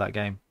half of that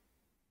game.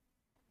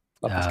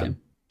 Love this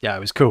game. Yeah, it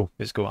was cool.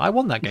 It was cool. I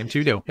won that game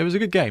 2-0. It was a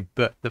good game,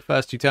 but the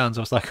first 2 turns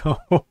I was like,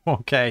 oh,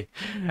 okay,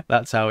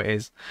 that's how it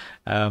is.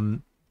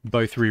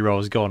 Both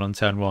rerolls gone on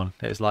turn 1.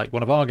 It's like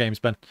one of our games,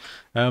 Ben.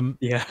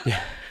 Yeah.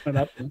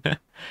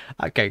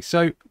 Okay,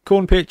 so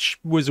Khorne pitch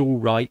was all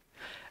right.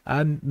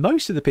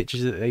 Most of the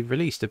pitches that they've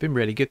released have been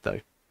really good,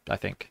 though, I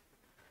think.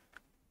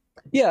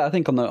 Yeah, I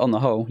think on the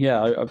whole,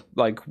 yeah.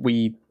 Like,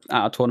 we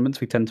at our tournaments,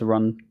 we tend to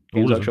run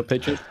Games Workshop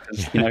pitches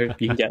because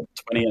you can get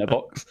 20 in a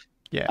box.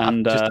 Yeah,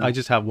 and I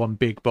just have one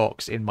big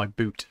box in my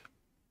boot.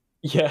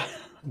 Yeah,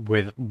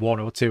 with 1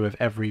 or 2 of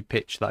every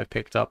pitch that I've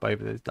picked up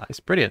over the. It's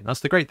brilliant.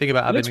 That's the great thing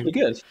about having. It's really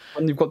good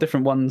when you've got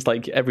different ones.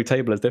 Like every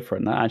table is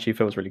different. That actually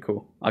feels really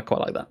cool. I quite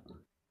like that.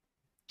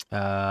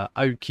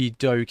 Okie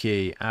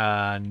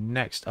dokie.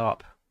 Next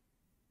up,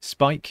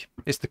 Spike.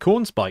 It's the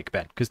corn spike,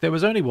 Ben, because there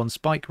was only one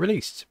spike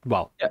released.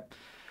 Well, Yeah.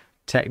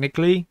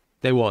 technically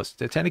there was.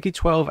 Technically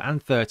 12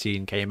 and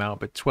 13 came out,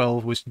 but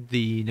 12 was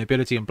the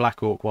Nobility and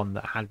Black Orc one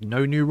that had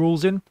no new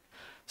rules in.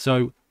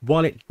 So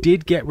while it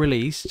did get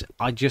released,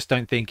 I just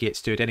don't think it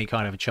stood any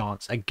kind of a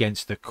chance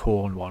against the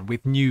corn one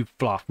with new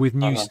fluff, with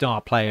new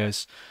star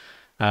players.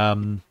 Yeah.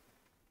 And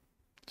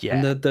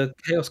the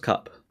Chaos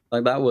Cup,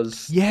 like that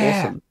was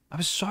awesome. That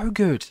was so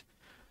good.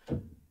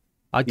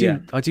 I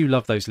do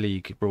love those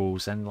league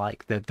rules and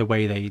like the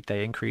way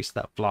they increase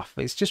that fluff.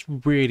 It's just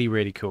really,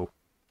 really cool.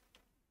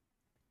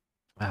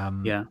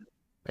 Yeah.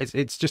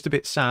 It's just a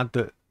bit sad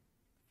that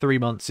 3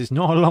 months is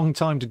not a long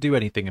time to do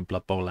anything in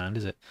Blood Bowl land,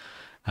 is it?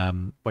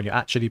 When you're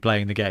actually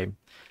playing the game.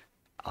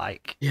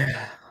 Like,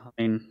 yeah, I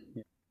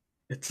mean,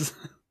 it's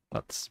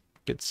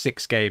it's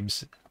 6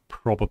 games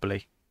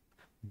probably.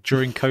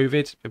 During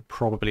COVID,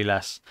 probably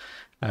less.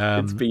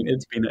 It's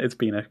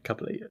been a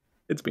couple of years.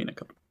 It's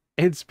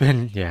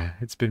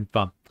been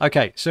fun.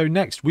 Okay, so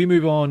next we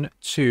move on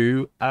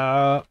to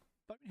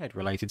Bonehead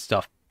related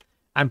stuff.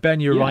 And Ben,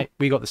 you're right,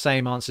 we got the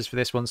same answers for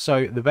this one.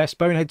 So the best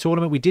Bonehead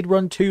tournament, we did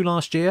run 2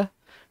 last year.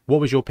 What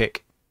was your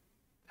pick?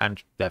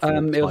 And therefore,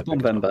 it was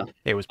November.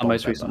 It was our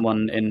most recent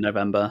one in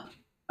November.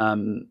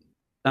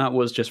 That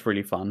was just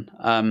really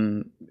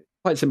fun.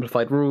 Quite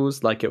simplified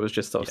rules, like it was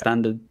just sort of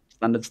standard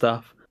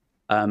stuff.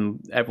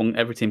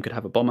 Every team could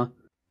have a bomber,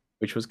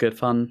 which was good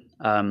fun.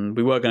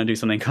 We were going to do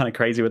something kind of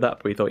crazy with that,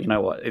 but we thought, you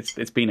know what,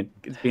 it's been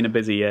a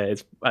busy year.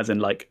 It's as in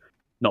like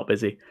not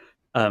busy,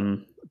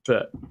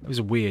 but it was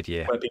a weird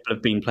year where people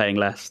have been playing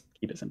less.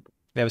 Keep it simple.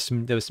 There was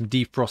some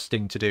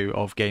defrosting to do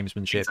of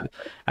gamesmanship.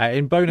 Exactly.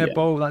 In Bonehead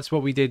Bowl, that's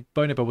what we did.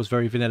 Bonehead Bowl was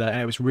very vanilla,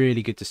 and it was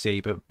really good to see.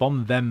 But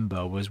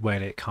Bombember was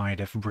when it kind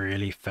of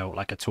really felt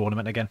like a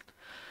tournament again.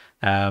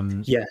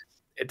 Yes,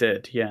 it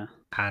did. Yeah,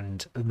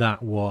 and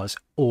that was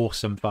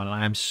awesome fun.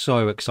 I am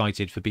so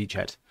excited for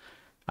Beachhead.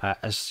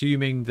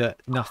 Assuming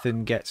that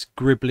nothing gets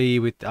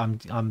gribbly with, I'm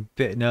a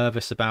bit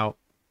nervous about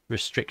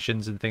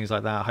restrictions and things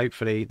like that.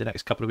 Hopefully the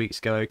next couple of weeks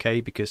go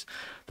okay, because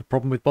the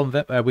problem with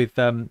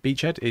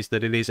Beachhead is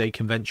that it is a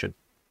convention.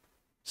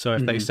 So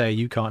if they say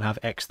you can't have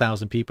X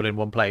thousand people in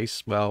one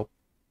place, well,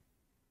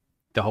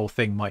 the whole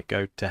thing might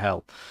go to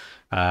hell.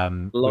 A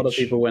lot of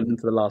people went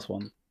into the last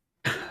one.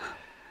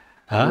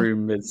 That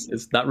room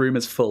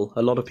is full.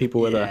 A lot of people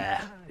were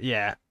there.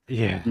 Yeah.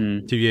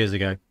 2 years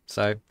ago.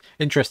 So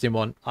interesting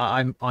one.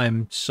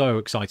 I'm so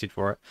excited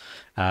for it.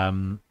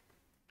 I've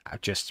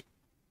just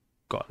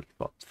got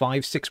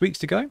 5-6 weeks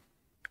to go,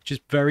 which is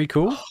very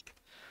cool.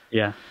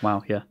 Yeah.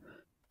 Wow. Yeah.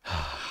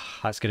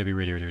 That's going to be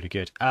really, really, really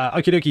good.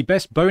 Okie dokie.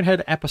 Best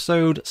Bonehead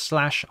episode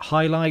 /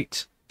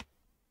 highlight.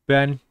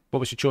 Ben,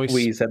 what was your choice?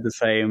 We said the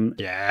same.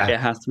 Yeah.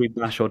 It has to be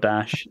Bash or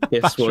Dash.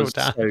 This was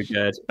so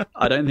good.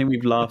 I don't think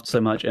we've laughed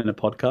so much in a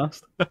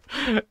podcast.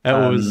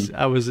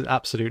 That was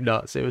absolute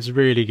nuts. It was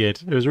really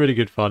good. It was really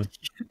good fun.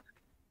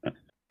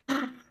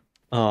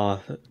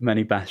 Oh,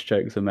 many Bash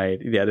jokes are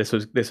made. Yeah, this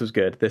was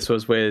good. This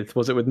was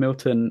it with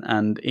Milton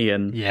and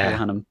Ian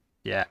Warhannam?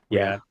 Yeah.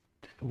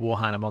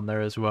 Warhannam on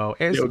there as well.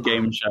 It's a little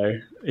game show.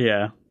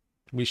 Yeah.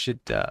 We should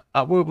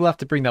we'll have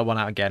to bring that one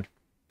out again.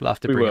 We'll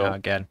have to bring it out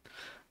again.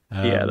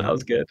 Yeah, that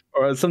was good.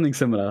 Or something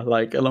similar,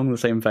 like along the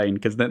same vein,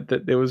 because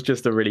it was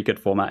just a really good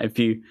format. If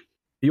you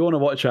want to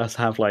watch us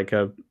have like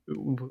I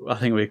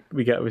think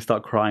we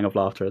start crying of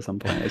laughter at some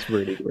point. It's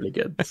really, really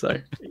good. So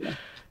yeah.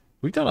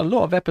 We've done a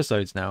lot of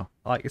episodes now.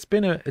 Like it's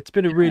been a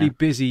really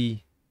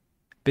busy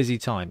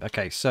time.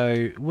 Okay,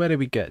 so where did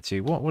we get to?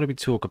 What did we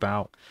talk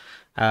about?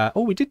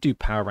 We did do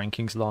power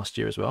rankings last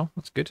year as well.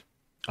 That's good.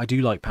 I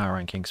do like power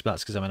rankings, but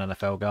that's because I'm an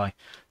NFL guy.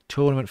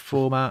 Tournament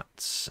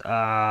formats,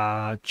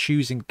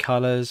 choosing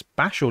colours.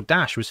 Bash or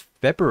Dash was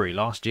February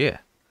last year.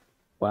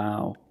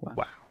 Wow.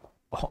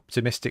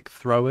 Optimistic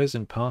throwers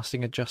and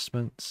passing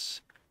adjustments.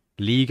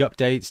 League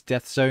updates,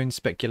 Death Zone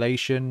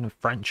speculation,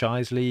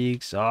 franchise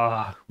leagues.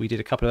 We did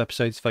a couple of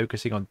episodes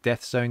focusing on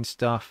Death Zone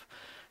stuff.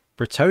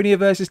 Bretonia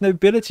versus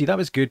Nobility. That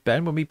was good,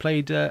 Ben, when we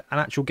played an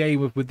actual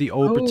game with the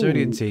old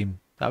Bretonian team.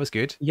 That was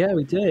good. Yeah,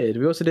 we did.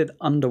 We also did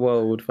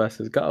Underworld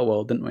versus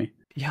Gutterworld, didn't we?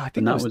 Yeah, I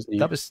think that was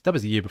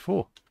the year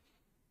before.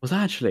 Was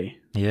that actually?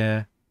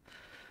 Yeah.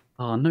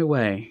 Oh, no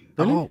way.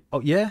 Really?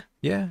 Oh yeah.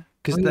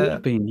 Because would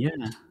have been,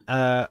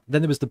 then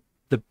there was the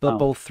Blood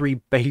Bowl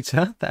 3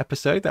 beta, that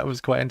episode. That was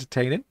quite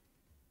entertaining.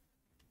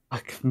 I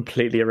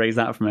completely erased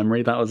that from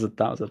memory. That was a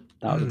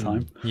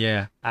time.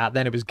 Yeah.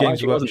 Then it was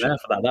Games Workshop. I wasn't there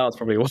for that. That was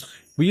probably what.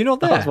 Were you not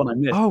there? That was one I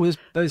missed. Oh, I wasn't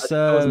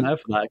there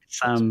for that.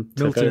 Sam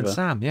Milton and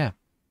Sam. Yeah.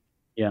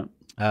 Yeah.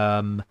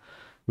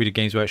 We did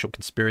Games Workshop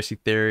conspiracy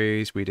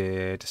theories. We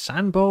did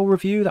Sand Bowl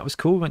review. That was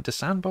cool. Went to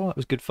Sand Bowl. That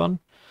was good fun.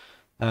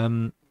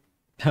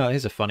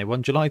 Here's a funny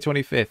one. July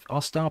 25th.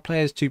 Are star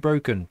players too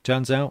broken?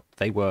 Turns out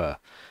they were.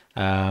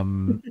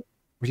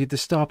 We did the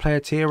star player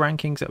tier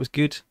rankings. That was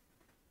good.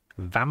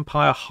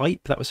 Vampire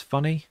hype. That was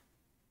funny.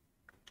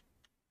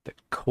 The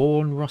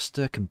corn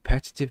roster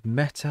competitive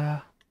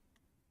meta.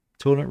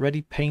 Tournament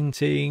ready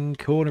painting.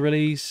 Corner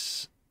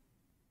release.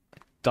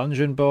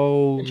 Dungeon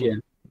Bowl. Yeah.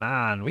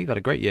 Man, we've had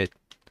a great year.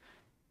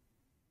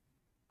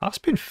 That's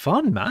been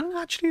fun, man.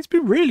 Actually, it's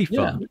been really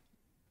fun. Yeah,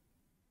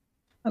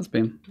 that's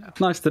been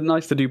nice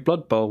to do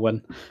Blood Bowl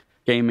when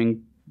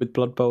gaming with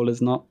Blood Bowl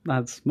is not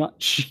as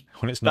much.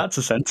 When it's not, that's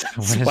a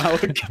sentence. when it's, Wow,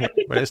 okay.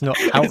 when it's not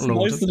It's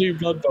outlawed. nice to do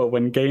Blood Bowl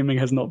when gaming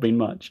has not been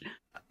much.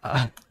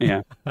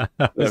 Yeah,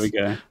 there we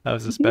go. That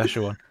was a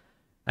special one.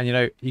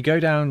 And you go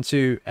down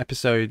to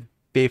episode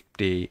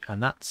 50,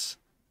 and that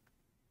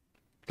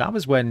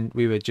was when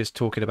we were just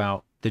talking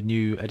about the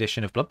new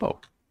edition of Blood Bowl.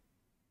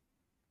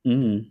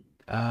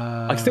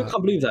 I still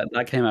can't believe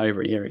that came out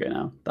over a year ago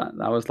now.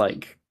 That was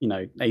like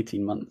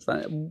 18 months.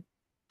 Time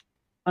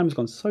has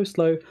gone so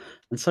slow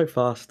and so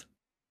fast.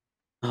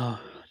 Oh,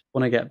 I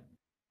want to get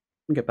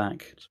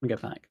back. Just want to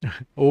get back.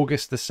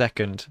 August the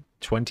 2nd,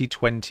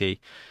 2020.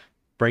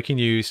 Breaking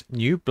news: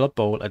 new Blood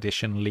Bowl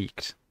edition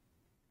leaked.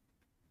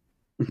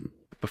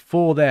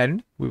 Before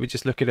then, we were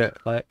just looking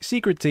at like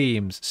secret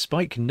teams.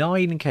 Spike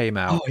 9 came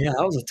out. Oh yeah,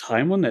 that was a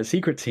time, wasn't it?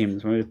 Secret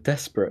teams. We were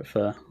desperate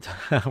for.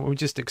 We were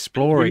just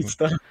exploring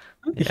stuff.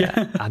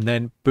 Yeah. And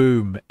then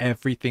boom,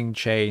 everything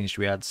changed.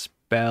 We had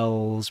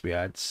spells, we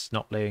had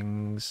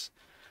snotlings.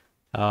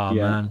 Oh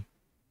man.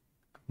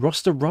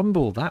 Roster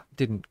Rumble, that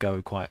didn't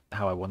go quite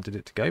how I wanted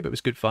it to go, but it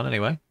was good fun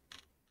anyway.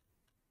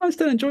 I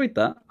still enjoyed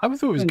that. I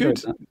thought it was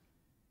good.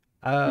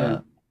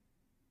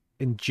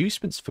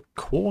 Inducements for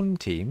corn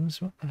teams.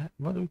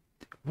 What are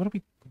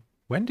we?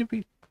 When did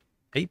we?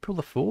 April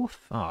the 4th?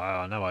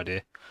 Oh, no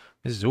idea.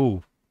 This is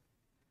all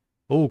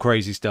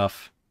crazy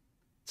stuff.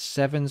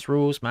 Sevens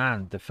rules,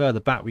 man. The further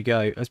back we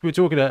go, as we were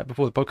talking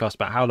before the podcast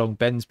about how long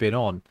Ben's been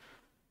on.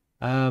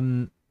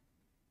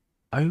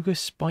 Ogre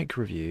Spike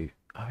review.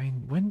 I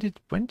mean, when did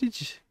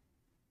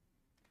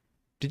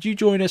you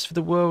join us for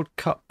the World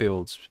Cup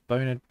builds,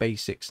 Bonehead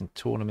Basics and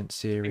Tournament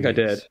Series? I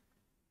think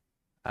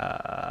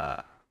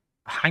I did.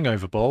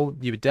 Hangover Bowl.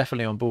 You were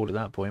definitely on board at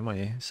that point, weren't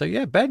you? So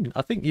yeah, Ben,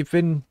 I think you've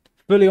been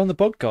fully on the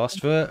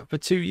podcast for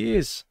 2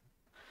 years.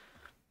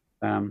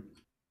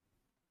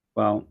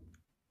 Well,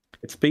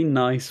 it's been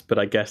nice, but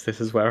I guess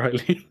this is where I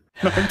leave.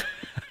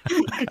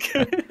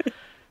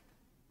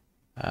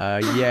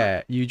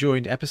 Yeah, you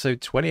joined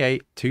episode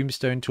 28,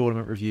 Tombstone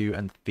Tournament Review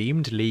and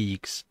Themed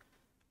Leagues.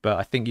 But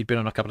I think you'd been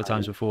on a couple of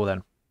times before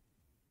then.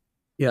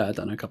 Yeah, I've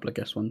done a couple of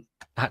guest ones.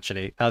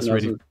 Actually,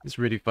 it's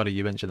really funny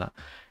you mentioned that.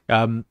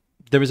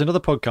 There is another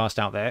podcast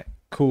out there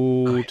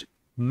called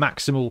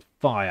Maximal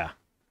Fire.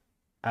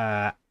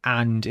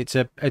 And it's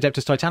a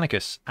Adeptus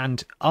Titanicus.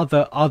 And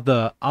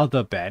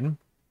other Ben,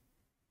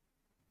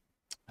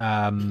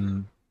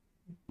 Ben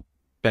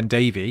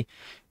Davey,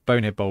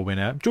 Bonehead Bowl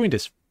winner, joined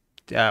us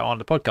on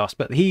the podcast,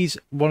 but he's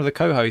one of the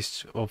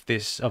co-hosts of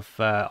this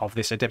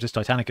Adeptus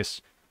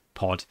Titanicus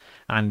pod,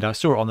 and I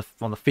saw it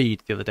on the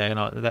feed the other day,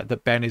 and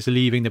that Ben is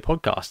leaving the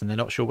podcast, and they're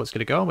not sure what's going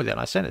to go on with it. And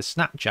I sent a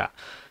screenshot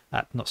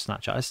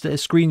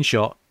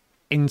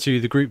into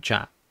the group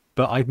chat,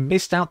 but I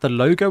missed out the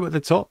logo at the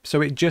top,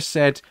 so it just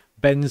said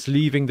Ben's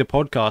leaving the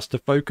podcast to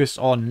focus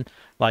on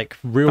like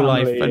real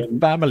life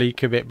and family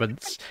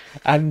commitments,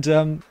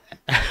 and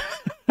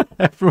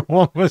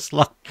everyone was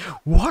like,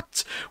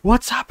 what's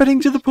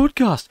happening to the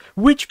podcast?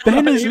 Which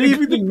Ben is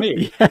leaving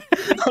me? Yeah.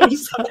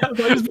 It's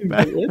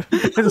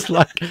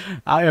like,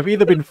 I have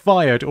either been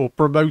fired or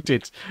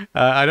promoted.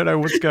 I don't know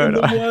what's going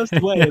on. The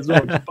worst way as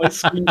well, just by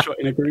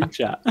screenshotting a group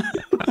chat.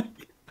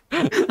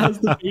 That's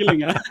the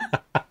feeling I have.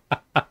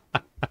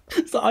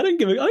 So I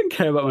don't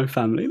care about my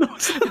family.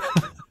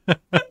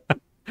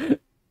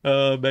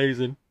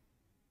 Amazing.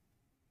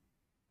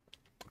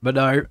 But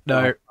no,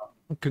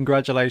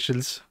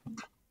 congratulations.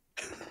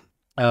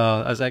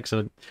 That's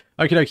excellent.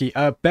 Okie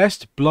dokie.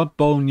 Best Blood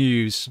Bowl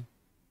news.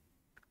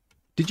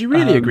 Did you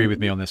really agree with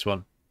me on this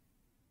one?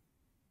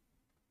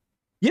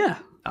 Yeah,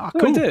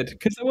 cool. I did,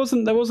 because there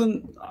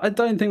wasn't. I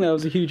don't think there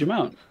was a huge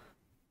amount.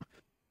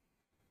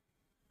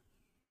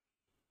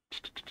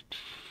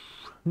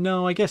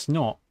 No, I guess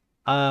not.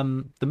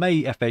 The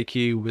May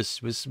FAQ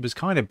was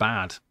kind of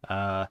bad.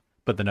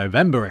 But the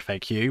November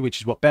FAQ,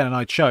 which is what Ben and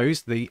I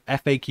chose, the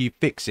FAQ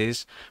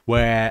fixes,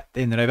 where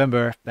in the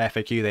November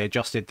FAQ they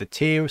adjusted the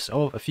tiers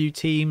of a few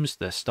teams,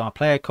 the star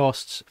player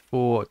costs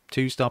for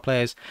 2-star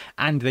players,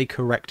 and they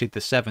corrected the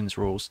sevens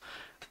rules.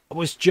 It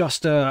was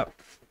just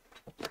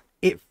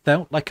it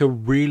felt like a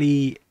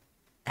really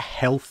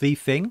healthy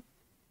thing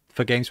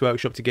for Games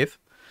Workshop to give.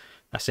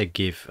 I say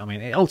give. I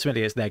mean,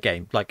 ultimately it's their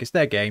game. Like, it's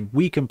their game.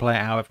 We can play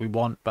it however we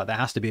want, but there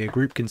has to be a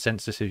group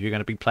consensus if you're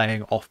going to be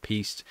playing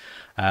off-piste.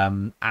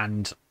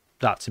 And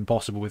that's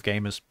impossible with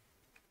gamers.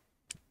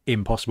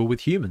 Impossible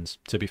with humans,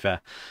 to be fair.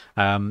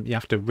 You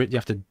have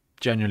to,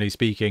 generally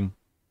speaking,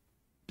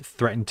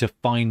 threaten to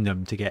fine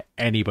them to get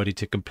anybody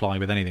to comply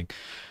with anything.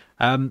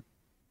 We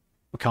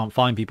can't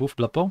fine people for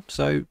Blood Bowl,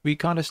 so we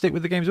kind of stick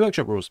with the Games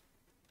Workshop rules.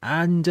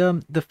 And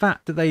the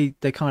fact that they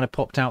kind of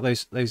popped out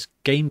those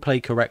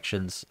gameplay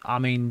corrections, I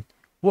mean,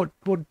 what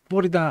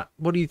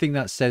do you think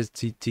that says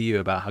to you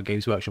about how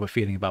Games Workshop are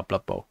feeling about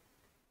Blood Bowl?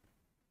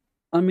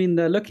 I mean,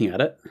 they're looking at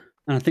it,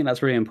 and I think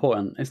that's really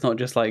important. It's not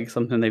just like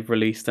something they've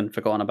released and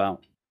forgotten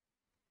about.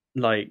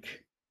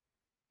 Like,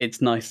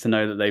 it's nice to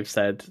know that they've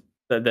said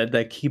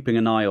they're keeping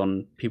an eye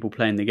on people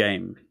playing the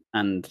game,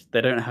 and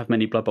they don't have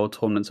many Blood Bowl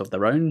tournaments of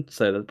their own,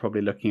 so they're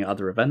probably looking at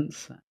other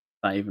events.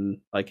 That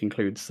even like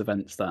includes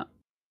events that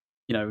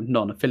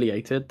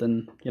non-affiliated.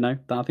 Then I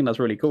think that's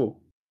really cool.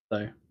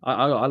 So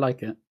I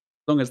like it as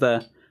long as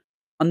they're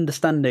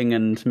understanding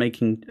and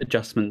making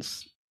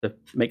adjustments to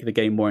make the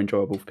game more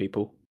enjoyable for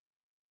people.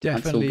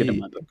 That's all good in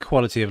Definitely my book.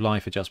 quality of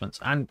life adjustments,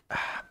 and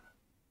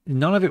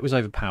none of it was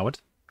overpowered.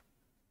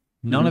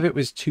 None of it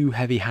was too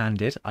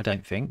heavy-handed, I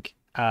don't think.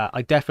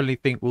 I definitely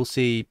think we'll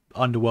see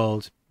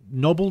Underworld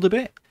nobbled a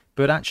bit,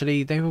 but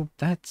actually they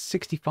had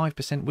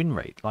 65% win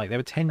rate. Like they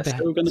were 10%.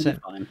 Still going to be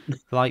fine.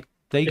 Like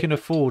they can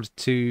afford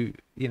to,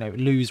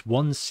 lose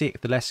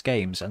 1/6 less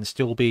games and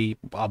still be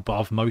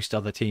above most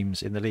other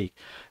teams in the league.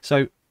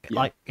 So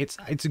like it's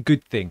a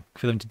good thing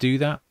for them to do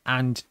that.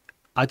 And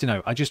I don't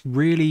know, I just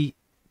really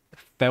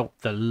felt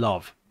the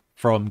love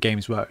from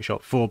Games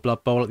Workshop for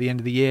Blood Bowl at the end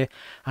of the year,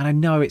 and I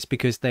know it's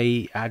because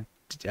they had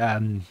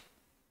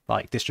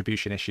like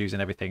distribution issues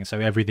and everything, so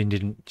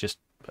everything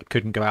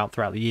couldn't go out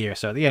throughout the year.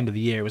 So at the end of the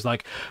year it was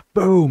like,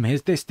 boom,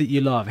 here's this that you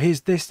love,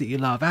 here's this that you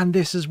love, and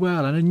this as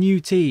well, and a new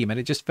team, and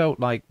it just felt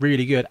like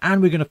really good.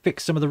 And we're going to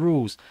fix some of the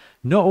rules,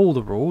 not all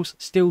the rules,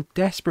 still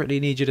desperately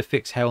need you to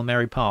fix Hail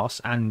Mary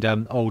Pass and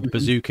old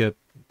Bazooka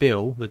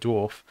Bill the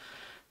dwarf.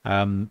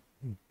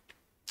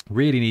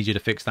 Really need you to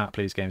fix that,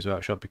 please, Games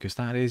Workshop, because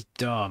that is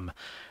dumb.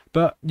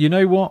 But you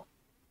know what,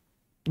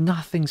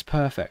 nothing's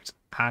perfect,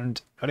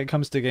 and when it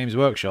comes to Games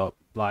Workshop,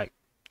 like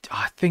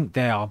I think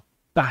they are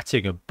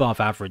batting above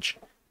average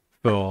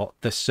for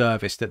the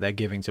service that they're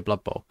giving to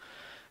Blood Bowl.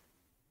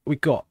 We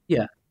got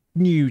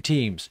new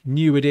teams,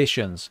 new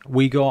additions,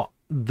 we got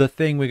the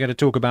thing we're going to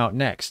talk about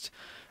next,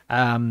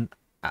 and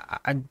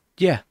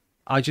yeah,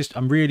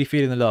 I'm really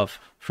feeling the love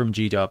from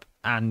G-Dub,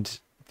 and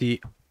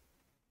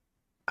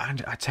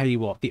I tell you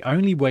what, the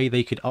only way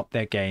they could up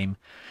their game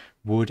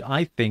would,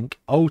 I think,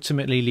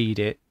 ultimately lead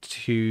it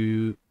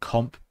to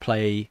comp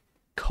play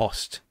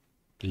cost,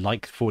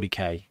 like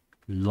 40k,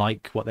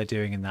 like what they're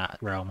doing in that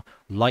realm,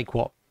 like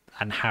what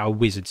and how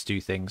Wizards do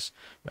things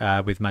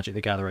with Magic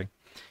the Gathering.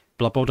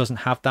 Blood Bowl doesn't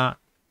have that.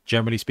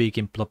 Generally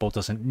speaking, Blood Bowl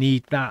doesn't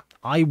need that.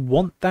 I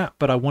want that,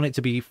 but I want it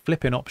to be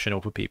flipping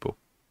optional for people.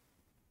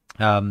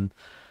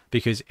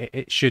 Because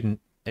it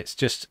shouldn't. It's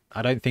just,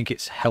 I don't think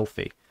it's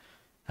healthy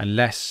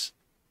unless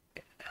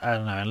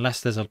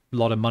there's a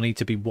lot of money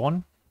to be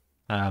won.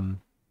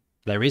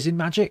 There is in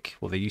Magic,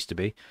 well, there used to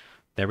be.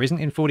 There isn't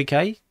in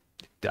 40k.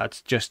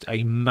 That's just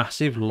a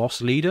massive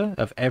loss leader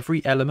of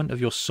every element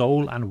of your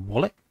soul and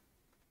wallet.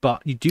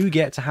 But you do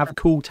get to have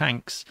cool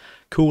tanks,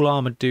 cool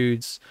armored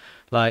dudes.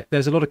 Like,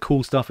 there's a lot of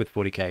cool stuff with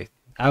 40k.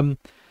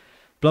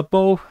 Blood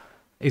Bowl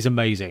is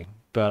amazing,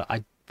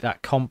 but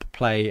that comp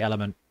play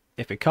element,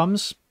 if it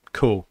comes,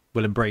 cool,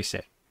 we'll embrace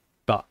it.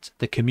 But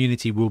the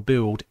community will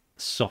build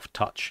soft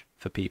touch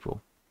for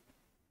people,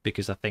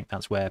 because I think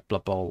that's where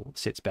Blood Bowl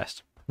sits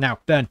best. Now,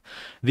 Ben,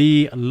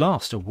 the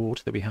last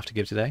award that we have to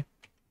give today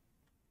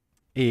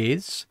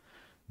is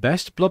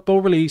Best Blood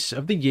Bowl Release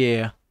of the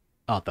Year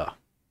Other.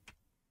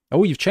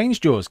 Oh, you've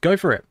changed yours. Go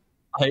for it.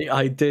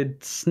 I did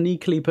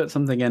sneakily put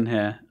something in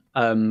here.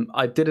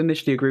 I did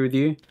initially agree with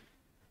you.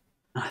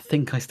 I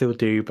think I still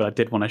do, but I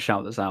did want to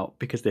shout this out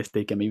because this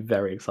did get me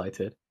very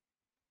excited.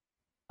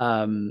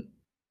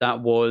 That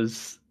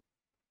was,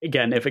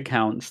 again, if it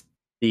counts,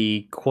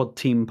 the Quad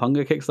Team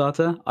Punga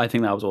Kickstarter. I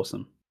think that was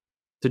awesome.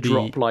 To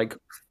drop like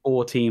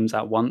 4 teams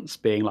at once,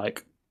 being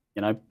like,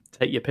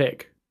 take your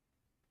pick,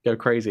 go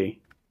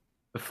crazy.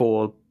 The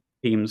 4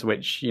 teams,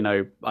 which,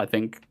 I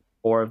think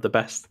 4 of the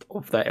best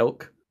of their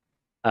ilk.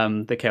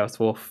 The Chaos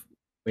Dwarf.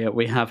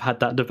 We have had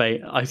that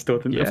debate. I still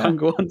think the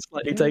Punga one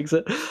slightly takes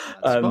it.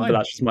 But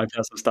that's just my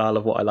personal style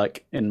of what I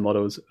like in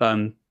models.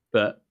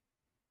 But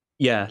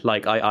yeah,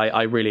 like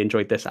I really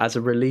enjoyed this as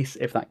a release,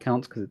 if that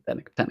counts, because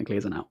it technically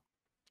isn't out.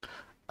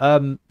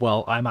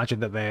 Well, I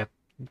imagine that they're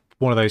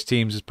one of those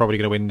teams is probably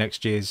going to win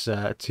next year's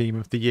Team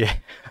of the Year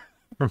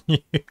from you.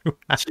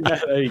 Yeah,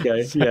 there you go.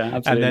 Yeah, absolutely.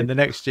 And then the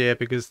next year,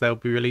 because they'll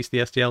be released the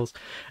STLs.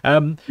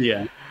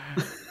 Yeah.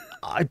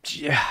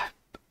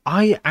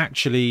 I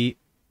actually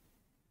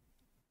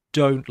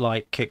don't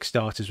like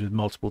Kickstarters with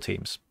multiple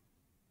teams.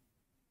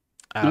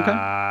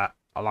 Okay.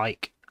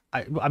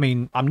 I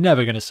mean, I'm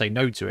never going to say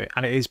no to it,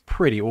 and it is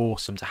pretty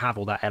awesome to have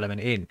all that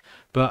element in.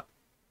 But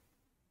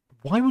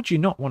why would you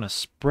not want to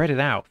spread it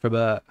out from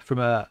a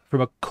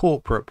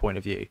corporate point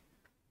of view?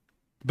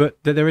 But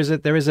there is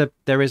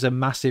a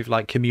massive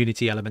like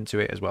community element to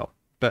it as well.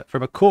 But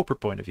from a corporate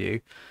point of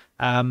view,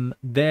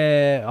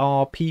 there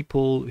are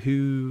people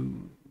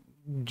who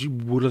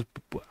would have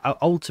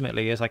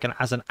ultimately, as an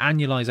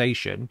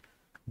annualization,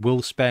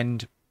 will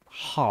spend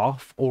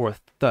half or a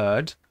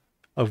third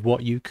of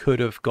what you could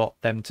have got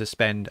them to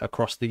spend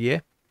across the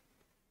year.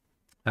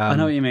 I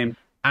know what you mean.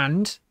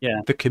 And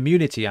the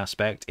community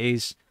aspect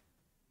is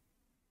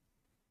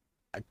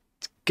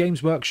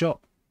Games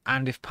Workshop,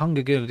 and if Punga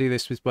are going to do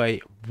this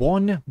way,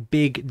 one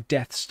big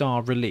Death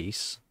Star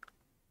release,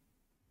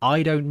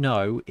 I don't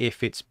know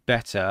if it's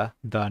better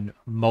than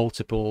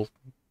multiple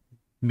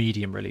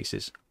medium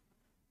releases.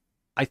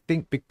 I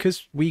think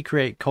because we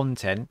create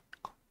content,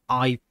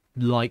 I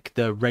like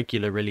the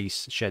regular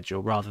release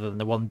schedule rather than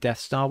the one Death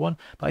Star one.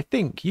 But I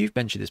think you've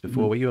mentioned this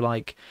before, where you're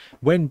like,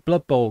 when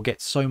Blood Bowl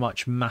gets so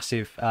much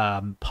massive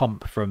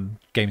pump from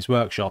Games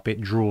Workshop,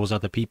 it draws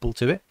other people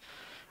to it.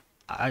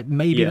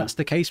 Maybe that's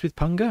the case with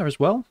Punga as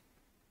well.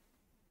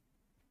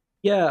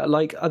 Yeah,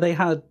 like they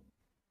had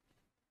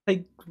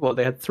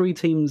 3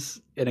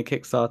 teams in a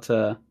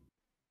Kickstarter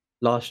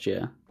last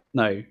year.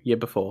 No, year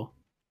before.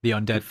 The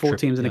Undead 4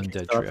 teams in a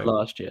Undead Kickstarter trio.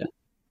 last year.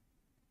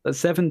 That's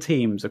 7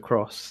 teams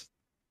across.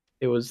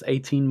 It was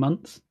 18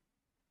 months.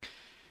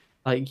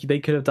 Like they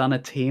could have done a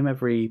team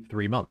every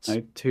 3 months,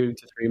 2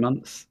 to 3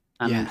 months,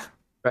 and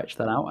stretch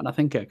that out. And I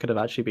think it could have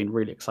actually been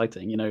really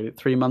exciting.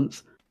 3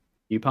 months,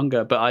 you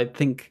Punga. But I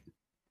think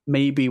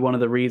maybe one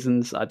of the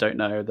reasons, I don't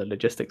know the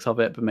logistics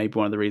of it, but maybe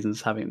one of the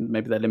reasons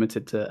maybe they're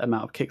limited to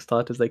amount of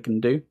Kickstarters they can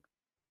do.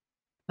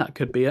 That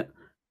could be it.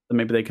 So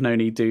maybe they can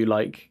only do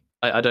like,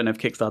 I don't know if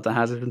Kickstarter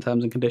has it in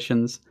terms and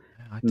conditions.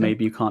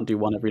 Maybe you can't do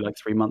one every like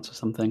 3 months or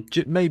something.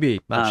 Maybe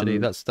actually,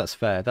 that's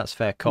fair. That's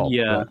fair cop.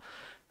 Yeah.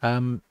 But,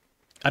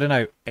 I don't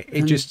know.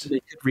 It just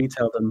they could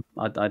retail them.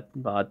 I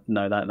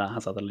know that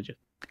has other legit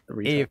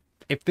retail.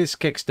 If this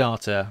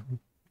Kickstarter,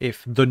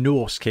 if the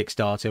Norse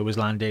Kickstarter was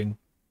landing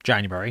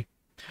January,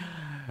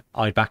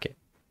 I'd back it.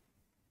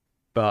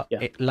 But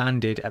it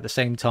landed at the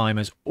same time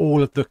as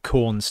all of the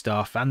Corn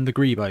stuff and the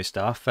Grebo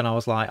stuff, and I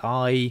was like,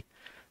 I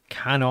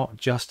cannot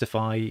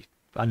justify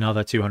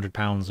another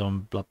 £200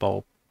 on Blood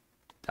Bowl.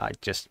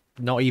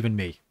 Not even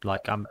me.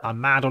 Like I'm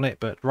mad on it,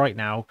 but right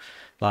now,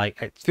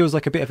 like it feels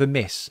like a bit of a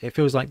miss. It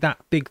feels like that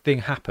big thing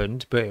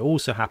happened, but it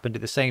also happened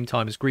at the same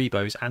time as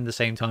Grebo's and the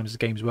same time as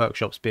Games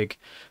Workshop's big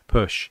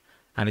push,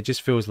 and it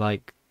just feels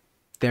like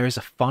there is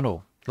a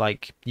funnel.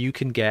 Like you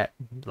can get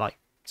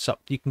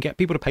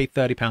people to pay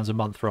 £30 a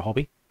month for a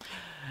hobby.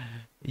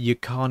 You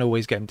can't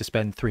always get them to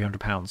spend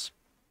 £300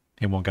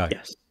 in one go.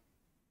 Yes.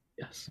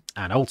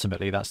 And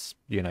ultimately that's,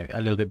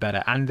 a little bit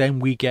better. And then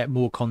we get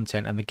more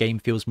content and the game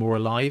feels more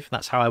alive.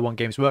 That's how I want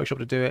Games Workshop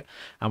to do it.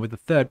 And with the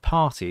third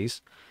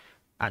parties,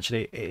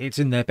 actually, it's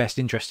in their best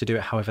interest to do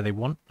it however they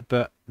want.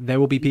 But there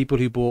will be people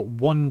who bought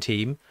one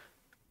team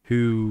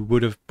who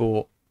would have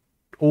bought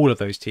all of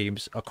those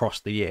teams across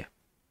the year.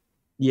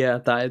 Yeah,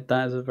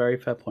 that is a very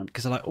fair point.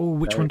 Because they're like, oh,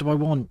 which one do I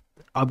want?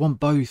 I want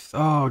both.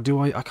 Oh,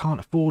 I can't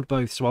afford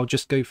both, so I'll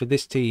just go for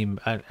this team.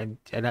 And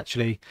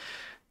actually,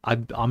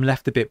 I'm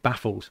left a bit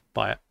baffled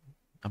by it.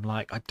 I'm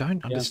like, I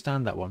don't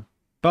understand that one.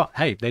 But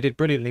hey, they did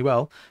brilliantly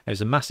well. It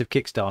was a massive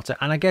Kickstarter,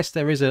 and I guess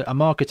there is a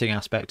marketing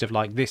aspect of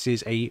like, this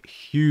is a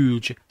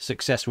huge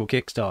successful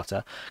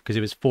Kickstarter because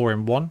it was 4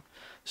 in 1.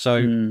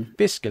 So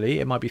fiscally,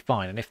 it might be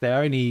fine. And if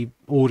they're only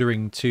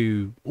ordering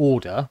to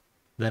order,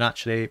 then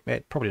actually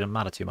it probably doesn't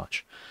matter too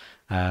much.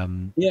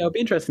 It'll be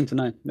interesting to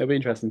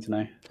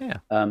know.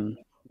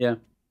 Yeah.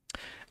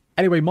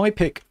 Anyway, my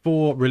pick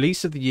for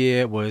release of the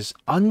year was,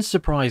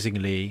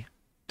 unsurprisingly,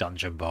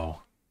 Dungeon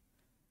Bowl.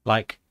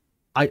 Like,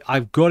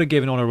 I've got to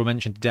give an honorable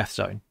mention to Death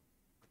Zone,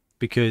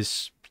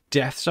 because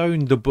Death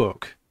Zone, the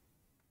book,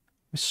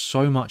 was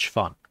so much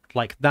fun.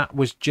 Like, that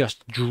was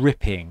just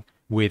dripping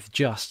with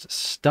just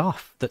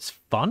stuff that's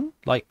fun.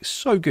 Like,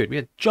 so good. We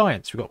had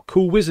giants, we got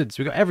cool wizards,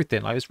 we got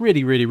everything. Like, it was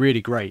really, really,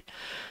 really great.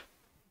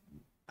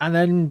 And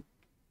then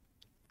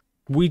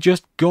we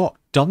just got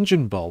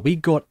Dungeon Bowl. We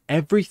got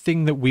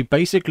everything that we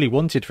basically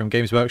wanted from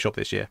Games Workshop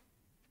this year.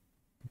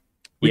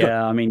 We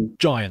got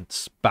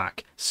giants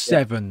back,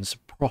 sevens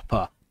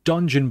proper,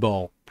 Dungeon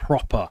Bowl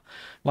proper.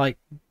 Like,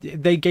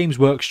 they Games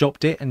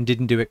Workshopped it and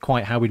didn't do it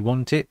quite how we'd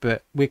want it,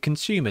 but we're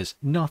consumers.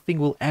 Nothing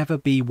will ever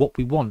be what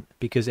we want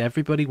because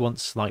everybody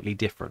wants slightly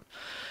different.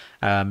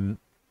 But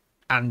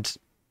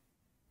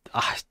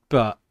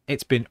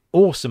it's been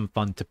awesome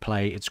fun to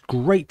play. It's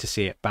great to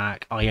see it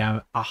back. I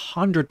am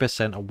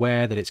 100%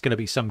 aware that it's going to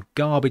be some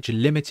garbage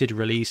limited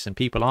release and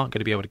people aren't going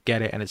to be able to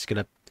get it, and it's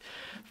going to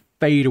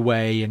fade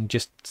away and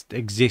just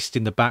exist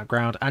in the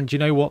background. And you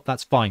know what?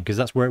 That's fine, because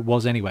that's where it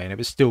was anyway, and it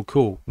was still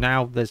cool.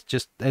 Now there's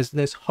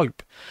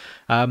hope.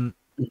 I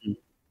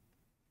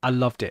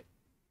loved it.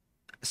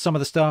 Some of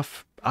the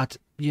stuff,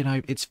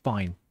 it's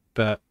fine,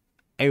 but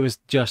it was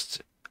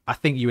just, I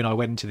think you and I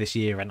went into this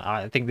year, and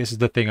I think this is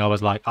the thing I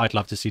was like, I'd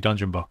love to see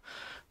Dungeon Bowl.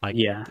 Like,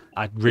 yeah,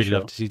 I'd really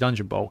love to see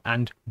Dungeon Bowl.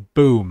 And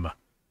boom,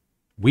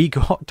 we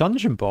got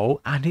Dungeon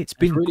Bowl, and it's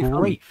been really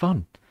great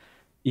fun.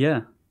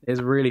 Yeah, it's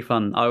really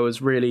fun. I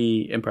was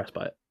really impressed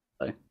by it.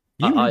 So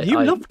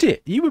you loved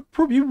it. You were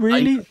probably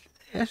really.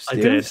 I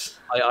did.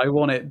 I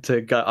want it to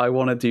go. I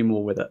want to do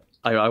more with it.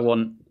 I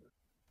want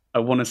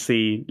to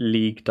see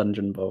League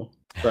Dungeon Bowl.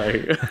 So.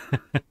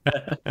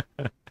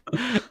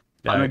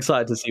 No. I'm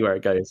excited to see where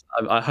it goes.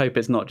 I hope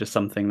it's not just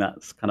something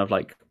that's kind of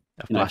like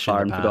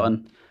fire and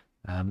forgotten.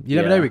 You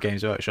never know with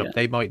Games Workshop.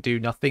 They might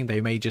do nothing.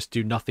 They may just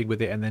do nothing with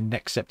it, and then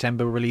next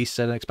September release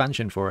an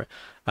expansion for it.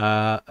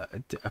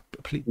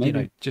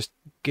 Just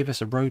give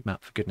us a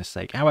roadmap, for goodness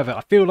sake. However,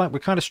 I feel like we're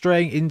kind of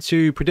straying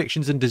into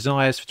predictions and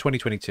desires for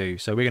 2022.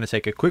 So we're going to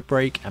take a quick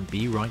break and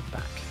be right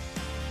back.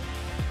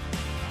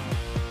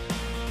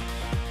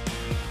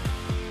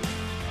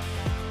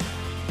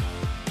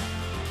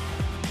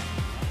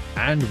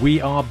 And we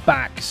are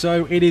back.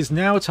 So it is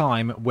now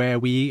time where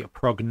we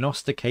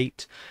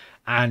prognosticate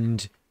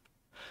and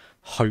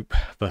hope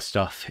for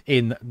stuff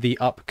in the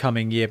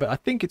upcoming year. But I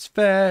think it's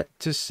fair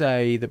to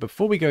say that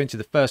before we go into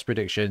the first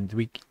prediction,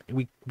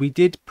 we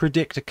did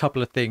predict a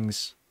couple of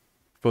things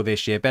for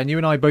this year. Ben, you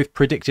and I both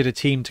predicted a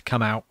team to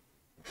come out.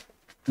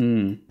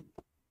 I'm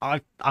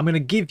going to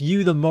give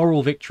you the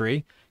moral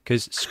victory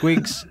because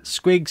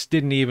Squigs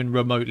didn't even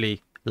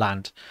remotely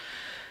land.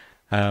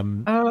 I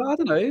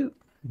don't know.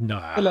 No.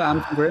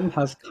 Anthem Grim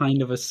has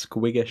kind of a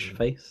squiggish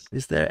face.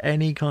 Is there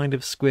any kind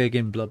of squig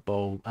in Blood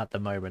Bowl at the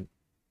moment?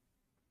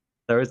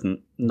 There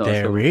isn't.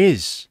 There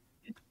is.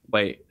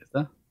 Wait, is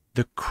there?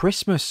 The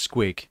Christmas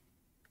squig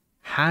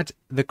had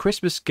the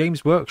Christmas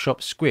Games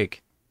Workshop squig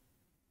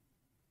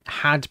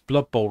had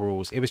Blood Bowl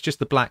rules. It was just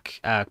the black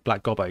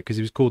gobbo because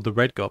it was called the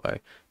red gobbo.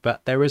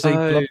 But there is a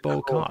Blood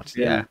Bowl card.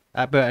 Yeah.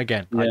 But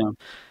again,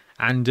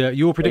 and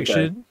your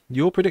prediction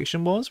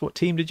was, what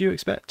team did you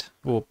expect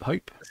or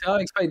hope? So I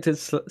expected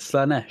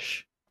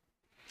Slanesh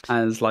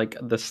as like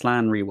the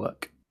Slan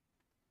rework,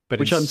 but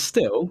which I'm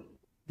still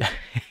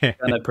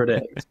gonna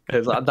predict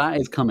because that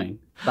is coming.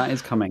 That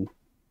is coming.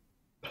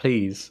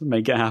 Please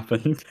make it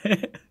happen.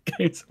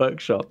 Games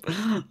Workshop.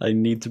 I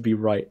need to be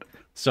right.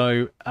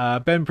 So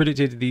Ben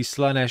predicted the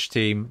Slanesh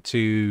team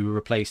to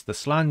replace the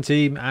Slan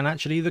team, and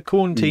actually the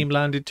Khorne team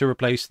landed to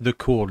replace the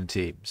Khorne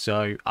team.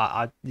 So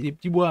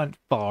you weren't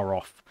far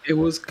off. It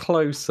was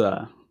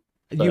closer.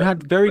 You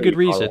had very good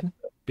reason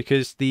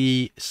because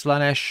the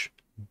Slanesh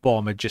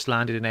bomb had just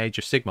landed in Age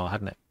of Sigmar,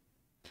 hadn't it?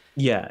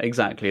 Yeah,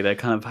 exactly. They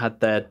kind of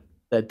had their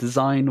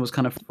design was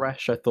kind of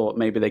fresh. I thought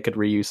maybe they could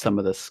reuse some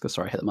of this.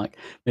 Sorry, I hit the mic.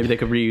 Maybe they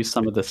could reuse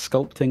some of the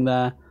sculpting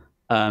there.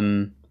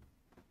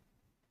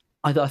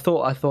 I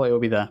thought it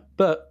would be there,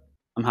 but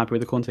I'm happy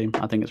with the Khorne team.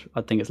 I think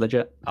it's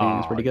legit. I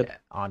think it's really good.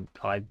 Yeah.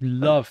 I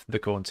love the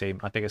Khorne team.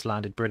 I think it's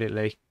landed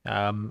brilliantly.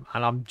 And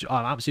I'm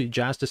absolutely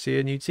jazzed to see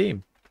a new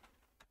team.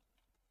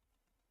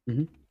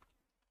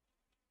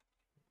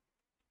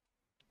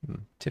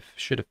 Tiff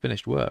should have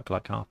finished work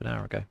like half an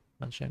hour ago.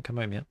 She hasn't come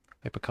home yet.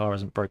 Hope her car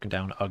hasn't broken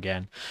down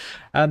again.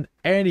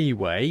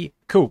 Anyway,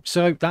 cool.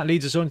 So that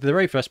leads us on to the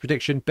very first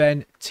prediction.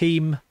 Ben,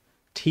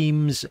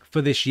 teams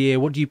for this year.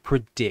 What do you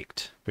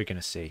predict we're going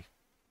to see?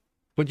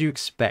 What do you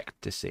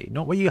expect to see?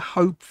 Not what you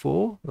hope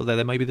for, although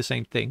they may be the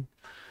same thing.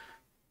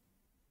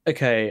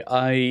 Okay,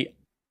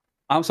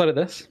 outside of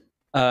this,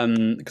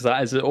 because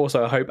that is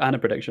also a hope and a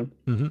prediction.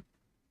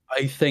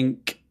 I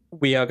think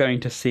we are going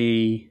to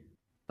see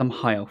some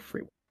high elf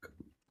rework.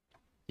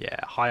 Yeah,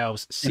 high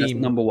elves seem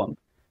number one.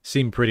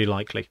 Seem pretty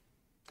likely.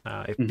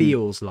 It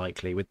feels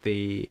likely with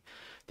the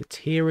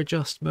tier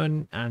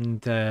adjustment,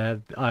 and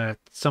quite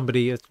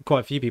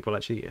a few people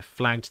actually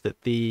flagged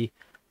that the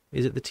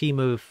team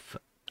of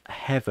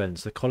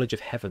Heavens, the College of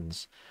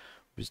Heavens,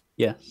 was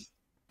a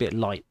bit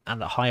light, and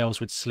the high elves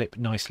would slip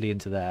nicely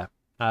into there.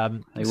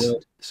 They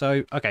would.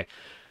 So okay,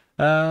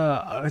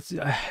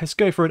 let's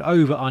go for an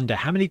over under.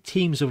 How many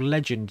teams of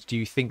Legend do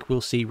you think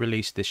we'll see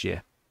released this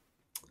year?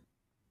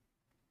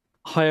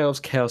 High elves,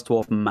 Chaos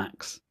Dwarf,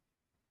 max.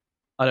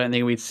 I don't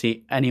think we'd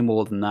see any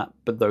more than that,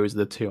 but those are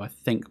the two I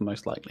think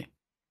most likely.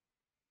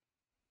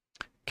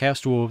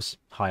 Chaos Dwarves,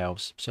 High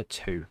Elves, so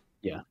 2.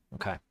 Yeah.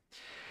 Okay.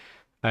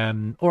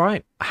 All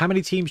right. How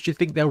many teams do you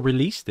think they'll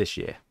release this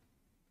year?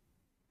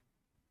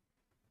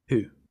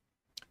 2.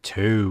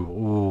 2.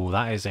 Ooh,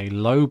 that is a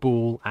low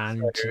ball,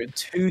 and so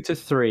 2 to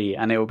 3,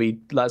 and it will be.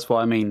 That's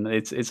what I mean.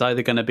 It's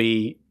either going to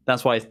be.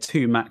 That's why it's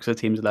 2 max for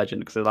teams of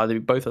Legend, because it'll either be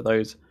both of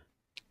those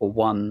or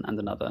one and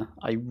another.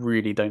 I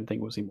really don't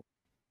think we'll see more.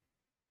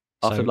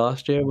 After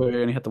last year, where we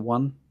only had the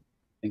 1, I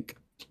think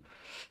a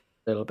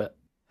little bit.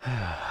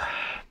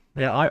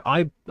 Yeah,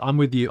 I'm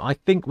with you. I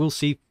think we'll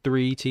see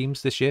 3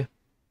 teams this year.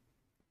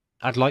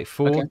 I'd like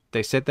 4. Okay.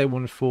 They said they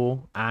wanted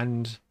 4,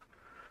 and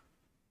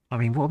I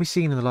mean, what have we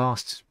seen in the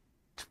last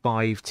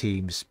 5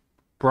 teams?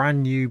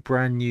 Brand new,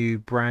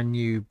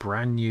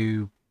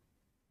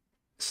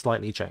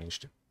 slightly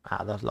changed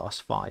out of the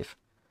last 5.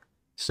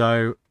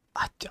 So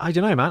I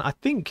don't know, man. I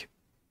think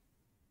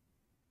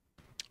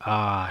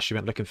she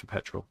went looking for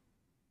petrol,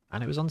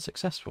 and it was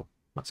unsuccessful.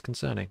 That's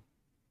concerning.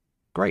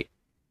 Great.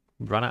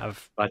 Run out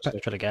of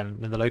petrol again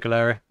in the local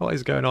area. What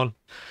is going on?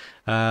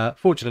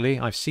 Fortunately,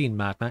 I've seen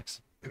Mad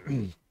Max.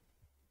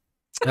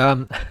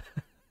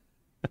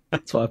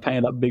 That's why I'm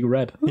paying that big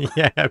red.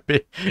 Yeah,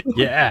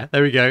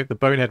 there we go. The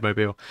Bonehead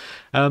mobile.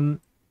 2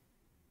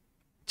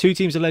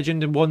 teams of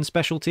Legend and 1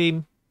 special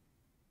team.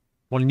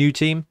 1 new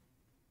team.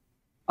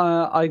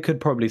 I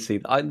could probably see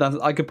that.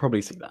 I could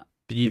probably see that.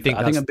 But you think?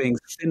 I think I'm being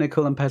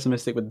cynical and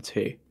pessimistic with the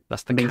 2.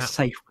 That's the being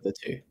safe with the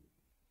 2.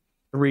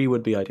 3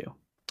 would be ideal.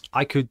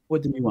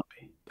 What do you want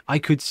be? I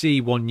could see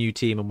 1 new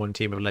team and 1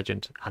 team of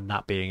Legend, and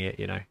that being it.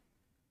 You know.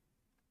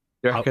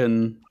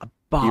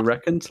 You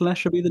reckon Slash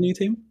should be the new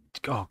team?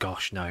 Oh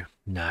gosh, no.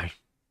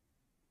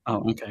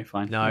 Oh, okay,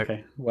 fine. No,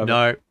 okay,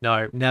 no,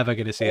 never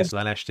going to see a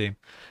Slanesh team.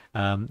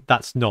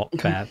 That's not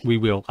fair. We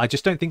will. I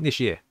just don't think this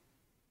year.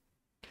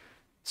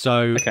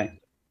 So, okay.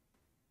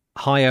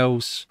 High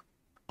Elves,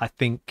 I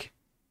think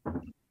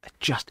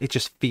it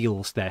just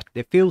feels there.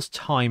 It feels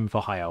time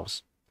for High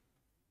Elves,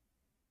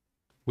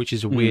 which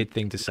is a weird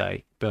thing to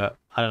say, but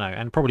I don't know,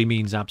 and probably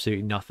means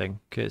absolutely nothing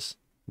because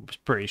I was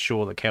pretty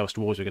sure that Chaos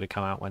Dwarves were going to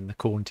come out when the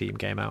Khorne team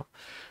came out.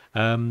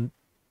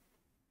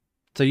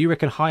 So you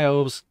reckon High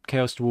Elves,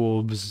 Chaos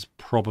Dwarves,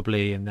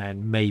 probably, and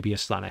then maybe a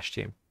Slaanesh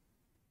team?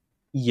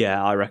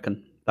 Yeah, I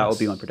reckon that would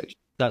be my prediction.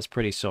 That's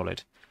pretty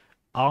solid.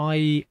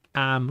 I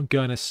am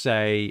going to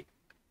say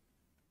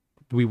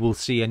we will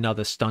see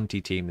another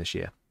stunty team this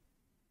year.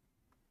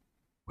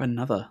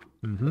 Another.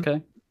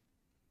 Okay.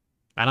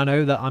 And I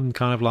know that I'm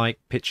kind of like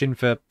pitching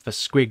for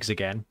squigs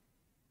again,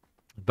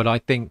 but I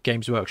think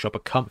Games Workshop are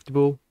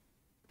comfortable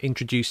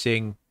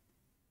introducing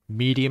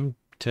medium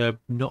to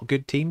not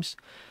good teams.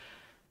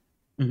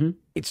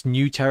 It's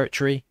new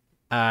territory.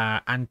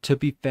 And to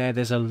be fair,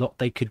 there's a lot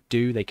they could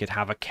do. They could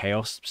have a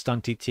Chaos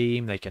stunty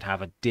team. They could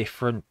have a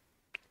different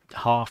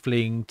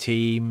halfling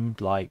team.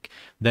 Like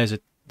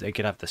they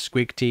could have the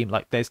squig team.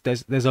 Like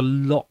there's a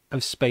lot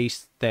of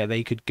space there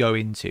they could go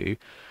into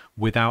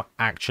without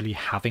actually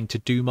having to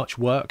do much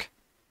work.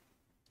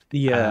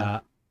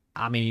 Yeah.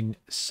 I mean,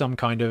 some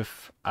kind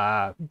of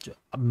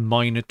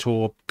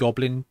Minotaur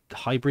Goblin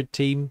hybrid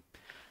team.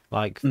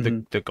 Like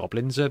the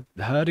goblins are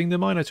herding the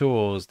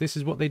Minotaurs. This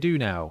is what they do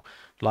now.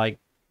 Like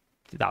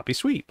that'd be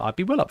sweet. I'd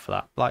be well up for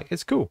that. Like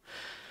it's cool.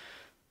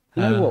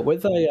 You know what?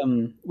 With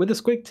a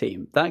squig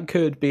team, that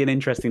could be an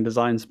interesting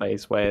design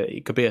space where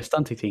it could be a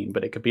stunty team,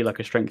 but it could be like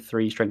a strength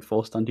 3, strength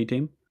 4 stunty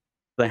team.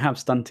 They have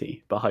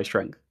stunty but high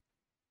strength.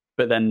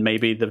 But then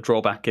maybe the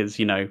drawback is,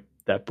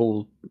 their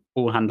ball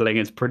handling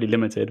is pretty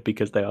limited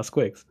because they are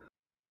squigs.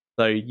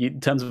 So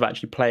in terms of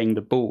actually playing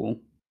the ball,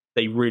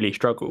 they really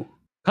struggle.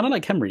 Kind of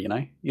like Henry,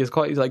 he's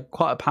like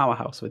quite a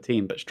powerhouse of a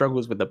team, but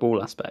struggles with the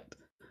ball aspect.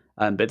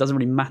 But it doesn't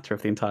really matter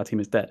if the entire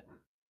team is dead.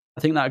 I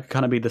think that could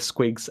kind of be the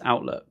squigs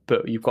outlet,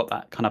 but you've got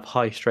that kind of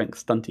high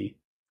strength stunty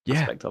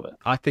aspect of it.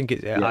 I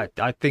think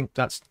I think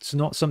that's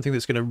not something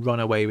that's going to run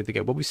away with the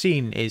game. What we've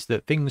seen is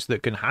that things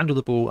that can handle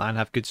the ball and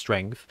have good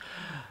strength,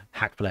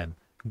 Hackblem,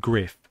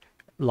 Griff,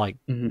 like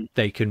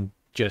they can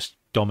just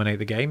dominate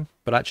the game.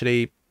 But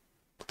actually,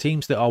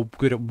 teams that are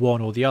good at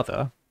one or the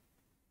other,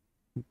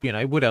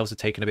 Wood Elves are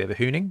taking a bit of a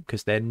hooning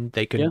because then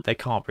they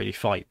can't really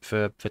fight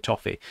for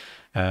toffee.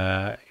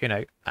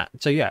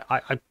 So yeah,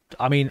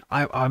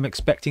 I'm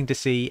expecting to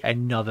see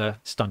another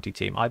stunty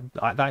team.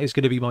 That is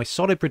going to be my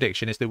solid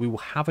prediction, is that we will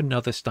have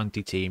another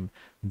stunty team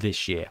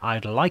this year.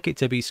 I'd like it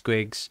to be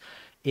squigs.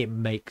 It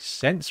makes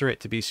sense for it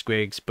to be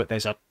squigs, but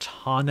there's a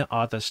ton of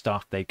other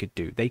stuff they could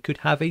do. They could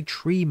have a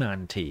tree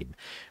man team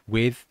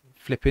with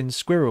flipping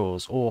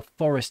squirrels or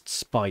forest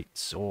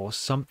spites or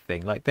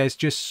something. Like there's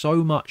just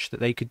so much that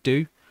they could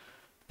do.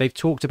 They've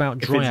talked about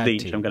dryad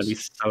teams. I'm going to be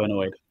so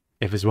annoyed.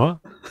 If it's what?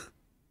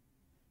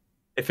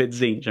 If it's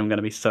Tzeentch, I'm going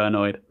to be so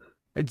annoyed.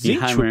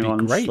 Tzeentch would be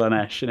on great.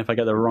 Slaanesh, and if I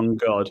get the wrong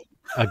god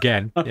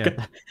again,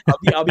 yeah.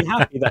 I'll be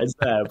happy that it's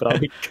there, but I'll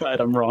be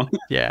glad I'm wrong.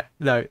 Yeah,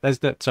 no, there's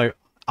that. So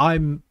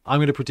I'm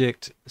going to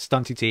predict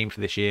stunty team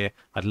for this year.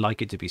 I'd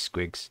like it to be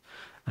squigs.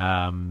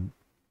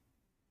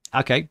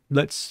 Okay,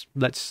 let's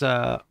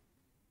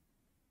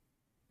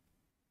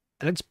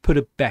put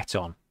a bet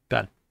on,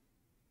 Ben.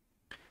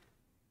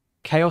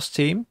 Chaos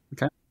team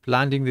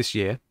landing this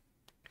year.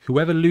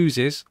 Whoever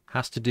loses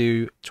has to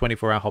do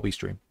 24-hour hobby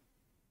stream.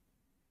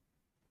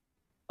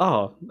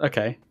 Oh,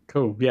 okay.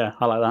 Cool. Yeah,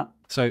 I like that.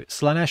 So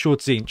Slaanesh or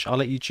Tzeentch, I'll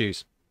let you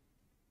choose.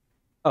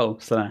 Oh,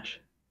 Slaanesh.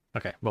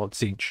 Okay, well,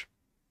 Tzeentch.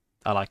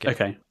 I like it.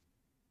 Okay.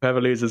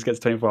 Whoever loses gets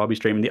 24 hobby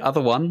stream. And the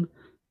other one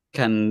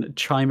can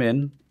chime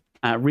in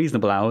at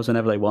reasonable hours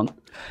whenever they want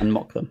and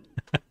mock them.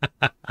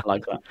 I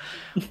like that.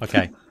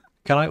 Okay.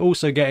 Can I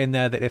also get in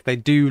there that if they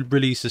do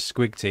release a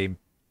squig team,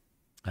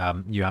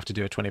 you have to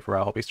do a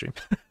 24-hour hobby stream?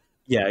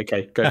 Yeah,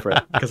 okay, go for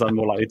it. Because I'm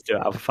more likely to do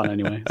it out of fun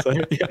anyway. So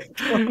yeah.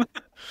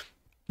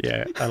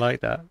 Yeah, I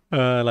like that.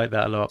 I like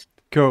that a lot.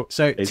 Cool.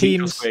 So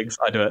teams, squigs,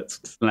 I do it.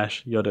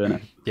 Slash, you're doing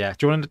it. Yeah.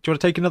 Do you want to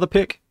take another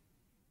pick?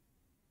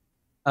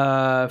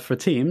 For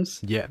teams?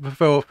 Yeah,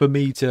 for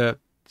me to,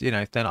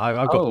 then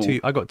I've got two.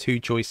 I got two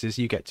choices.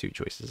 You get two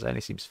choices, and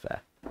it seems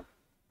fair.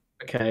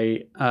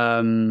 Okay.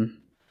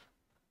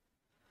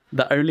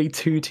 That only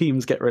 2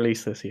 teams get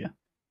released this year.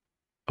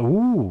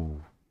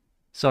 Ooh.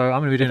 So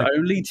I'm going to be doing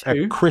only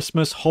 2? A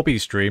Christmas hobby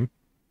stream.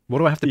 What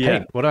do I have to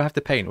paint? What do I have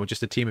to paint, or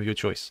just a team of your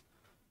choice?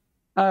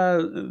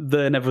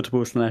 The inevitable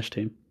Slaanesh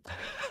team.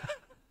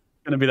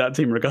 Going to be that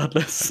team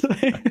regardless.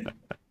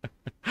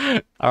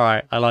 All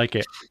right, I like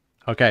it.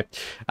 Okay.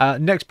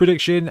 Next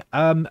prediction,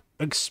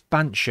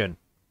 expansion.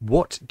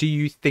 What do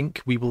you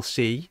think we will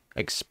see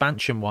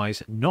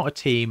expansion-wise, not a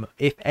team,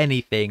 if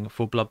anything,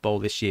 for Blood Bowl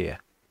this year?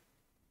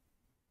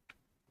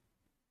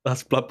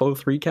 That's Blood Bowl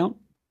 3 count?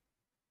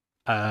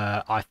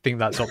 I think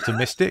that's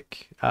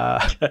optimistic.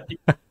 Well, I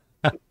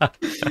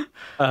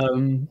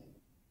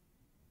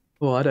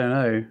don't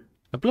know.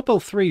 Blood Bowl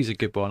 3 is a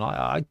good one.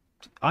 I'd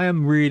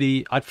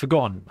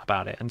forgotten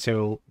about it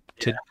until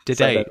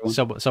today.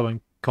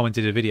 Someone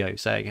commented a video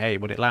saying, "Hey,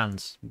 when it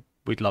lands,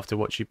 we'd love to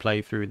watch you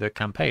play through the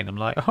campaign. I'm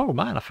like, oh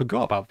man, I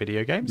forgot about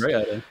video games. Great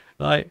idea.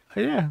 Like,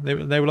 yeah,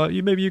 they were like,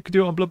 you maybe you could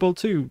do it on Blood Bowl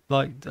 2,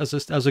 like as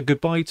a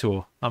goodbye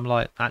tour. I'm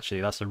like,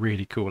 actually, that's a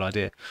really cool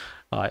idea.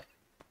 Like,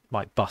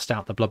 might bust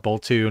out the Blood Bowl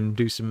 2 and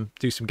do some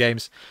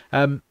games.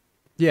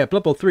 Yeah,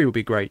 Blood Bowl 3 would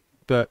be great,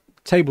 but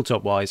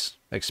tabletop wise,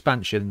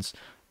 expansions,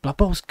 Blood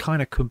Bowl's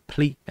kind of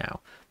complete now.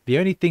 The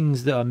only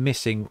things that are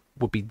missing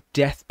would be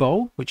Death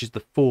Bowl, which is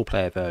the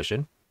 4-player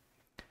version.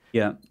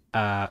 Yeah.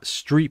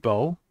 Street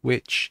Bowl,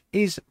 which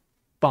is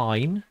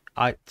fine.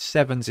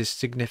 Sevens is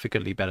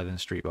significantly better than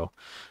Street Bowl.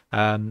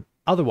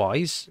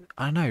 Otherwise,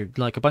 I don't know,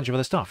 like a bunch of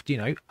other stuff. You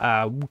know,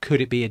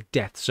 could it be a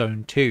Death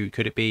Zone 2?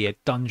 Could it be a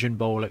Dungeon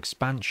Bowl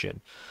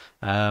expansion?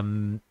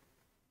 They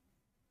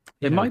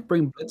might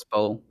bring Blitz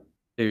Bowl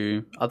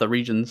to other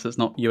regions that's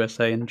not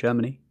USA and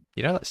Germany.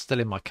 You know, that's still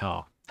in my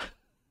car.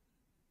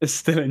 It's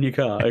still in your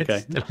car. Okay,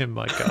 it's still in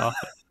my car.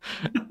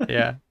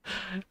 Yeah,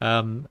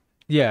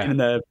 yeah. Been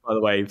there, by the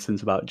way,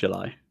 since about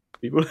July.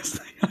 People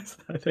listening,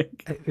 I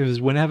think it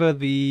was whenever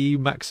the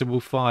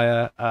Maximal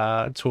Fire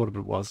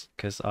tournament was,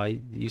 because I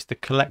used the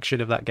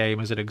collection of that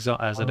game as an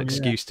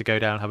excuse to go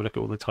down and have a look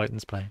at all the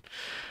Titans playing.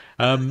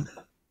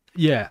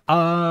 Yeah.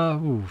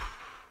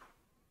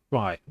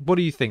 Right. What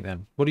do you think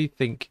then? What do you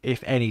think,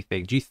 if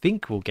anything? Do you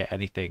think we'll get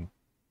anything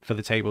for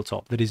the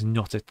tabletop that is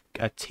not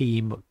a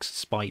team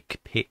spike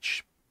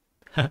pitch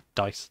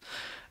dice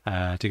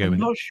to go with? I'm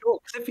not sure,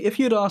 because if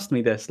you'd asked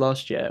me this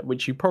last year,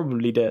 which you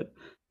probably did,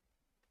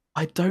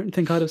 I don't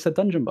think I'd have said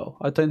Dungeon Bowl.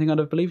 I don't think I'd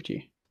have believed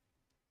you.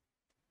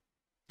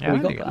 Yeah, I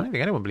don't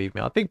think anyone believed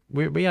me. I think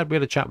we had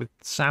a chat with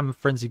Sam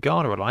Frenzy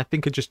Garner, and I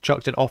think I just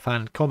chucked an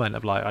offhand comment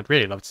of like, I'd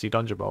really love to see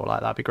Dungeon Bowl.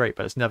 Like, that'd be great,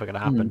 but it's never going to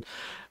happen.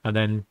 And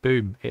then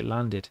boom, it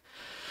landed.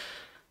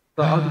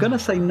 But I'm going to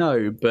say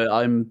no, but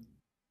I'm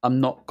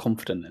not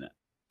confident in it,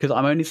 because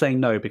I'm only saying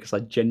no because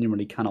I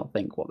genuinely cannot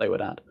think what they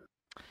would add.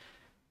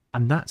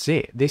 And that's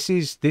it. This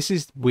is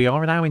we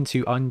are now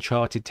into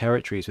uncharted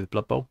territories with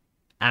Blood Bowl,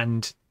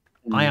 and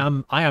I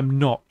am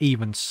not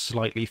even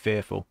slightly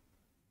fearful.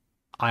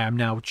 I am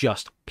now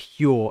just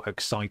pure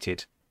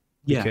excited,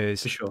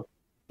 because for sure.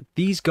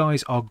 These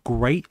guys are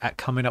great at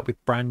coming up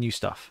with brand new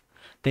stuff.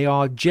 They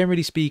are,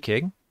 generally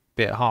speaking, a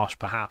bit harsh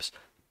perhaps,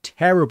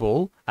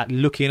 terrible at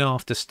looking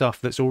after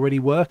stuff that's already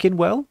working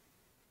well.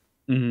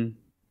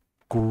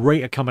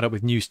 Great at coming up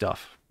with new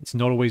stuff. It's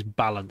not always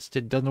balanced.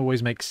 It doesn't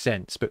always make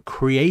sense, but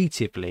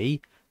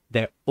creatively,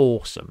 they're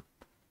awesome.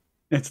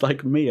 It's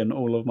like me and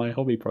all of my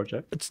hobby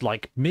projects. It's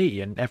like me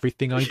and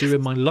everything I do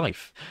in my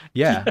life.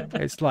 Yeah,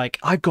 it's like,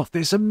 I got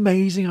this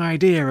amazing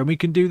idea and we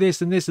can do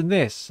this and this and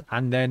this.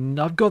 And then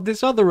I've got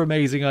this other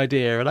amazing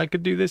idea and I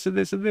can do this and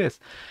this and this.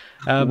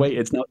 Wait,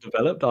 it's not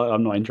developed?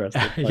 I'm not interested.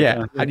 Like,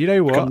 yeah, and you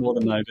know what? More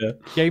than an idea.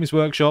 Games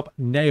Workshop,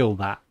 nail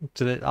that.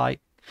 To the,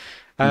 like,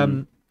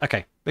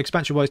 okay,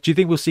 expansion-wise, do you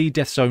think we'll see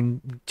Death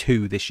Zone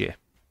 2 this year?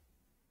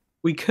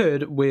 We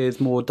could, with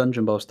more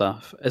Dungeon Bowl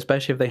stuff,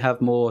 especially if they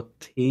have more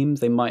teams.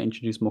 They might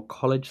introduce more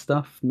college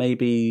stuff,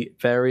 maybe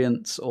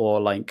variants,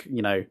 or like,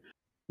 you know,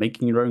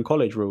 making your own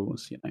college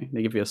rules. You know,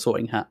 they give you a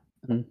sorting hat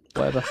and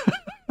whatever.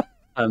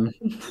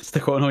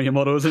 Stick on all your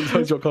models and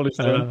tells your college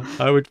doing.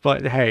 I would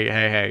fight.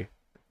 Hey!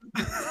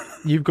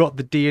 You've got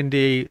the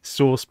D&D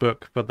source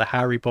book for the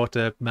Harry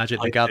Potter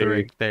Magic the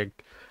Gathering thing.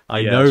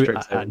 I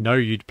know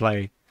you'd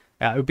play.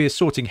 It would be a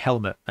sorting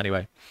helmet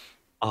anyway.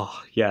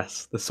 Oh,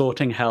 yes. The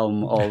sorting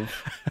helm of...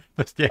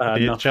 the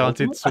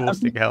enchanted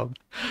sorting helm.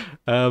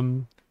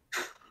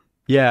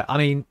 Yeah, I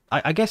mean,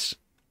 I guess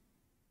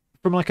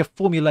from like a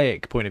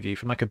formulaic point of view,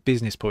 from like a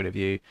business point of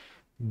view,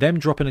 them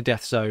dropping a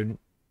Death Zone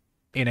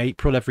in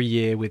April every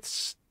year with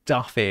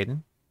stuff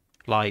in,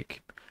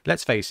 like,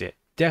 let's face it,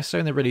 Death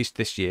Zone they released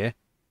this year,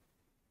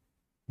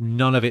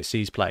 none of it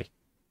sees play.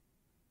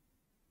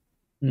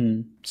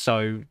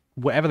 So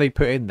whatever they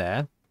put in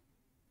there,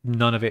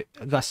 none of it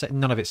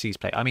sees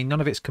play. I mean, none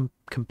of it's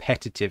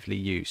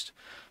competitively used,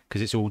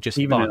 because it's all just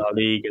even fun. In our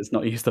league, it's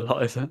not used a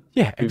lot, is it?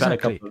 Yeah, we've had a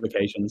couple of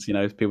occasions, you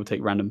know, people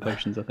take random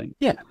potions, I think.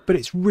 Yeah, but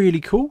it's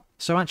really cool.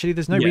 So actually,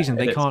 there's no reason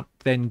they can't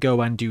then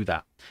go and do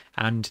that.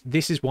 And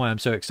this is why I'm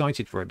so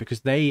excited for it,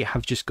 because they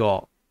have just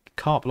got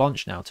carte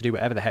blanche now to do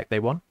whatever the heck they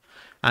want.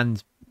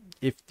 And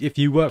if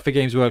you work for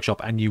Games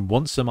Workshop and you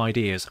want some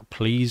ideas,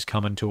 please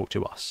come and talk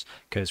to us,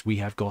 because we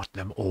have got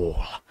them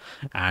all.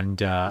 And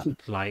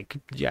like,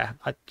 yeah,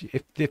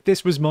 if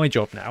this was my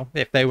job now,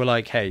 if they were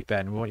like, hey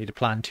Ben, we want you to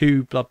plan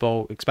 2 Blood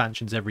Bowl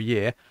expansions every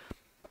year,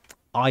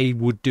 I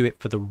would do it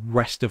for the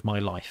rest of my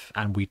life,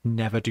 and we'd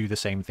never do the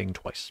same thing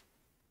twice.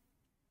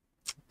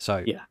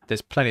 So yeah,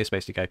 there's plenty of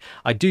space to go.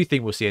 I do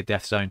think we'll see a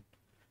Death Zone.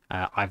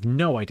 I have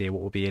no idea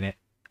what will be in it.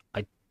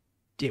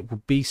 It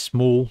will be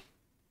small.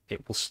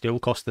 It will still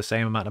cost the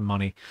same amount of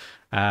money,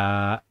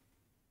 and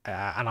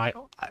I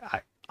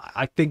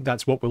think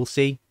that's what we'll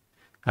see.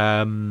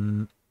 I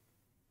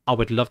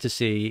would love to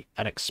see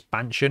an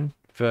expansion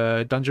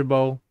for Dungeon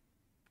Bowl.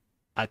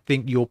 I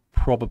think you're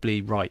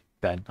probably right,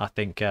 Ben. I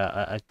think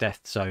a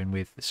Death Zone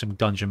with some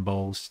Dungeon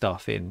Bowl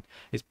stuff in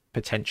is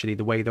potentially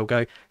the way they'll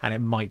go, and it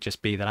might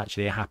just be that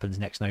actually it happens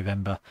next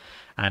November,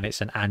 and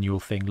it's an annual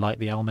thing like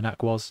the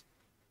Almanac was.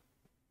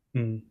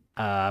 Yeah,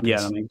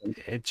 that makes sense.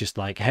 It's just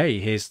like, hey,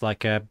 here's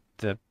like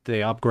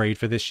the upgrade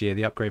for this year,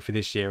 the upgrade for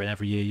this year, and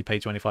every year you pay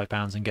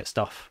 £25 and get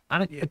stuff.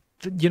 And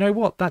you know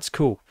what? That's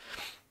cool.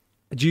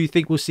 Do you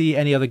think we'll see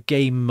any other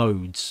game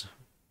modes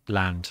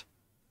land?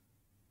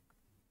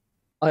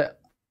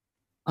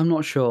 I'm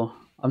not sure.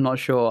 I'm not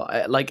sure.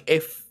 Like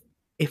if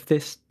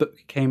this book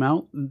came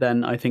out,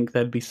 then I think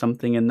there'd be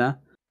something in there.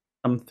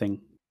 Something.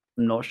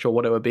 I'm not sure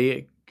what it would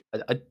be.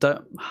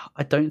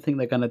 I don't think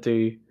they're gonna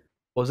do.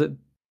 Was it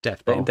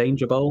Death Bowl?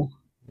 Danger Bowl?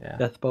 Yeah.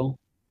 Death Bowl.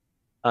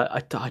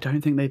 I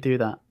don't think they do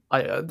that.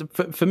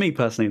 For me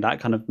personally, that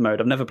kind of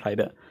mode, I've never played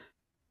it.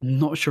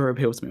 Not sure it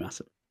appeals to me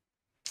massively.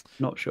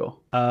 Not sure.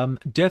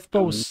 Death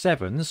Bowl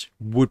Sevens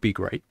would be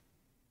great.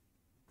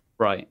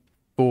 Right.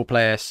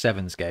 4-player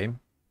sevens game.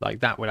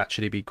 Like that would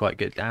actually be quite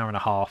good. Hour and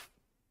a half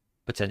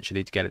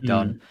potentially to get it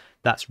done.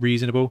 That's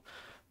reasonable.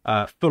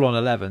 Full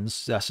on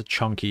 11s, that's a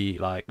chunky,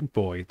 like,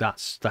 boy,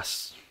 that's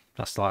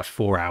like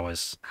 4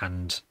 hours.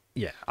 And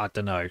yeah, I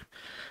don't know.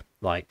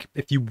 Like,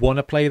 if you want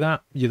to play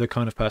that, you're the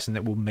kind of person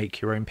that will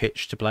make your own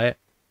pitch to play it.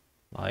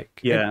 Like,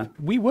 yeah,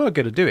 we were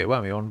going to do it,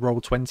 weren't we, on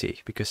Roll20?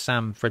 Because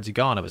Sam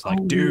Fredzigana was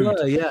like, dude.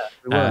 We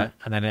were.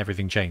 And then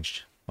everything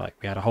changed. Like,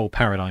 we had a whole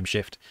paradigm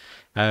shift.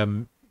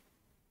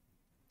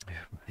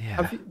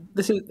 Yeah.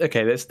 This is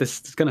okay. This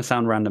is going to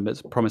sound random, but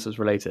it's promises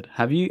related.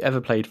 Have you ever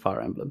played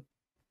Fire Emblem?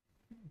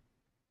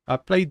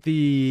 I've played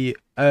the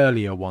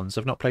earlier ones.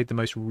 I've not played the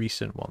most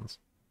recent ones.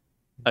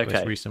 Okay,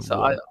 most recent so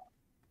one.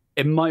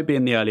 It might be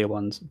in the earlier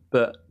ones,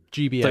 but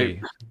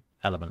GBA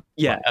element.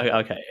 Yeah,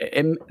 okay.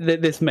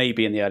 This may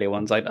be in the earlier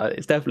ones.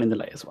 It's definitely in the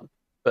latest one.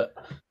 But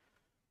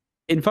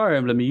in Fire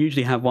Emblem, you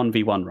usually have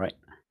 1v1, right?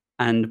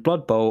 And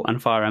Blood Bowl and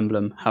Fire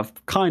Emblem have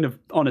kind of,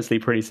 honestly,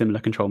 pretty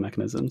similar control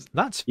mechanisms.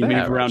 That's fair, you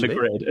move around actually. a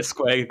grid, a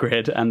square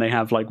grid, and they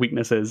have like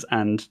weeknesses,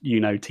 and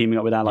teaming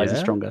up with allies is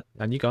stronger.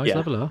 And you guys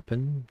level up,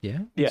 and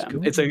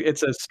cool. It's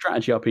a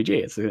strategy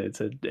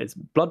RPG. It's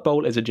Blood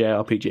Bowl is a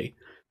JRPG,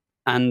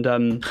 and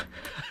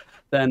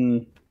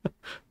then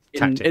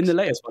in the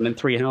latest one, in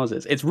Three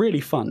Houses, it's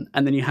really fun.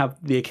 And then you have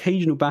the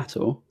occasional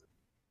battle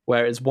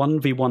where it's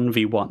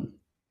 1v1v1,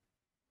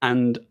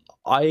 and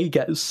I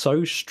get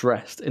so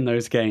stressed in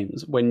those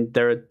games when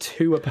there are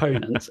two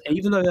opponents,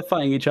 even though they're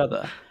fighting each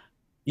other.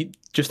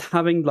 Just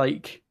having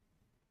like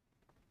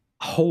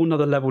a whole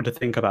nother level to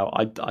think about.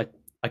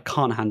 I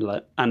can't handle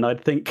it, and I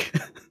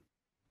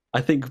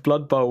think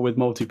Blood Bowl with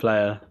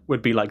multiplayer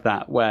would be like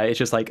that, where it's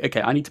just like,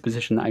 okay, I need to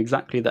position that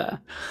exactly there.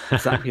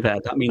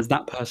 That means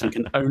that person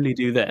can only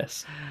do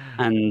this,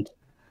 and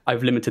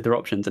I've limited their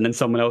options. And then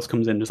someone else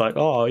comes in and is like,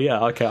 oh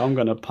yeah, okay, I'm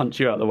gonna punch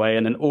you out of the way,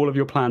 and then all of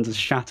your plans are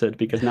shattered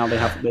because now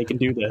they can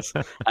do this.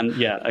 And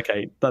yeah,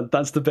 okay,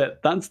 that's the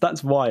bit.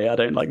 That's why I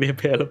don't like the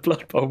appeal of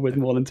Blood Bowl with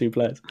more than 2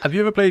 players. Have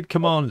you ever played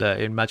Commander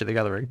in Magic the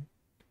Gathering?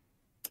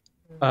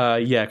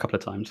 Yeah, a couple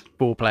of times.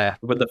 4-player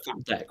with the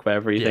fat deck where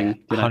everything,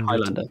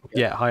 Highlander.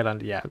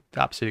 Highlander,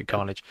 absolute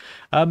carnage.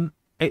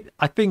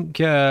 I think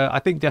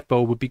Death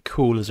Bowl would be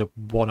cool as a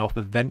one-off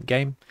event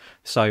game.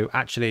 So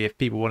actually, if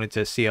people wanted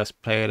to see us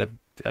play it,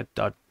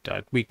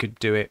 we could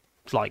do it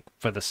like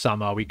for the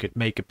summer. We could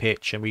make a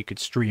pitch and we could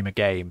stream a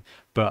game,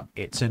 but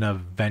it's an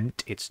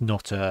event. It's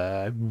not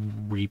a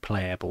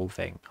replayable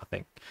thing. I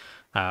think,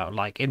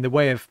 like in the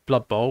way of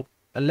Blood Bowl,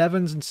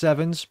 11s and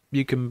 7s,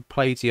 you can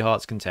play to your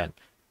heart's content.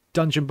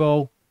 Dungeon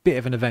Bowl, bit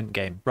of an event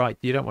game, right?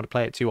 You don't want to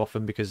play it too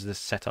often because of the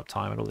setup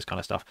time and all this kind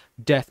of stuff.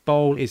 Death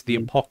Bowl is the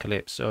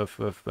apocalypse of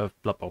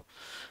Blood Bowl.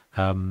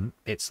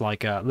 It's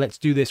like let's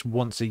do this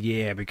once a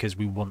year because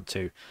we want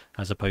to,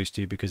 as opposed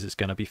to because it's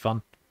going to be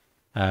fun.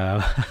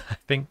 I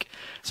think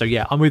so.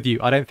 Yeah, I'm with you.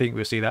 I don't think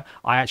we'll see that.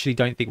 I actually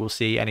don't think we'll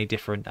see any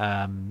different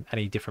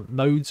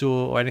modes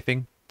or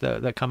anything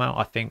that come out.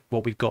 I think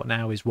what we've got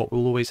now is what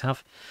we'll always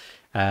have.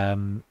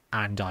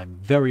 And I'm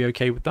very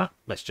okay with that.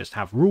 Let's just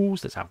have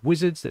rules. Let's have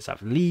wizards. Let's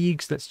have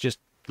leagues. Let's just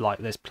like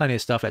there's plenty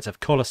of stuff. Let's have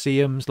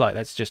colosseums. Like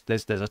let's just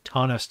there's a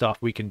ton of stuff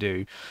we can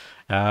do,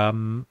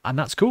 and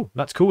that's cool.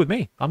 That's cool with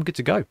me. I'm good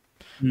to go.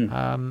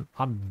 I'm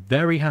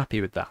very happy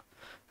with that.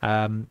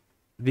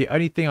 The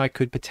only thing I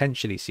could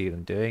potentially see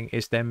them doing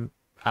is them,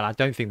 and I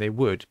don't think they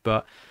would.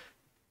 But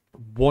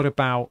what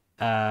about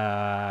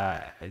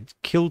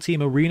Kill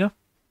Team Arena?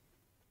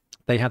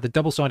 They had the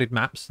double-sided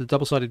maps, the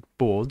double-sided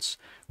boards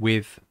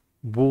with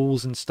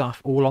walls and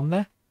stuff all on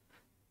there.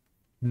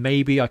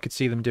 Maybe I could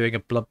see them doing a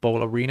Blood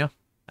Bowl arena.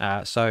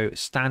 So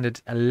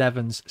standard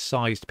 11s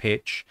sized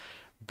pitch,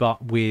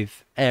 but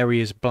with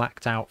areas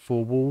blacked out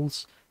for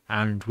walls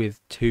and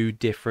with 2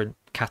 different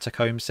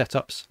catacomb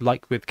setups,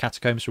 like with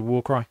Catacombs for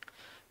Warcry.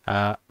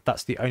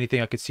 That's the only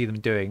thing I could see them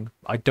doing.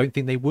 I don't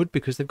think they would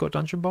because they've got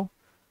Dungeon Bowl.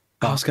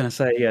 I was going to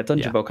say, yeah,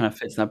 Dungeon Bowl kind of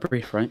fits in that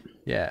brief, right?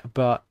 Yeah,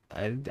 but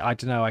I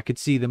don't know. I could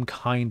see them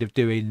kind of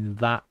doing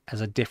that as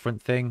a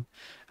different thing.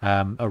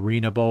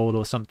 Arena Bowl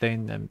or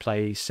something, and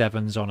play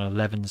 7s on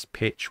 11s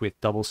pitch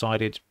with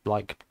double-sided,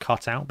 like,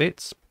 cut-out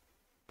bits.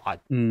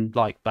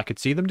 I could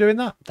see them doing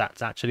that.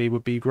 That actually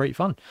would be great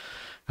fun.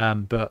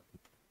 But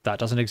that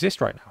doesn't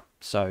exist right now.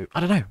 So I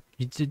don't know.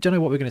 You don't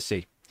know what we're going to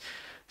see.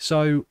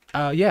 So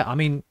yeah, I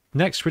mean,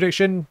 next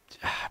prediction.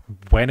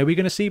 When are we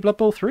going to see Blood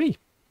Bowl 3?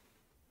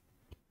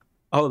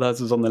 Oh, that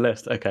was on the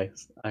list. Okay,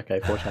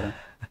 foreshadowing.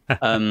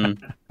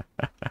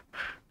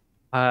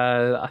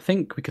 I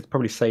think we could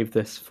probably save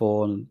this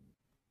for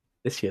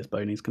this year's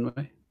Bonies, couldn't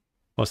we?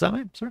 What's that,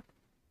 mate? Sorry?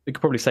 We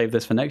could probably save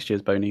this for next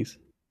year's Bonies.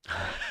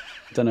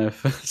 I don't know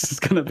if this is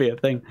going to be a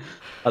thing.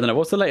 I don't know.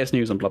 What's the latest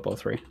news on Blood Bowl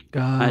 3?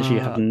 I actually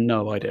have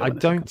no idea. I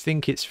don't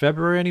think it's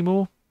February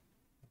anymore.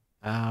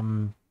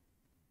 It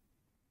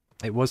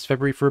was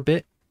February for a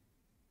bit.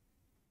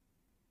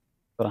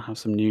 But I have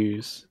some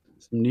news.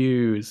 Some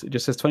news. It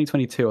just says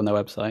 2022 on their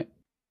website.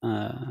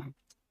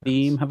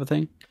 Theme have a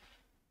thing?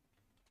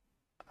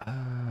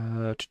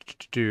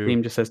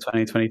 Theme just says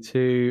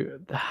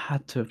 2022. There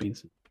had to have been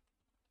some.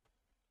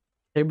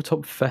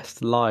 Tabletop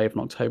Fest live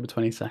on October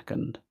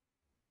 22nd.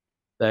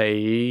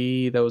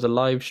 There was a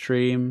live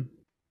stream.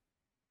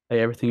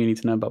 Everything you need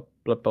to know about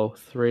Blood Bowl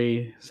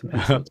 3.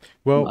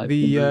 Well,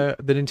 the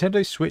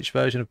Nintendo Switch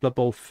version of Blood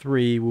Bowl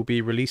 3 will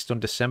be released on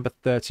December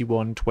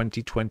 31,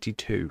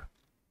 2022.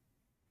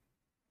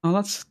 Oh,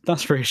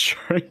 that's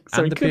reassuring.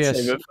 So and the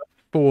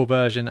PS4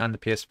 version, and the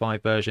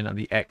PS5 version, and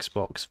the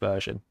Xbox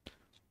version.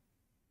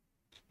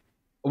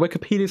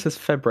 Wikipedia says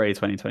February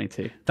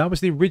 2022. That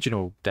was the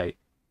original date.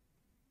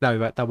 No,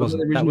 that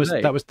wasn't.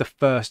 That was the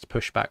first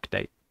pushback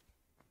date.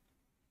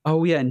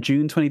 Oh yeah, in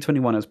June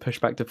 2021, it was pushed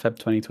back to Feb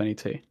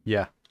 2022.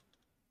 Yeah,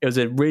 it was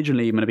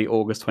originally going to be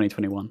August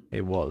 2021.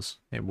 It was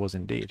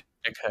indeed.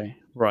 Okay,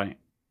 right.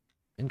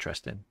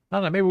 Interesting. I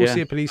don't know. Maybe we'll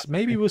see a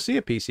Maybe we'll see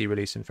a PC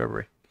release in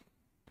February.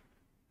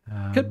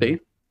 Could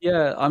be.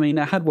 Yeah, I mean,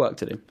 it had work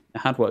to do.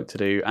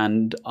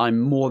 And I'm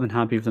more than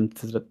happy for them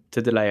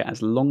to delay it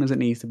as long as it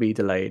needs to be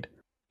delayed,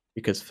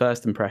 because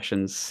first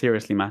impressions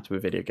seriously matter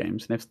with video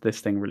games. And if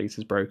this thing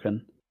releases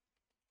broken,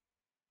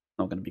 it's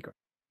not going to be great.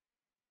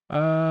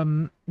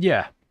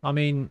 Yeah, I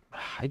mean,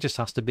 it just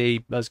has to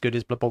be as good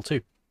as Blood Bowl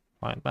 2.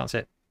 Right, that's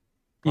it.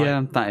 Like,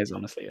 yeah, that is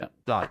honestly it.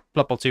 Like,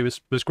 Blood Bowl 2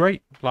 was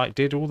great. Like,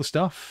 did all the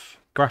stuff.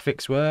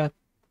 Graphics were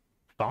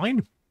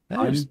fine.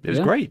 Yeah, it was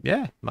great.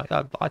 Yeah, like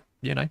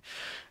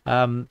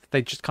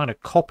they just kind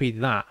of copied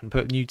that and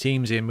put new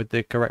teams in with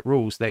the correct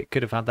rules. They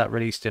could have had that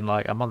released in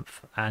like a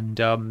month, and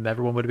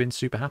everyone would have been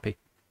super happy.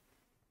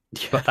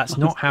 Yeah, but that's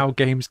not how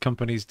games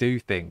companies do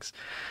things.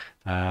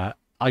 I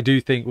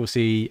do think we'll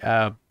see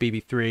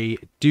BB3.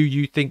 Do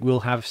you think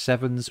we'll have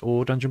Sevens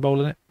or Dungeon Bowl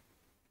in it?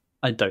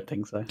 I don't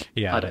think so.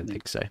 Yeah, I don't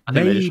think so.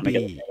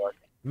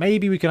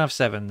 Maybe we can have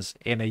Sevens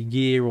in a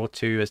year or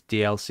two as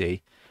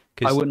DLC.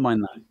 I wouldn't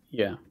mind that.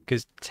 Yeah,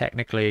 because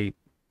technically,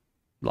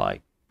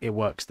 like, it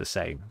works the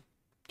same,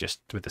 just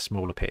with a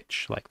smaller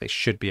pitch. Like, they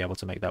should be able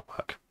to make that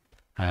work.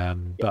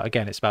 But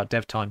again, it's about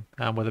dev time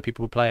and whether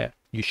people will play it.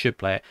 You should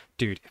play it.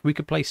 Dude, if we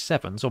could play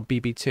Sevens on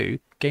BB2,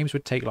 games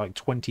would take like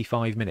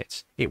 25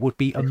 minutes. It would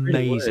be amazing.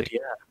 Really would, yeah.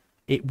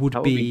 It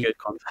would be good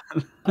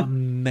content.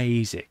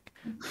 Amazing.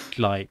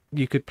 Like,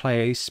 you could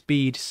play a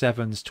speed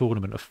Sevens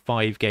tournament of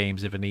 5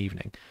 games of an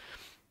evening.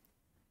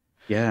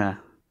 Yeah.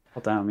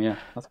 Oh, damn, yeah.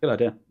 That's a good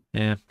idea.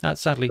 Yeah,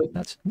 that's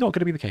not going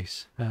to be the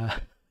case.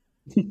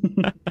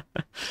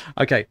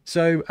 Okay,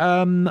 so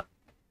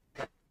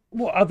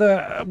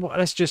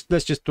let's just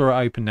throw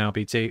it open now,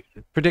 BT.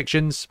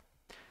 Predictions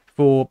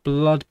for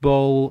Blood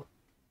Bowl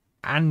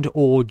and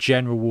or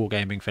general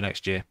wargaming for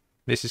next year.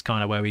 This is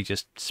kind of where we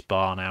just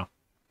spar now.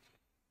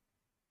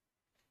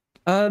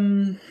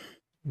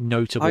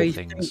 Notable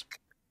things.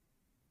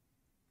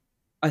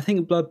 I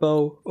think Blood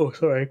Bowl. Oh,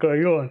 sorry,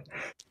 go on.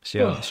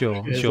 Sure.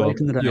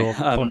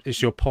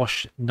 It's your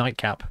posh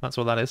nightcap. That's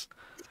what that is.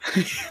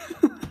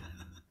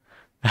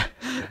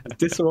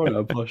 Disaronno,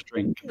 a posh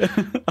drink.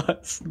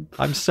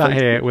 I'm sat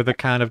here with a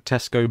can of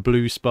Tesco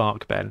Blue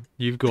Spark, Ben.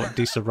 You've got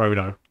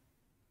Disaronno.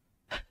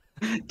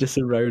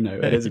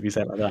 Disaronno. It is if you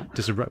say it like that.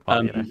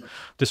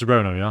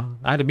 Disaronno, yeah.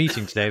 I had a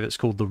meeting today that's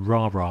called the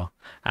Rah Rah,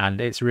 and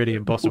it's really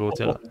impossible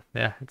to.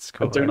 Yeah, it's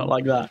called. I do not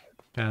like that.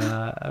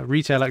 A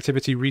retail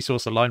activity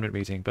resource alignment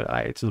meeting, but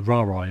it's the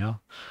Rah Rah, yeah.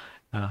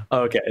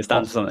 Okay, it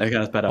stands for something. Okay,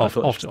 that's better. Off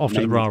to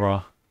the Rah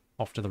Rah.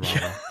 Off to the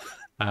Rah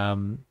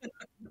Rah.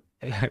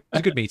 It was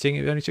a good meeting.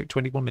 It only took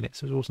 21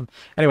 minutes. It was awesome.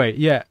 Anyway,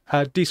 yeah,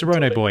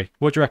 Disaronno boy,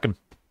 what do you reckon?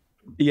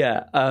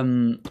 Yeah,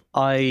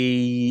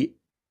 I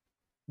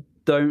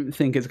don't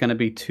think it's going to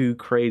be too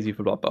crazy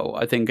for Blood Bowl.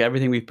 I think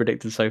everything we've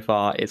predicted so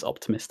far is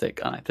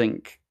optimistic, and I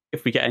think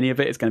if we get any of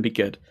it, it's going to be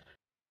good.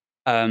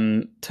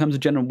 In terms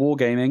of general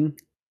wargaming,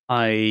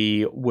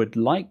 I would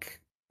like,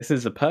 this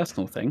is a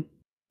personal thing,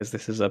 because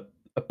this is a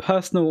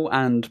personal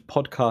and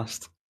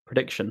podcast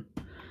prediction,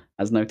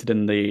 as noted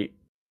in the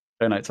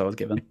show notes I was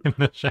given.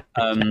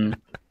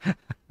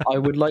 I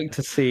would like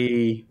to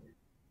see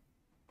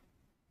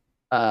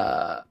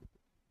an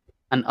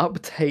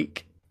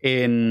uptake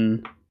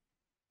in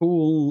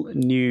cool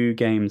new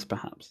games,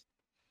 perhaps.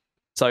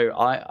 So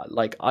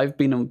I've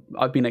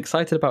been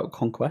excited about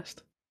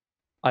Conquest.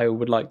 I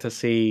would like to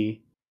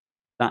see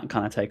that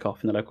kind of take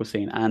off in the local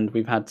scene, and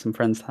we've had some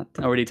friends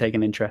already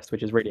taken interest,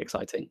 which is really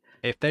exciting.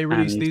 If they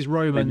release And these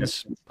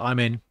Romans, I'm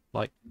in.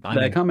 Like,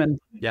 they're coming.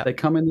 Yeah, they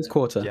come in this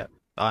quarter. Yeah,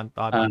 I'm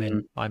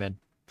in. I'm in.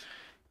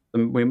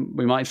 We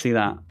might see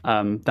that.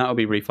 That will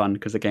be really fun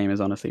because the game is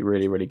honestly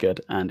really, really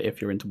good. And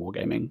if you're into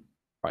wargaming,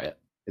 try it.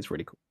 It's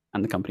really cool.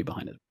 And the company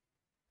behind it.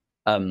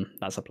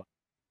 That's a plan.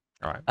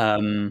 All right.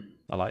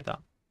 I like that.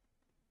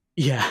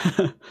 Yeah.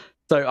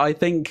 So I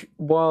think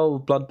while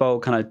Blood Bowl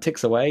kind of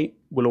ticks away,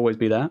 we'll always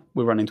be there.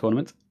 We're running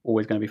tournaments.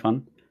 Always going to be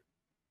fun.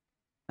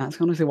 That's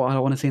honestly what I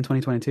want to see in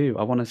 2022.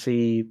 I want to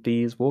see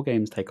these war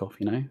games take off.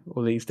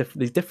 All these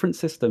different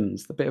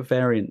systems, a bit of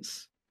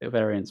variance.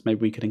 Maybe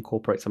we could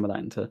incorporate some of that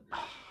into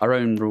our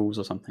own rules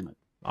or something like that.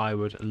 I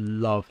would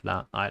love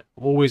that. I'm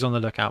always on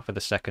the lookout for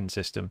the second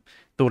system.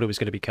 Thought it was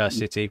going to be Curse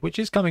City, which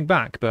is coming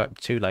back, but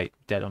too late.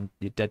 You're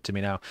dead to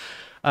me now.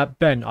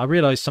 Ben, I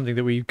realised something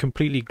that we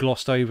completely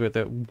glossed over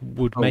that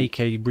would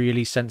make a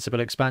really sensible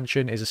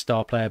expansion is a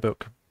star player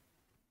book.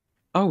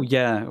 Oh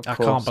yeah, I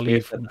can't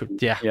believe.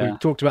 Yeah, we've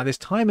talked about this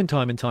time and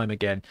time and time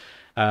again.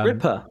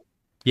 Ripper.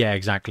 Yeah,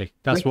 exactly.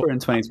 That's Ripper what in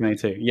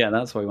 2022. Yeah,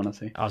 that's what we want to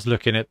see. I was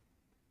looking at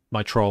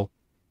my troll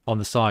on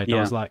the side. Yeah.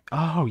 I was like,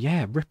 oh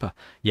yeah, Ripper.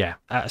 Yeah,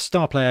 a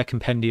star player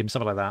compendium,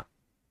 something like that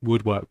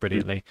would work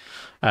brilliantly.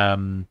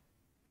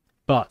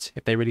 But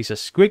if they release a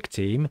Squig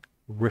team,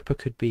 Ripper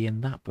could be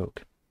in that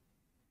book.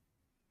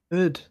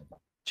 Good.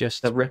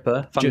 Just the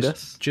Ripper,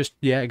 Fungus. Just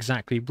yeah,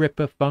 exactly.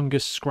 Ripper,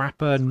 Fungus,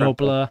 Scrapper,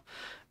 Nobbler.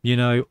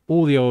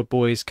 All the old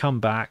boys come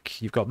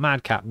back. You've got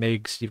Madcap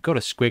Migs. You've got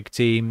a Squig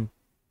team.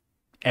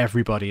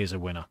 Everybody is a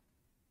winner.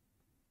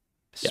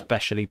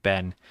 Especially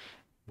Ben.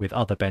 With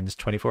other Ben's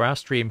 24-hour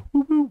stream.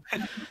 Woo-hoo.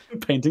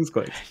 Painting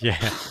squigs. Yeah.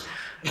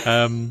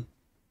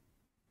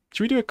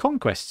 Should we do a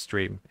conquest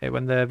stream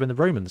when the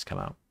Romans come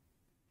out?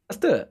 Let's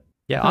do it.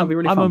 Yeah, I'm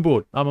on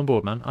board. I'm on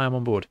board, man. I am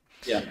on board.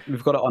 Yeah,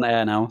 we've got it on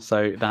air now,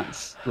 so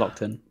that's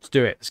locked in. Let's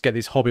do it. Let's get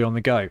this hobby on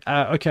the go.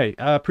 Okay,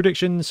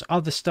 predictions,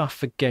 other stuff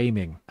for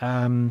gaming.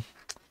 Blood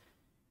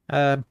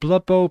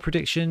Bowl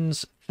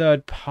predictions,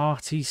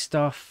 third-party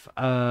stuff.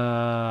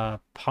 Punga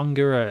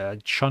are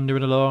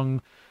chundering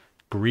along.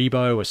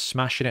 Grebo are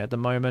smashing it at the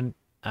moment.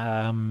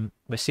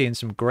 We're seeing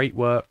some great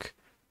work,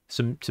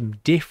 some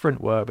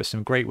different work, but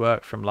some great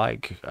work from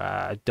like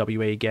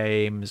WA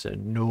Games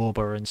and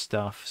Norba and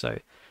stuff. So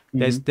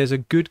there's a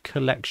good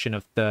collection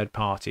of third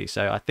parties.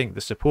 So I think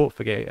the support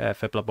for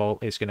Blood Bowl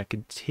is going to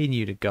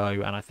continue to go,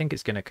 and I think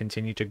it's going to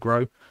continue to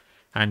grow.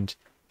 And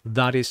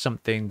that is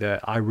something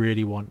that I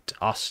really want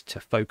us to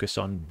focus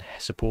on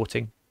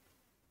supporting.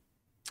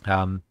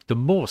 The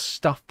more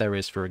stuff there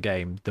is for a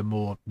game, the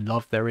more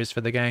love there is for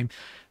the game,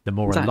 the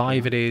more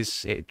alive it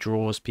is. It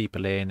draws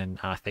people in, and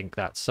I think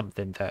that's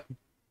something that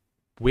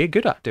we're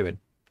good at doing.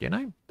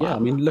 Yeah, I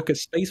mean, look at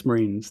Space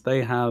Marines.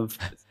 They have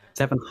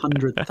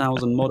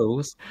 700,000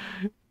 models,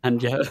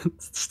 and yet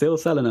still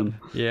selling them.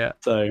 Yeah.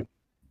 So,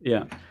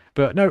 yeah.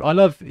 But no, I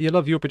love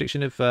your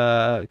prediction of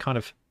kind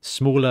of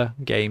smaller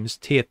games,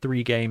 tier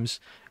 3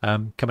 games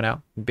coming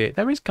out.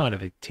 There is kind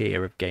of a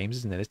tier of games,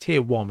 isn't there? There's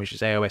tier 1, which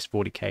is AOS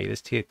 40k.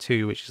 There's tier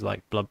 2, which is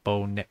like Blood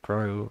Bowl,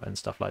 Necro, and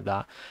stuff like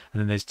that. And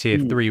then there's tier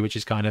 3, which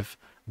is kind of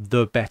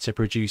the better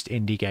produced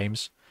indie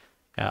games.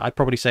 I'd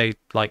probably say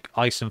like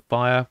Ice and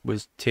Fire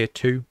was tier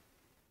 2.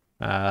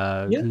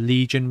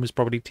 Legion was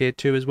probably tier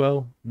 2 as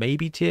well.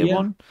 Maybe tier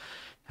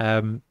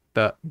 1.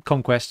 But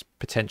Conquest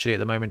potentially at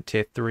the moment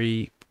tier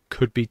 3.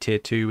 Could be tier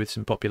 2 with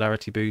some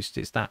popularity boost.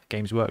 It's that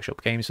Games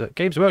Workshop games.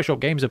 Games Workshop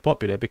games are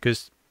popular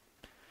because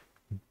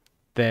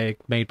they're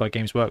made by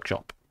Games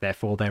Workshop.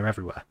 Therefore, they're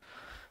everywhere.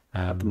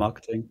 The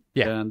marketing,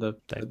 and the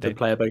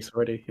player base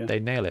already. Yeah.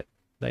 They nail it.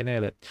 They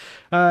nail it.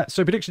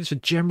 So predictions for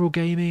general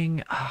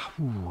gaming.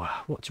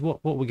 What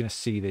are we going to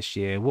see this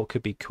year? What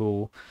could be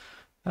cool?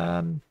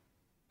 I'm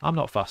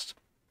not fussed.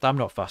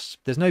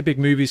 There's no big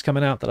movies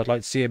coming out that I'd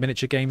like to see a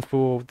miniature game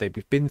for.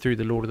 We've been through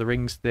the Lord of the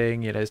Rings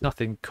thing. There's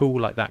nothing cool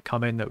like that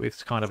coming that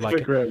was kind of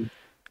Pacific Rim.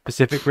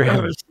 Pacific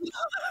Rim.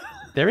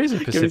 There is a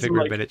Pacific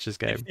Rim miniatures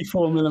game.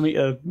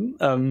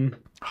 54mm.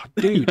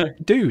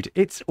 Dude,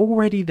 it's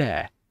already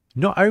there.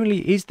 Not only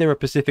is there a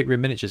Pacific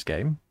Rim miniatures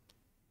game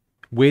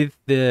with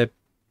the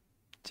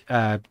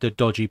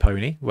dodgy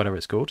pony, whatever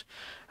it's called,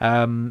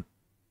 and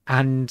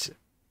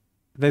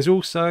there's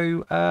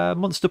also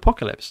Monster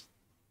Apocalypse.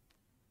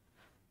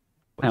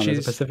 Which is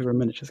a Pacific Rim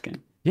miniatures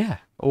game. Yeah,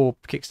 or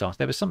Kickstarter.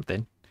 There was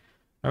something.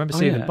 I remember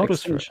seeing the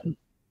models for it.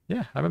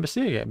 Yeah, I remember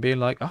seeing it and being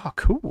like, "Oh,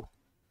 cool."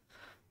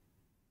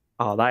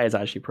 Oh, that is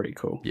actually pretty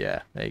cool.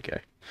 Yeah, there you go.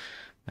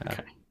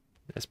 Okay.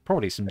 There's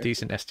probably some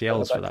decent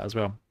STLs for that as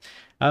well.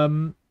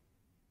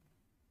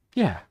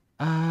 Yeah.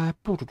 I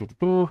don't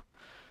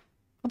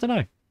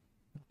know. I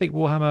think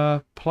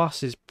Warhammer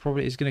Plus is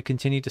going to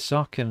continue to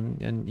suck,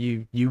 and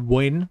you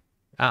win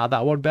out of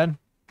that one, Ben.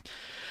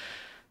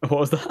 What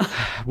was that?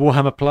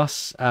 Warhammer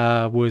Plus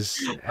was.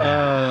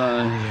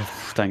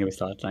 Don't get me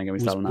started. Don't get me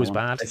started on that was one.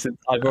 Bad.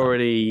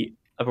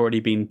 I've already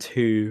been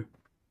too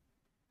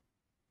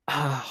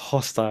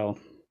hostile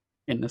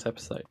in this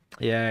episode.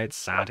 Yeah, it's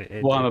sad.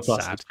 Warhammer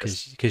Plus sad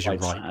because you're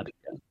right. Sad,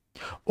 yeah.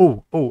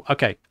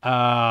 Okay.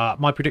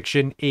 My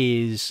prediction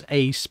is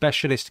a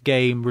specialist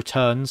game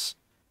returns.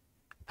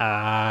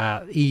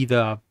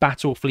 Either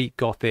Battlefleet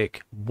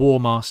Gothic, War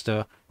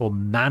Master, or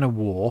Man of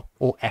War,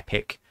 or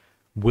Epic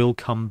will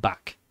come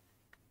back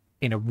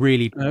in a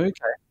really Okay.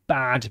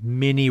 bad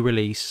mini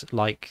release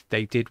like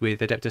they did with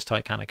Adeptus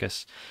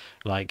Titanicus.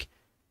 Like,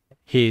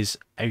 here's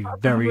a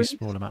Bad very release.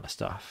 small amount of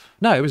stuff.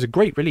 No, it was a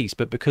great release,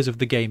 but because of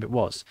the game it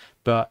was.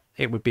 But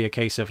it would be a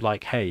case of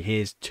like, hey,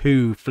 here's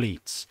two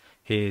fleets.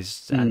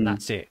 And Mm.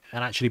 that's it.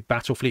 And actually,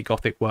 Battlefleet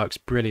Gothic works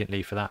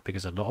brilliantly for that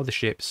because a lot of the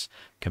ships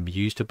can be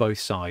used to both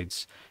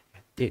sides.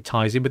 It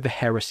ties in with the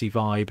heresy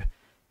vibe.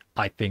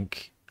 I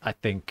think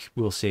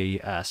we'll see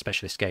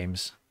specialist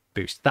games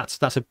boost.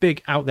 That's a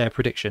big out there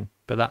prediction,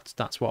 but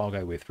that's what I'll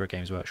go with for a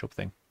Games Workshop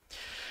thing.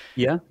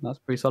 Yeah, that's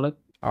pretty solid.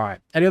 All right.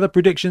 Any other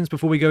predictions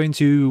before we go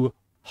into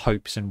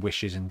hopes and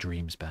wishes and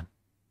dreams, Ben?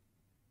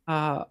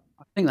 I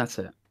think that's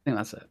it. I think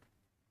that's it.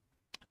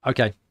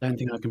 Okay. Don't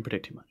think I can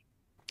predict too much.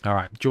 All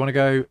right. Do you want to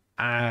go?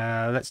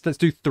 Let's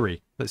do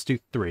three. Let's do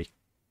three.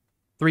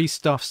 Three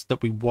stuffs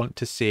that we want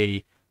to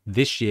see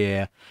this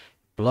year: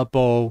 Blood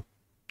Bowl,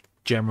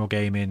 general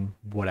gaming,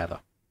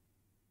 whatever.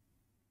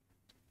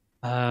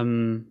 I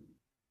want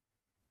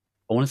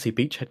to see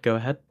Beachhead go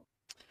ahead.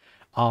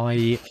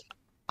 I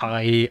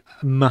I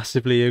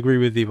massively agree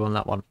with you on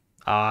that one.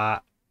 I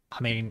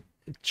mean,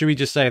 should we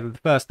just say that the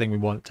first thing we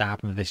want to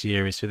happen this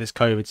year is for this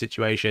COVID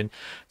situation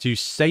to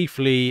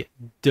safely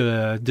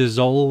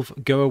dissolve,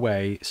 go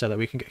away, so that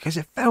we can, because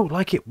it felt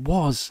like it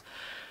was.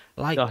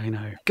 Like, I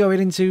know.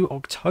 going into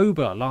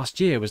October last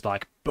year was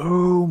like,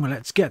 boom,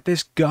 let's get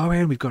this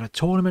going. We've got a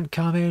tournament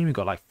coming. We've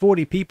got like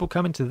 40 people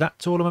coming to that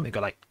tournament. We've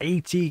got like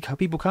 80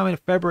 people coming in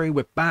February.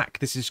 We're back.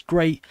 This is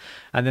great.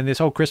 And then this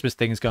whole Christmas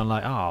thing is going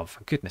like, oh,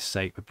 for goodness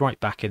sake, we're right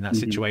back in that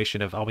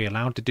situation of, are we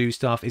allowed to do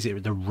stuff? Is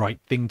it the right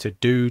thing to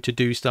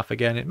do stuff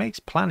again? It makes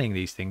planning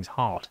these things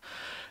hard.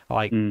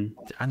 Like, and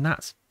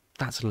that's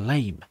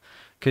lame,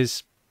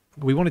 because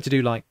we wanted to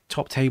do like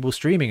top table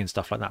streaming and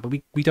stuff like that, but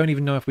we don't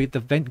even know if the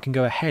event can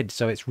go ahead.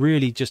 So it's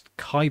really just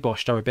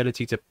kiboshed our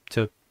ability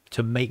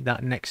to make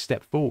that next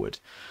step forward.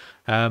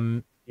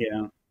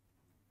 Yeah.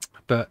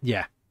 But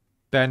yeah,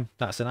 Ben,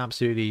 that's an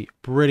absolutely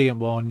brilliant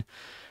one.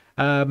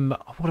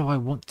 What do I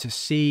want to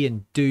see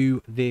and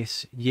do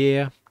this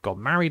year? Got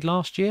married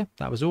last year.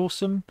 That was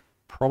awesome.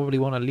 Probably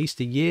want at least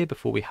a year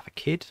before we have a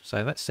kid.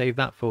 So let's save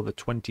that for the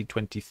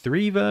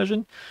 2023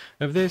 version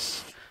of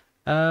this.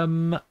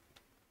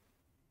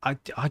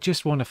 I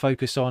just want to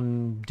focus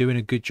on doing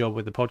a good job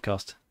with the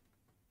podcast.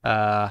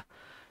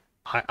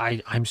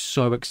 I'm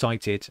so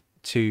excited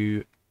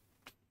to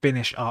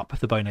finish up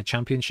the Bonehead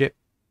Championship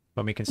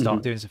when we can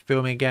start doing some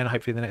filming again.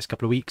 Hopefully, in the next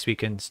couple of weeks we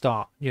can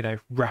start,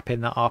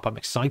 wrapping that up. I'm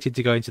excited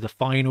to go into the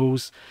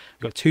finals.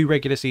 We've got 2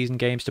 regular season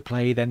games to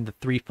play, then the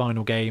 3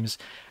 final games,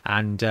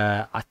 and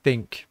I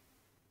think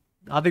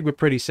we're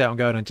pretty set on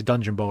going into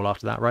Dungeon Bowl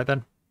after that, right,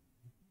 Ben?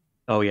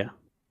 Oh yeah.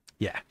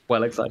 Yeah.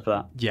 Well excited for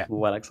that. Yeah.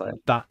 Well excited.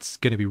 That's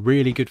going to be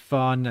really good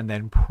fun. And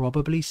then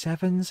probably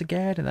sevens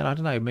again. And then, I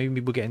don't know, maybe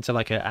we'll get into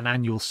like an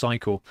annual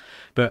cycle.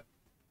 But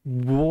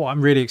what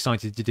I'm really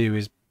excited to do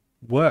is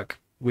work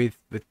with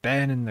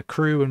Ben and the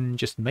crew and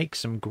just make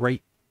some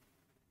great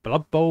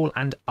Blood Bowl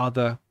and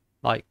other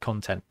like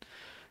content,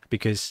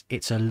 because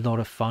it's a lot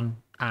of fun,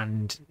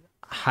 and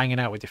hanging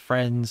out with your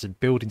friends and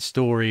building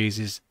stories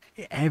is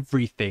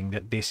everything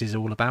that this is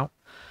all about.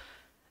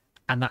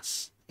 And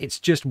it's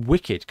just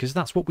wicked, because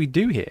that's what we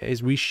do here,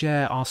 is we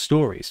share our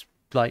stories.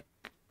 Like,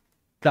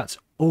 that's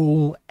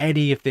all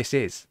any of this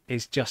is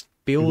just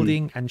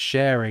building and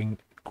sharing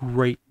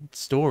great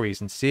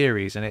stories and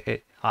series, and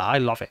I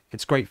love it.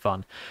 It's great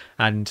fun,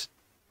 and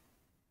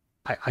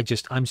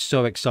I'm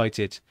so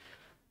excited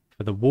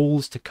for the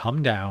walls to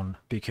come down,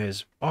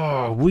 because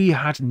we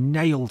had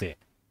nailed it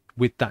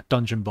with that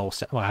Dungeon Bowl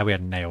set. Well, we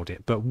hadn't nailed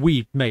it, but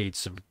we made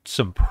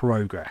some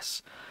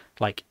progress,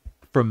 like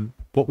from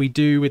what we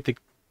do with the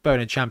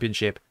Bonehead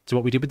Championship to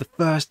what we did with the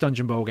first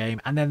Dungeon Bowl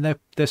game, and then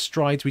the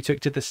strides we took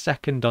to the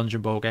second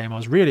Dungeon Bowl game. I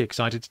was really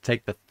excited to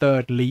take the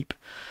third leap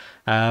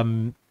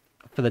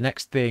for the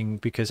next thing,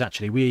 because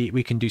actually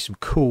we can do some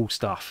cool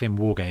stuff in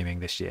wargaming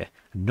this year,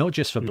 not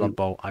just for Blood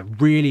Bowl. I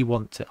really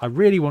want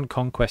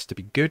Conquest to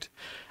be good,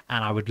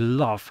 and I would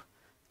love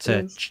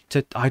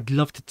I'd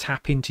love to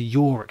tap into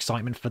your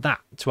excitement for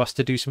that, to us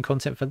to do some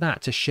content for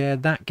that, to share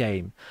that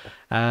game,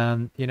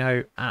 and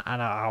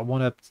I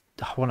want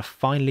to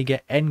finally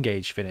get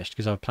Engage finished,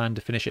 because I planned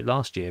to finish it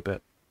last year,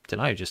 but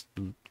don't know, just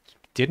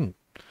didn't.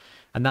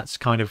 And that's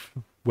kind of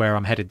where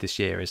I'm headed this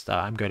year, is that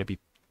I'm going to be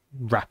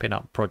wrapping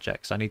up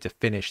projects. I need to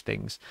finish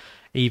things,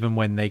 even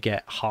when they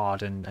get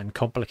hard and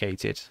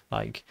complicated.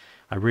 Like,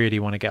 I really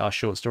want to get our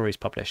short stories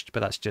published, but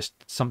that's just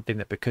something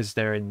that, because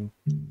they're in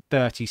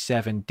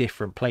 37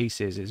 different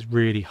places, is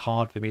really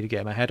hard for me to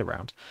get my head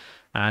around.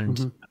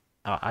 And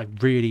I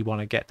really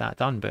want to get that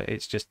done, but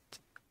it's just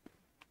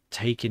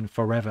taking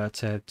forever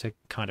to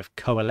kind of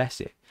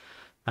coalesce it.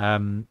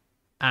 And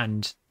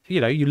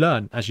you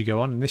learn as you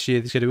go on, and this year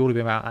it's going to all be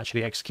about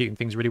actually executing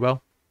things really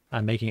well.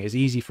 and making it as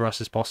easy for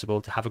us as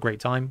possible to have a great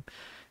time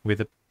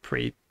with a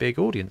pretty big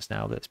audience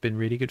now. That's been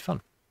really good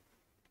fun.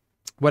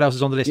 What else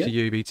is on the list for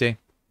you, BT?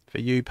 For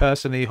you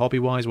personally,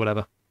 hobby-wise,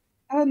 whatever?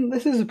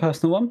 This is a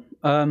personal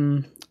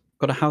one.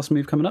 Got a house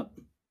move coming up.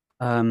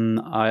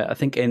 I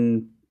think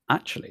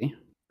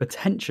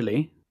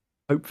potentially,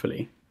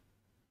 hopefully,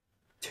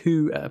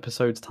 2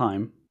 episodes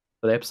time,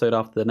 for the episode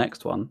after the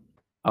next one,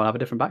 I'll have a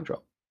different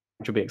backdrop,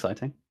 which will be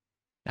exciting.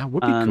 That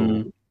would be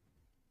cool.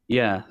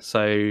 Yeah,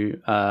 so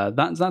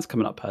that's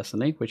coming up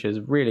personally, which is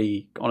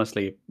really,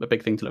 honestly, a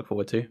big thing to look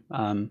forward to.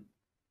 Being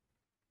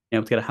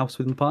able to get a house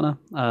with my partner.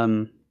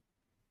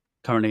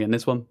 Currently in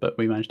this one, but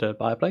we managed to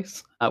buy a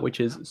place, which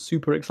is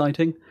super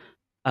exciting.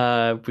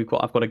 I've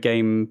got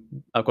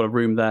a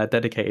room there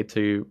dedicated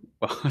to.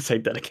 Well, I say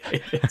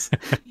dedicated.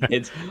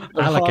 It's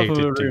allocated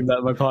half of a room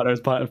that my partner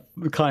has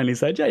kindly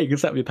said, "Yeah, you can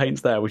set up your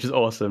paints there," which is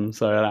awesome.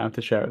 So I don't have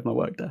to share it with my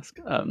work desk.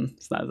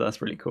 So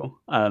that's really cool.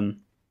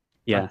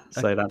 Yeah,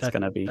 so that's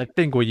going to be. I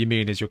think what you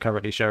mean is you're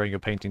currently sharing your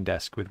painting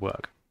desk with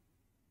work.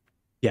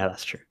 Yeah,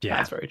 that's true. Yeah,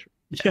 that's very true.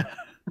 Yeah.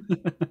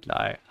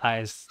 No,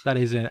 that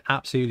is an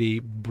absolutely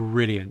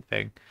brilliant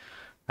thing.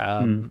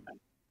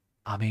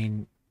 I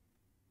mean,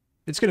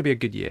 it's going to be a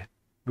good year.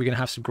 We're going to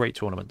have some great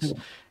tournaments.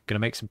 Going to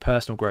make some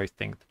personal growth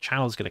things. The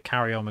channel's going to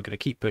carry on. We're going to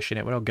keep pushing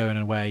it. We're not going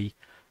away.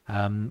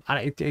 And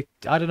I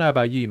don't know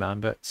about you, man,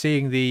 but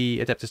seeing the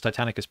Adeptus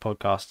Titanicus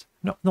podcast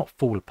not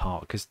fall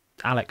apart, because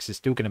Alex is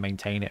still going to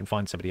maintain it and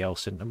find somebody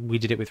else. And we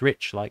did it with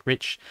Rich. Like,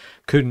 Rich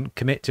couldn't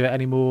commit to it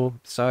anymore,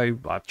 so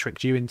I've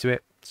tricked you into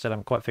it. Still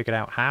haven't quite figured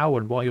out how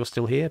and why you're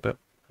still here, but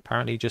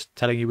apparently just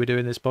telling you we're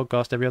doing this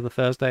podcast every other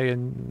Thursday,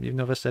 and you've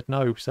never said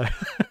no. So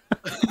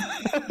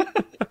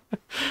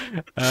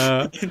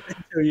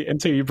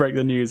until you break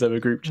the news over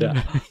group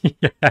chat.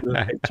 Yeah.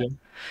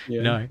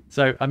 No.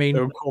 So I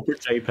mean,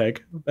 corporate JPEG.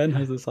 Ben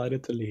has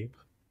decided to leave.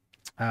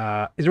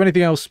 Is there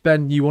anything else,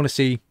 Ben, you want to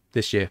see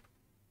this year?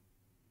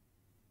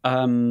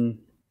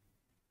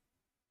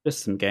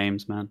 Just some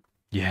games, man.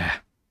 Yeah.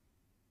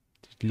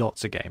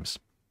 Lots of games.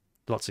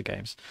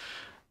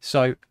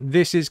 So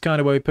this is kind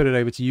of where we put it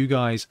over to you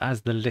guys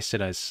as the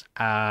listeners.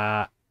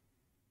 As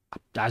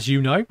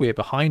you know, we're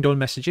behind on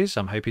messages.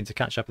 I'm hoping to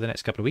catch up in the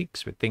next couple of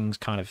weeks with things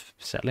kind of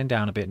settling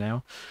down a bit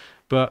now.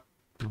 But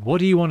what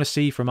do you want to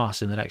see from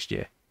us in the next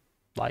year?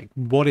 Like,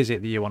 what is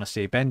it that you want to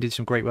see? Ben did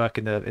some great work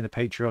in the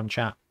Patreon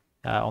chat,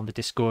 on the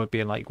Discord,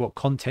 being like, what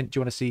content do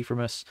you want to see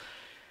from us?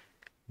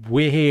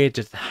 We're here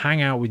to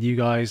hang out with you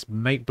guys,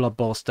 make Blood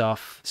Bowl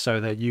stuff so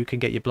that you can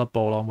get your Blood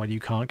Bowl on when you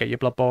can't get your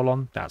Blood Bowl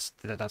on. That's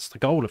the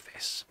goal of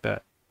this.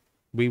 But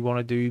we want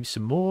to do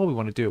some more. We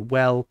want to do it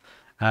well.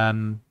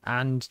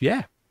 And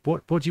yeah,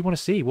 what do you want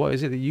to see? What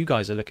is it that you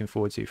guys are looking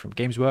forward to from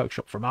Games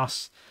Workshop, from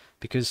us?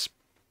 Because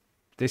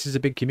this is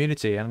a big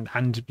community,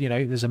 and you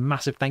know, there's a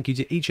massive thank you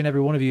to each and every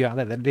one of you out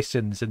there that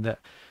listens and that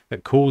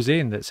calls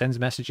in, that sends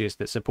messages,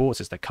 that supports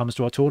us, that comes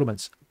to our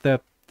tournaments.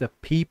 The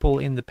people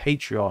in the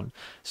Patreon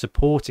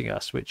supporting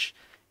us, which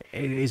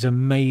is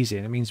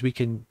amazing. It means we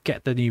can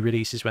get the new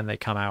releases when they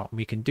come out, and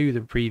we can do the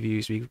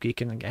previews, we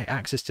can get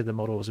access to the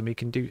models, and we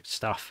can do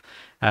stuff.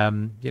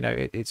 You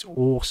know, it's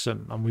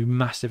awesome, and we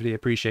massively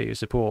appreciate your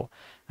support.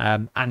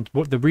 And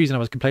the reason I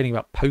was complaining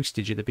about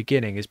postage at the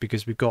beginning is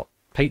because we've got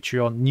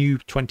Patreon new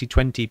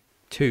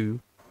 2022.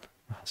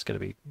 It's going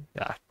to be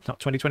not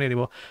 2020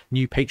 anymore.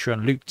 New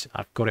Patreon loot.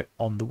 I've got it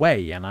on the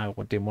way, and I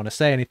didn't want to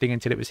say anything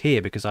until it was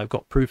here because I've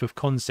got proof of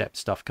concept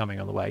stuff coming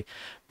on the way.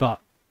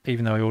 But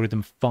even though I ordered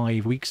them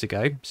 5 weeks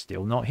ago,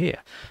 still not here.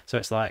 So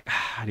it's like,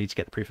 I need to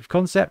get the proof of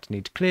concept, I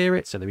need to clear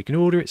it so that we can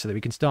order it, so that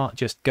we can start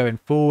just going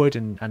forward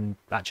and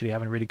actually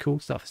having really cool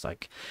stuff. It's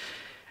like,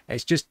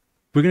 it's just,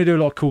 we're going to do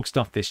a lot of cool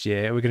stuff this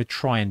year. We're going to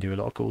try and do a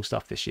lot of cool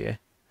stuff this year.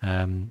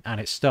 And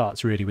it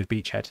starts really with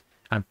Beachhead.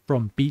 And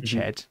from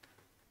Beachhead,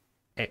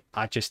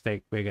 I just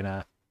think we're going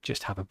to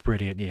just have a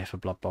brilliant year for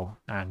Blood Bowl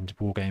and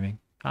Wargaming.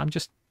 I'm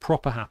just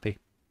proper happy.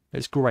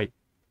 It's great.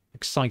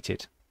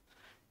 Excited.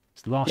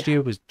 Last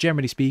year was,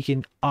 generally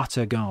speaking,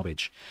 utter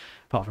garbage.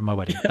 Apart from my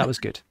wedding. That was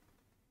good.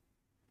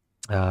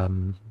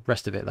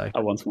 Rest of it, though. I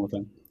want some more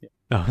thing. Yeah.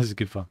 Oh, this is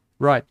good fun.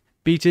 Right.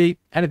 BT,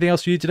 anything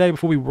else for you today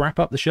before we wrap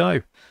up the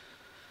show?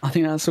 I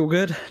think that's all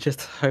good.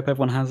 Just hope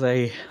everyone has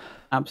a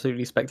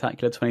absolutely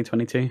spectacular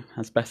 2022,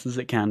 as best as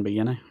it can be,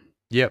 you know?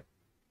 Yep.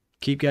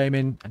 Keep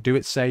gaming, do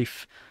it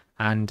safe,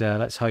 and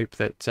let's hope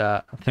that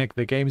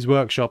the Games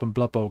Workshop and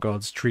Blood Bowl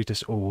gods treat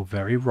us all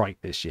very right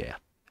this year.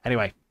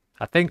 Anyway,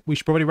 I think we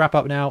should probably wrap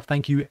up now.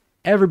 Thank you,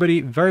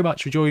 everybody, very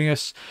much for joining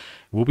us.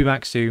 We'll be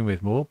back soon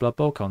with more Blood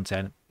Bowl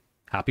content.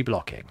 Happy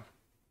blocking.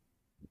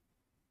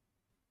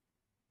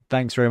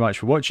 Thanks very much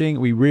for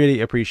watching. We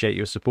really appreciate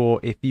your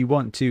support. If you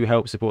want to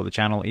help support the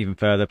channel even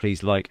further,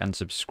 please like and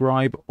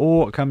subscribe,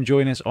 or come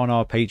join us on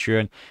our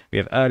Patreon. We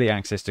have early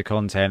access to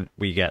content.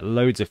 We get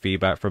loads of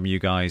feedback from you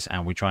guys,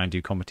 and we try and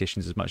do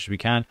competitions as much as we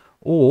can.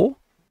 Or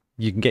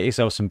you can get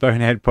yourself some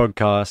Bonehead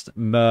podcast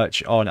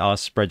merch on our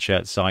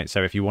Spreadshirt site.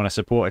 So if you want to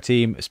support a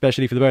team,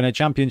 especially for the Bonehead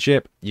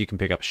Championship, you can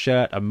pick up a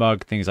shirt, a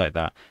mug, things like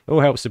that. It all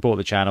helps support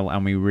the channel,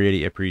 and we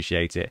really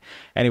appreciate it.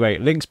 Anyway,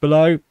 links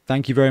below.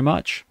 Thank you very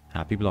much.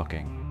 Happy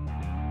blocking.